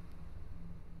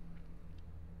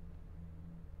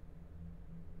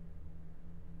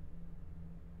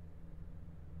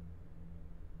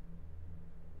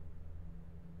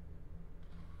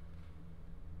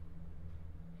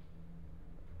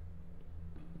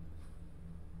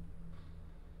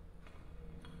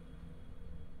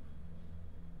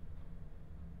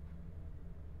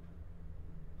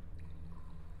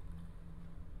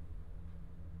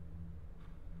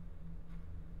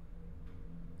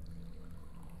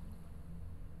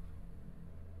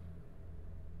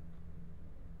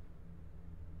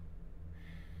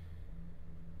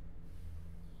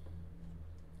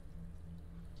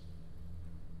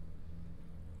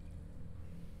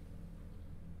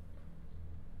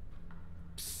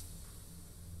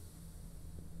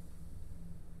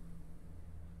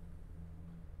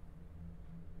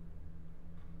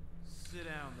 Sit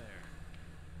down there.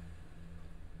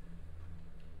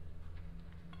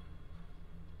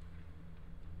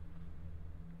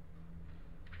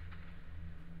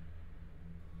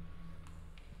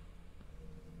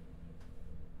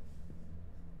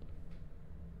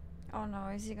 Oh no,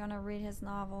 is he gonna read his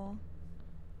novel?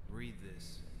 Read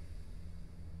this.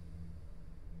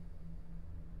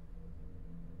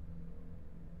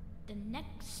 The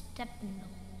next step in the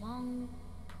long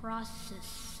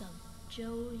process of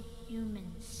Joe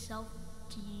human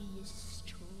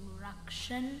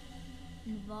self-destruction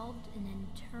involved an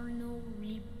internal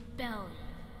rebellion.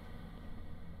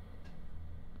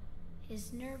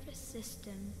 His nervous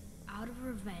system out of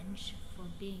revenge for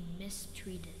being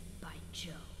mistreated by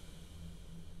Joe.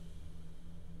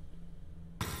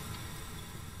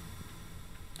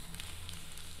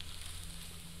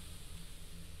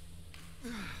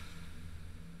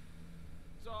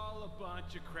 It's all a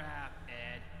bunch of crap,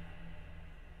 Ed.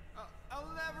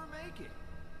 I'll never make it.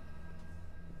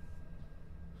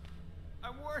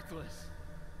 I'm worthless.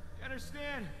 You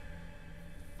understand?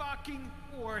 Fucking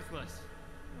worthless.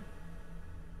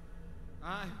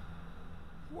 I'm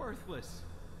worthless.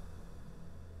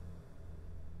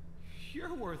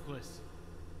 You're worthless.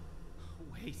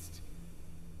 Waste.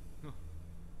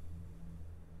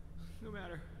 No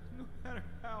matter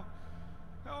how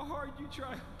hard you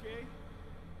try, okay?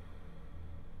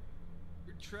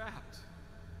 You're trapped.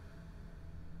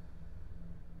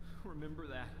 Remember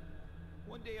that.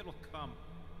 One day it'll come.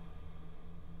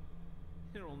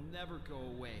 It'll never go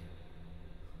away.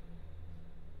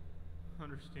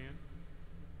 Understand?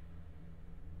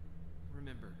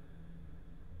 Remember.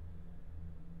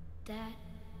 Dad,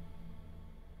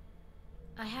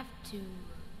 I have to.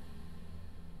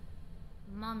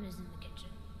 Mom is in the kitchen.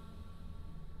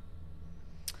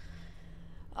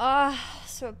 Ah,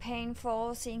 so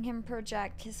painful seeing him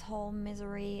project his whole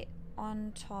misery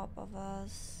on top of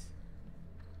us.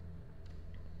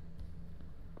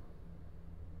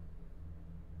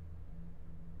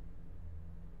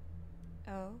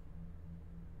 Oh.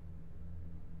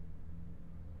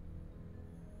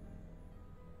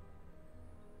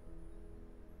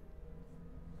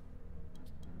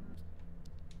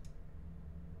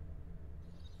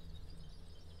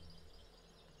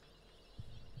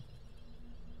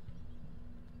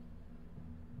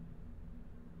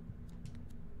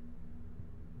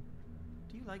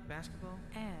 you like basketball?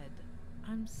 Ed,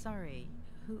 I'm sorry.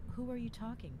 Who are you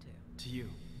talking to? To you.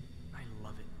 I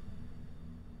love it.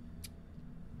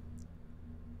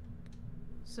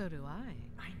 So do I.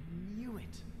 I knew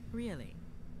it. Really?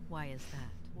 Why is that?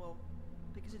 Well,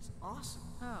 because it's awesome.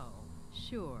 Oh,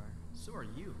 sure. So are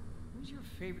you. Who's your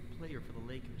favorite player for the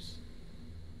Lakers?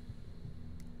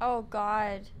 Oh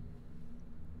God.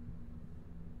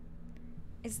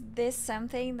 Is this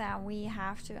something that we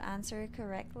have to answer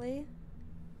correctly?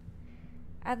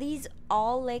 Are these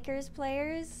all Lakers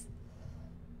players?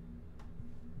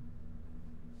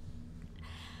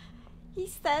 He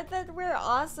said that we're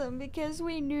awesome because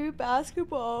we knew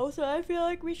basketball, so I feel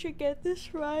like we should get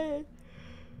this right.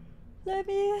 Let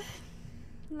me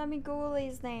Google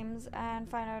these names and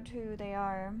find out who they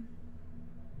are.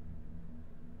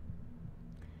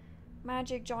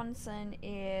 Magic Johnson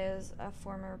is a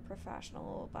former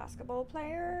professional basketball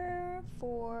player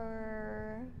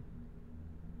for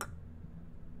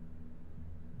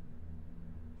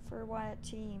what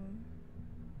team?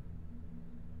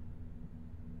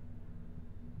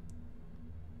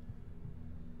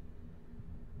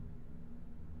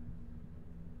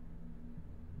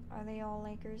 Are they all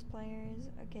Lakers players?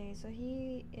 Okay, so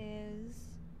he is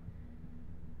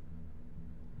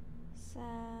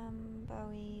Sam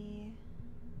Bowie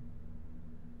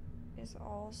is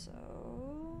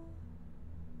also,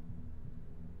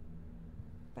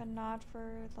 but not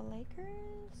for the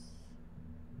Lakers.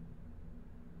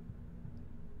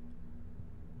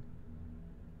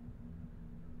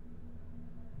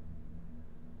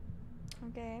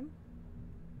 Okay.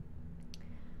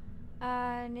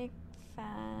 Nick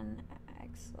Van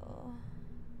Axel.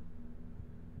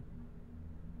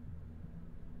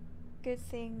 Good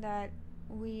thing that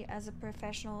we as a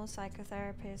professional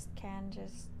psychotherapist can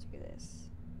just do this.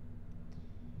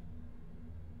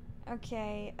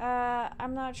 Okay,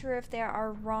 I'm not sure if there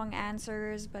are wrong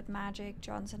answers, but Magic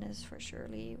Johnson is for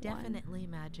surely Definitely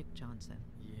Magic Johnson.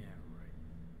 Yeah, right.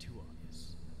 Too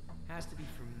obvious. Has to be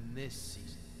from this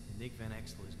season. Nick Van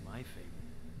Exel is my favorite.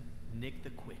 Nick the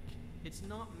Quick. It's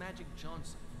not Magic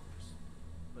Johnson, of course.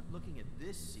 But looking at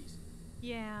this season...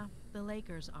 Yeah, the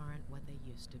Lakers aren't what they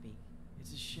used to be.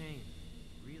 It's a shame.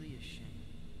 Really a shame.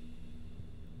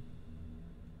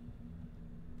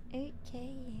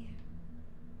 Okay.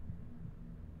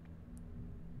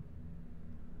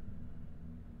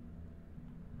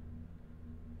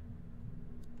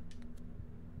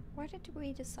 Why did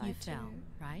we decide You to... fell,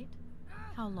 right?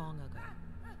 How long ago?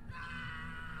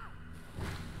 Oh.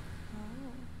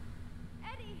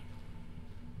 Eddie!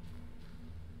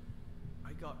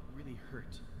 I got really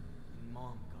hurt.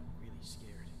 Mom got really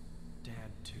scared.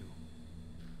 Dad, too.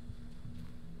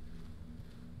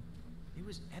 It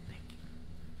was epic.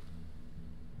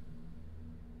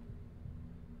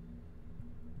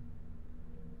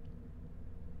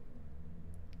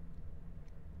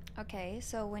 Okay,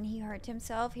 so when he hurt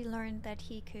himself, he learned that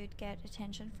he could get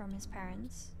attention from his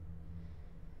parents.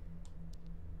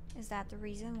 Is that the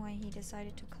reason why he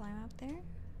decided to climb up there?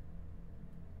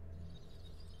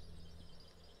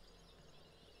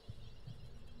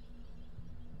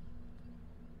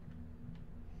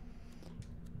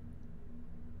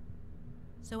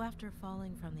 So after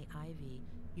falling from the ivy,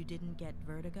 you didn't get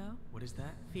vertigo? What is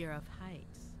that? Fear of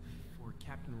heights. For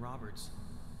Captain Roberts,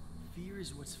 fear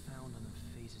is what's found on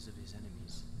the faces of his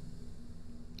enemies.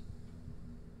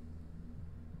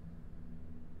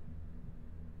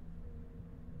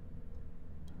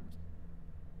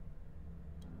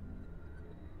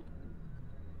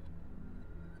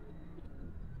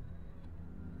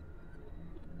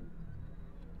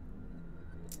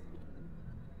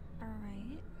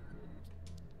 Alright.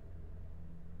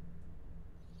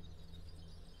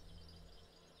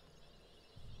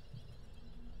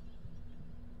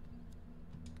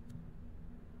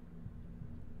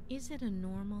 Is it a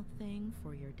normal thing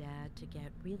for your dad to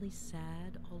get really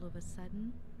sad all of a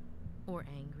sudden? Or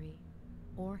angry?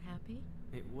 Or happy?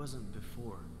 It wasn't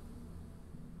before.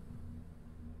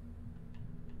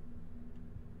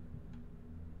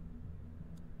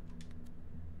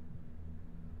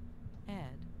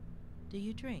 Ed, do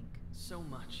you drink? So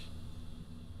much.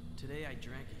 Today I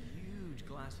drank a huge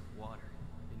glass of water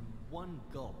in one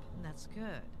gulp. That's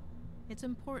good. It's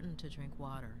important to drink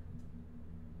water.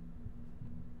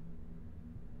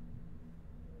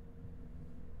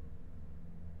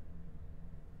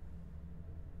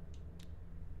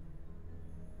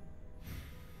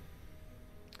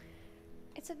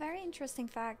 It's a very interesting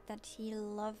fact that he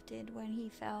loved it when he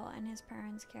fell and his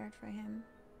parents cared for him.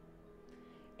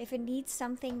 If it needs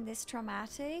something this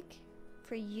traumatic,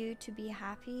 for you to be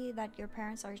happy that your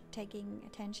parents are taking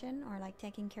attention or like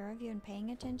taking care of you and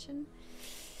paying attention,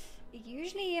 it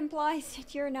usually implies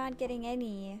that you're not getting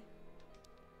any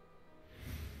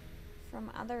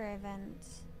from other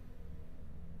events.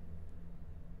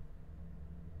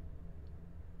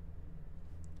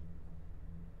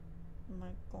 Oh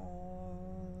my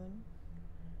god.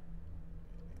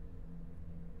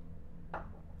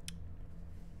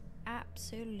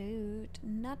 Absolute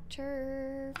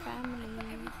nutter family. Put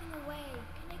everything away.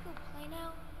 Can I go play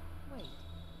now? Wait.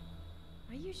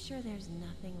 Are you sure there's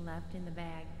nothing left in the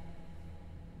bag?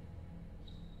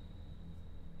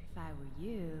 If I were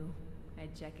you,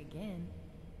 I'd check again.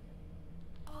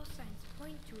 All signs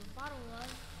point to a bottle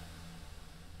of...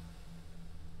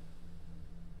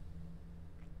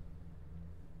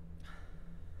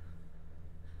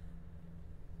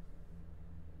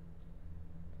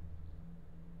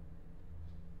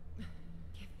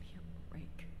 Give me a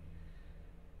break.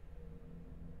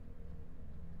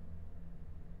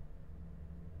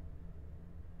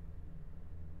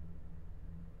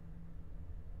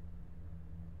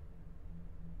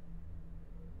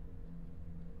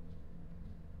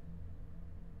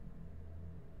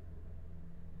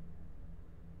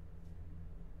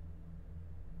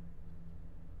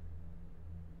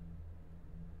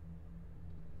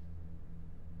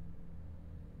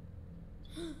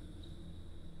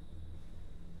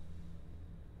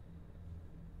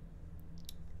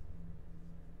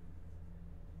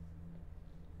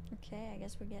 Okay, I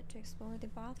guess we get to explore the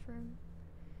bathroom.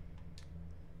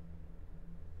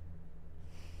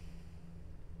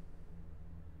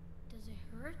 Does it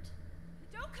hurt?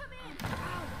 Don't come in!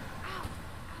 Ow! Ow!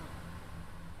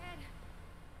 Ow!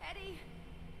 Eddie!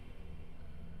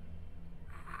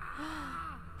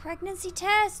 Pregnancy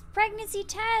test! Pregnancy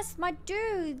test! My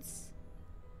dudes!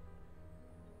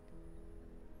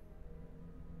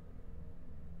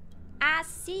 I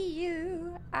see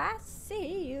you. I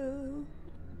see you.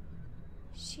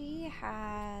 She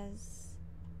has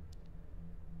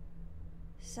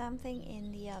something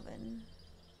in the oven.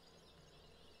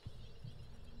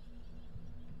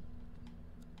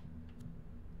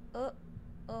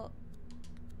 Oh.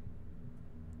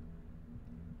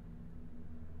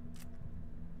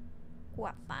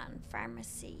 Guapan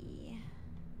Pharmacy.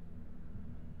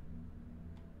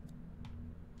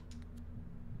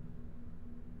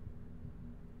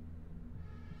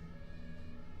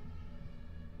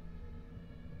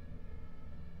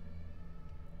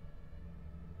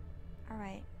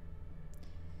 Alright.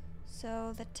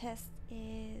 So the test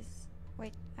is...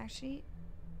 Wait, actually...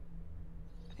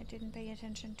 I didn't pay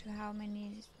attention to how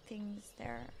many things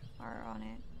there are on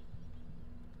it.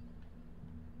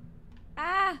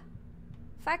 Ah!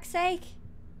 Fuck's sake!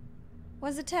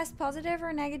 Was the test positive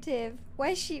or negative?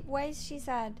 Why is she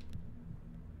sad?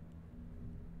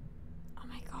 Oh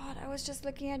my god, I was just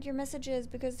looking at your messages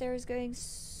because there is going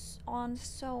on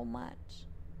so much.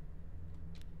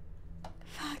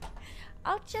 Fuck.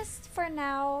 I'll just, for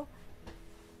now,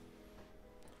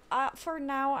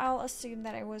 I'll assume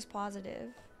that it was positive.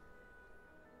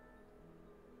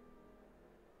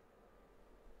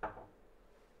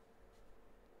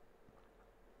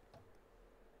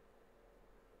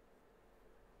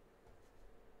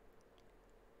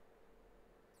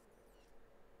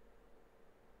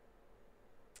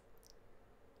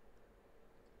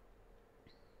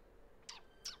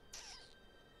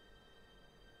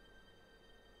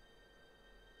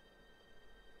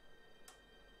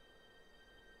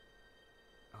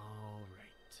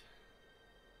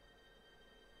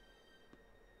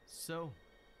 So,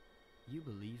 you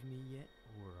believe me yet,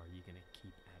 or are you gonna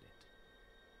keep at it?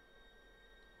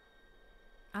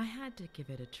 I had to give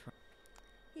it a try.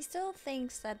 He still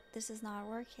thinks that this is not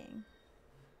working.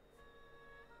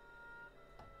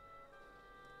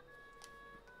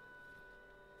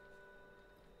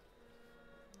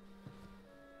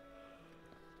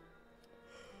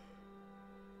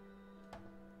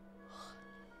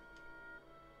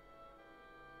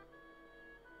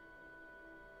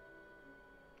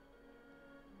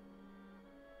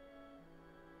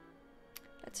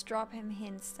 Let's drop him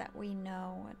hints that we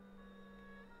know what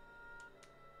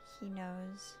he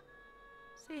knows.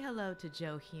 Say hello to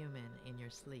Joe Human in your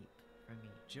sleep for me.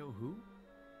 Joe who?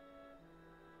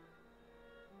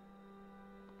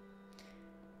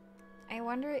 I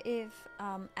wonder if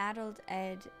adult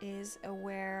Ed is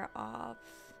aware of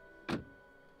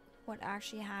what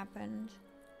actually happened,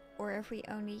 or if we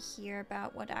only hear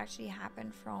about what actually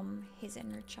happened from his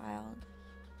inner child.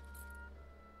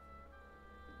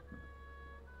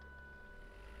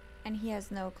 And he has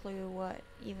no clue what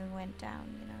even went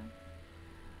down, you know.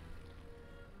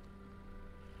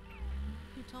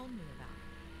 You told me about it.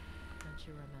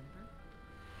 you remember?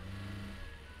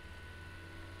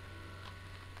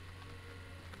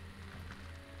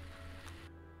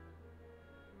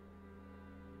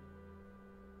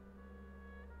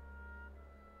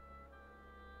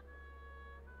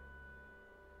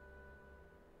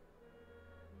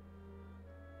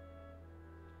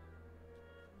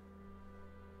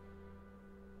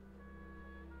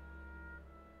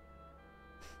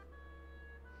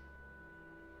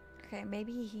 Okay,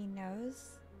 maybe he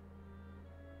knows.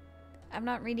 I'm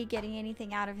not really getting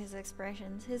anything out of his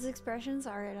expressions. His expressions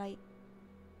are like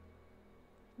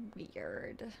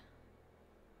weird.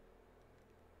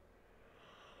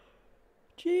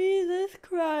 Jesus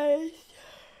Christ.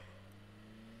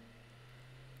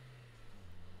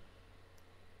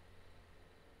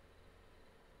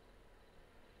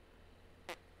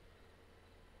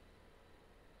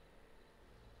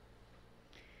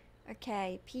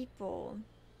 Okay, people.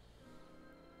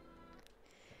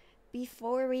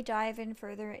 Before we dive in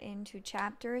further into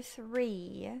chapter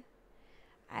 3,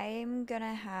 I'm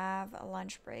gonna have a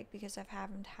lunch break because I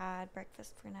haven't had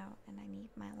breakfast for now and I need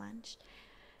my lunch.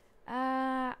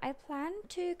 I plan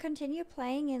to continue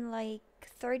playing in like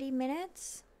 30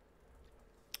 minutes.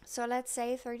 So let's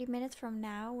say 30 minutes from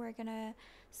now, we're gonna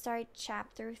start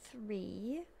chapter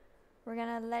 3. We're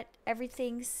gonna let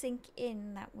everything sink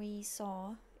in that we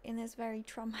saw in this very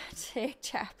traumatic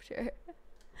chapter.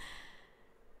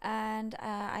 And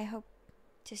I hope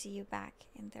to see you back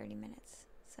in 30 minutes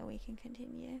so we can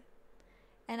continue.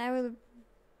 And I will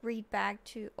read back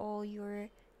to all your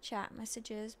chat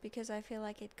messages because I feel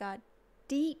like it got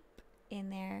deep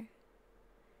in there.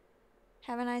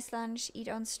 Have a nice lunch, eat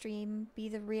on stream, be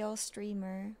the real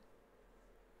streamer.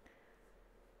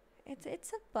 It's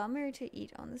a bummer to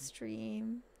eat on the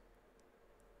stream.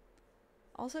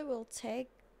 Also, it will take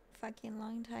fucking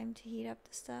long time to heat up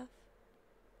the stuff.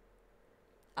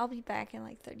 I'll be back in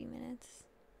like 30 minutes.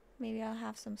 Maybe I'll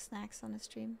have some snacks on the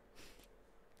stream.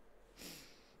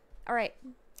 Alright,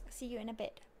 see you in a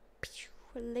bit.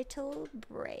 Little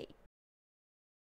break.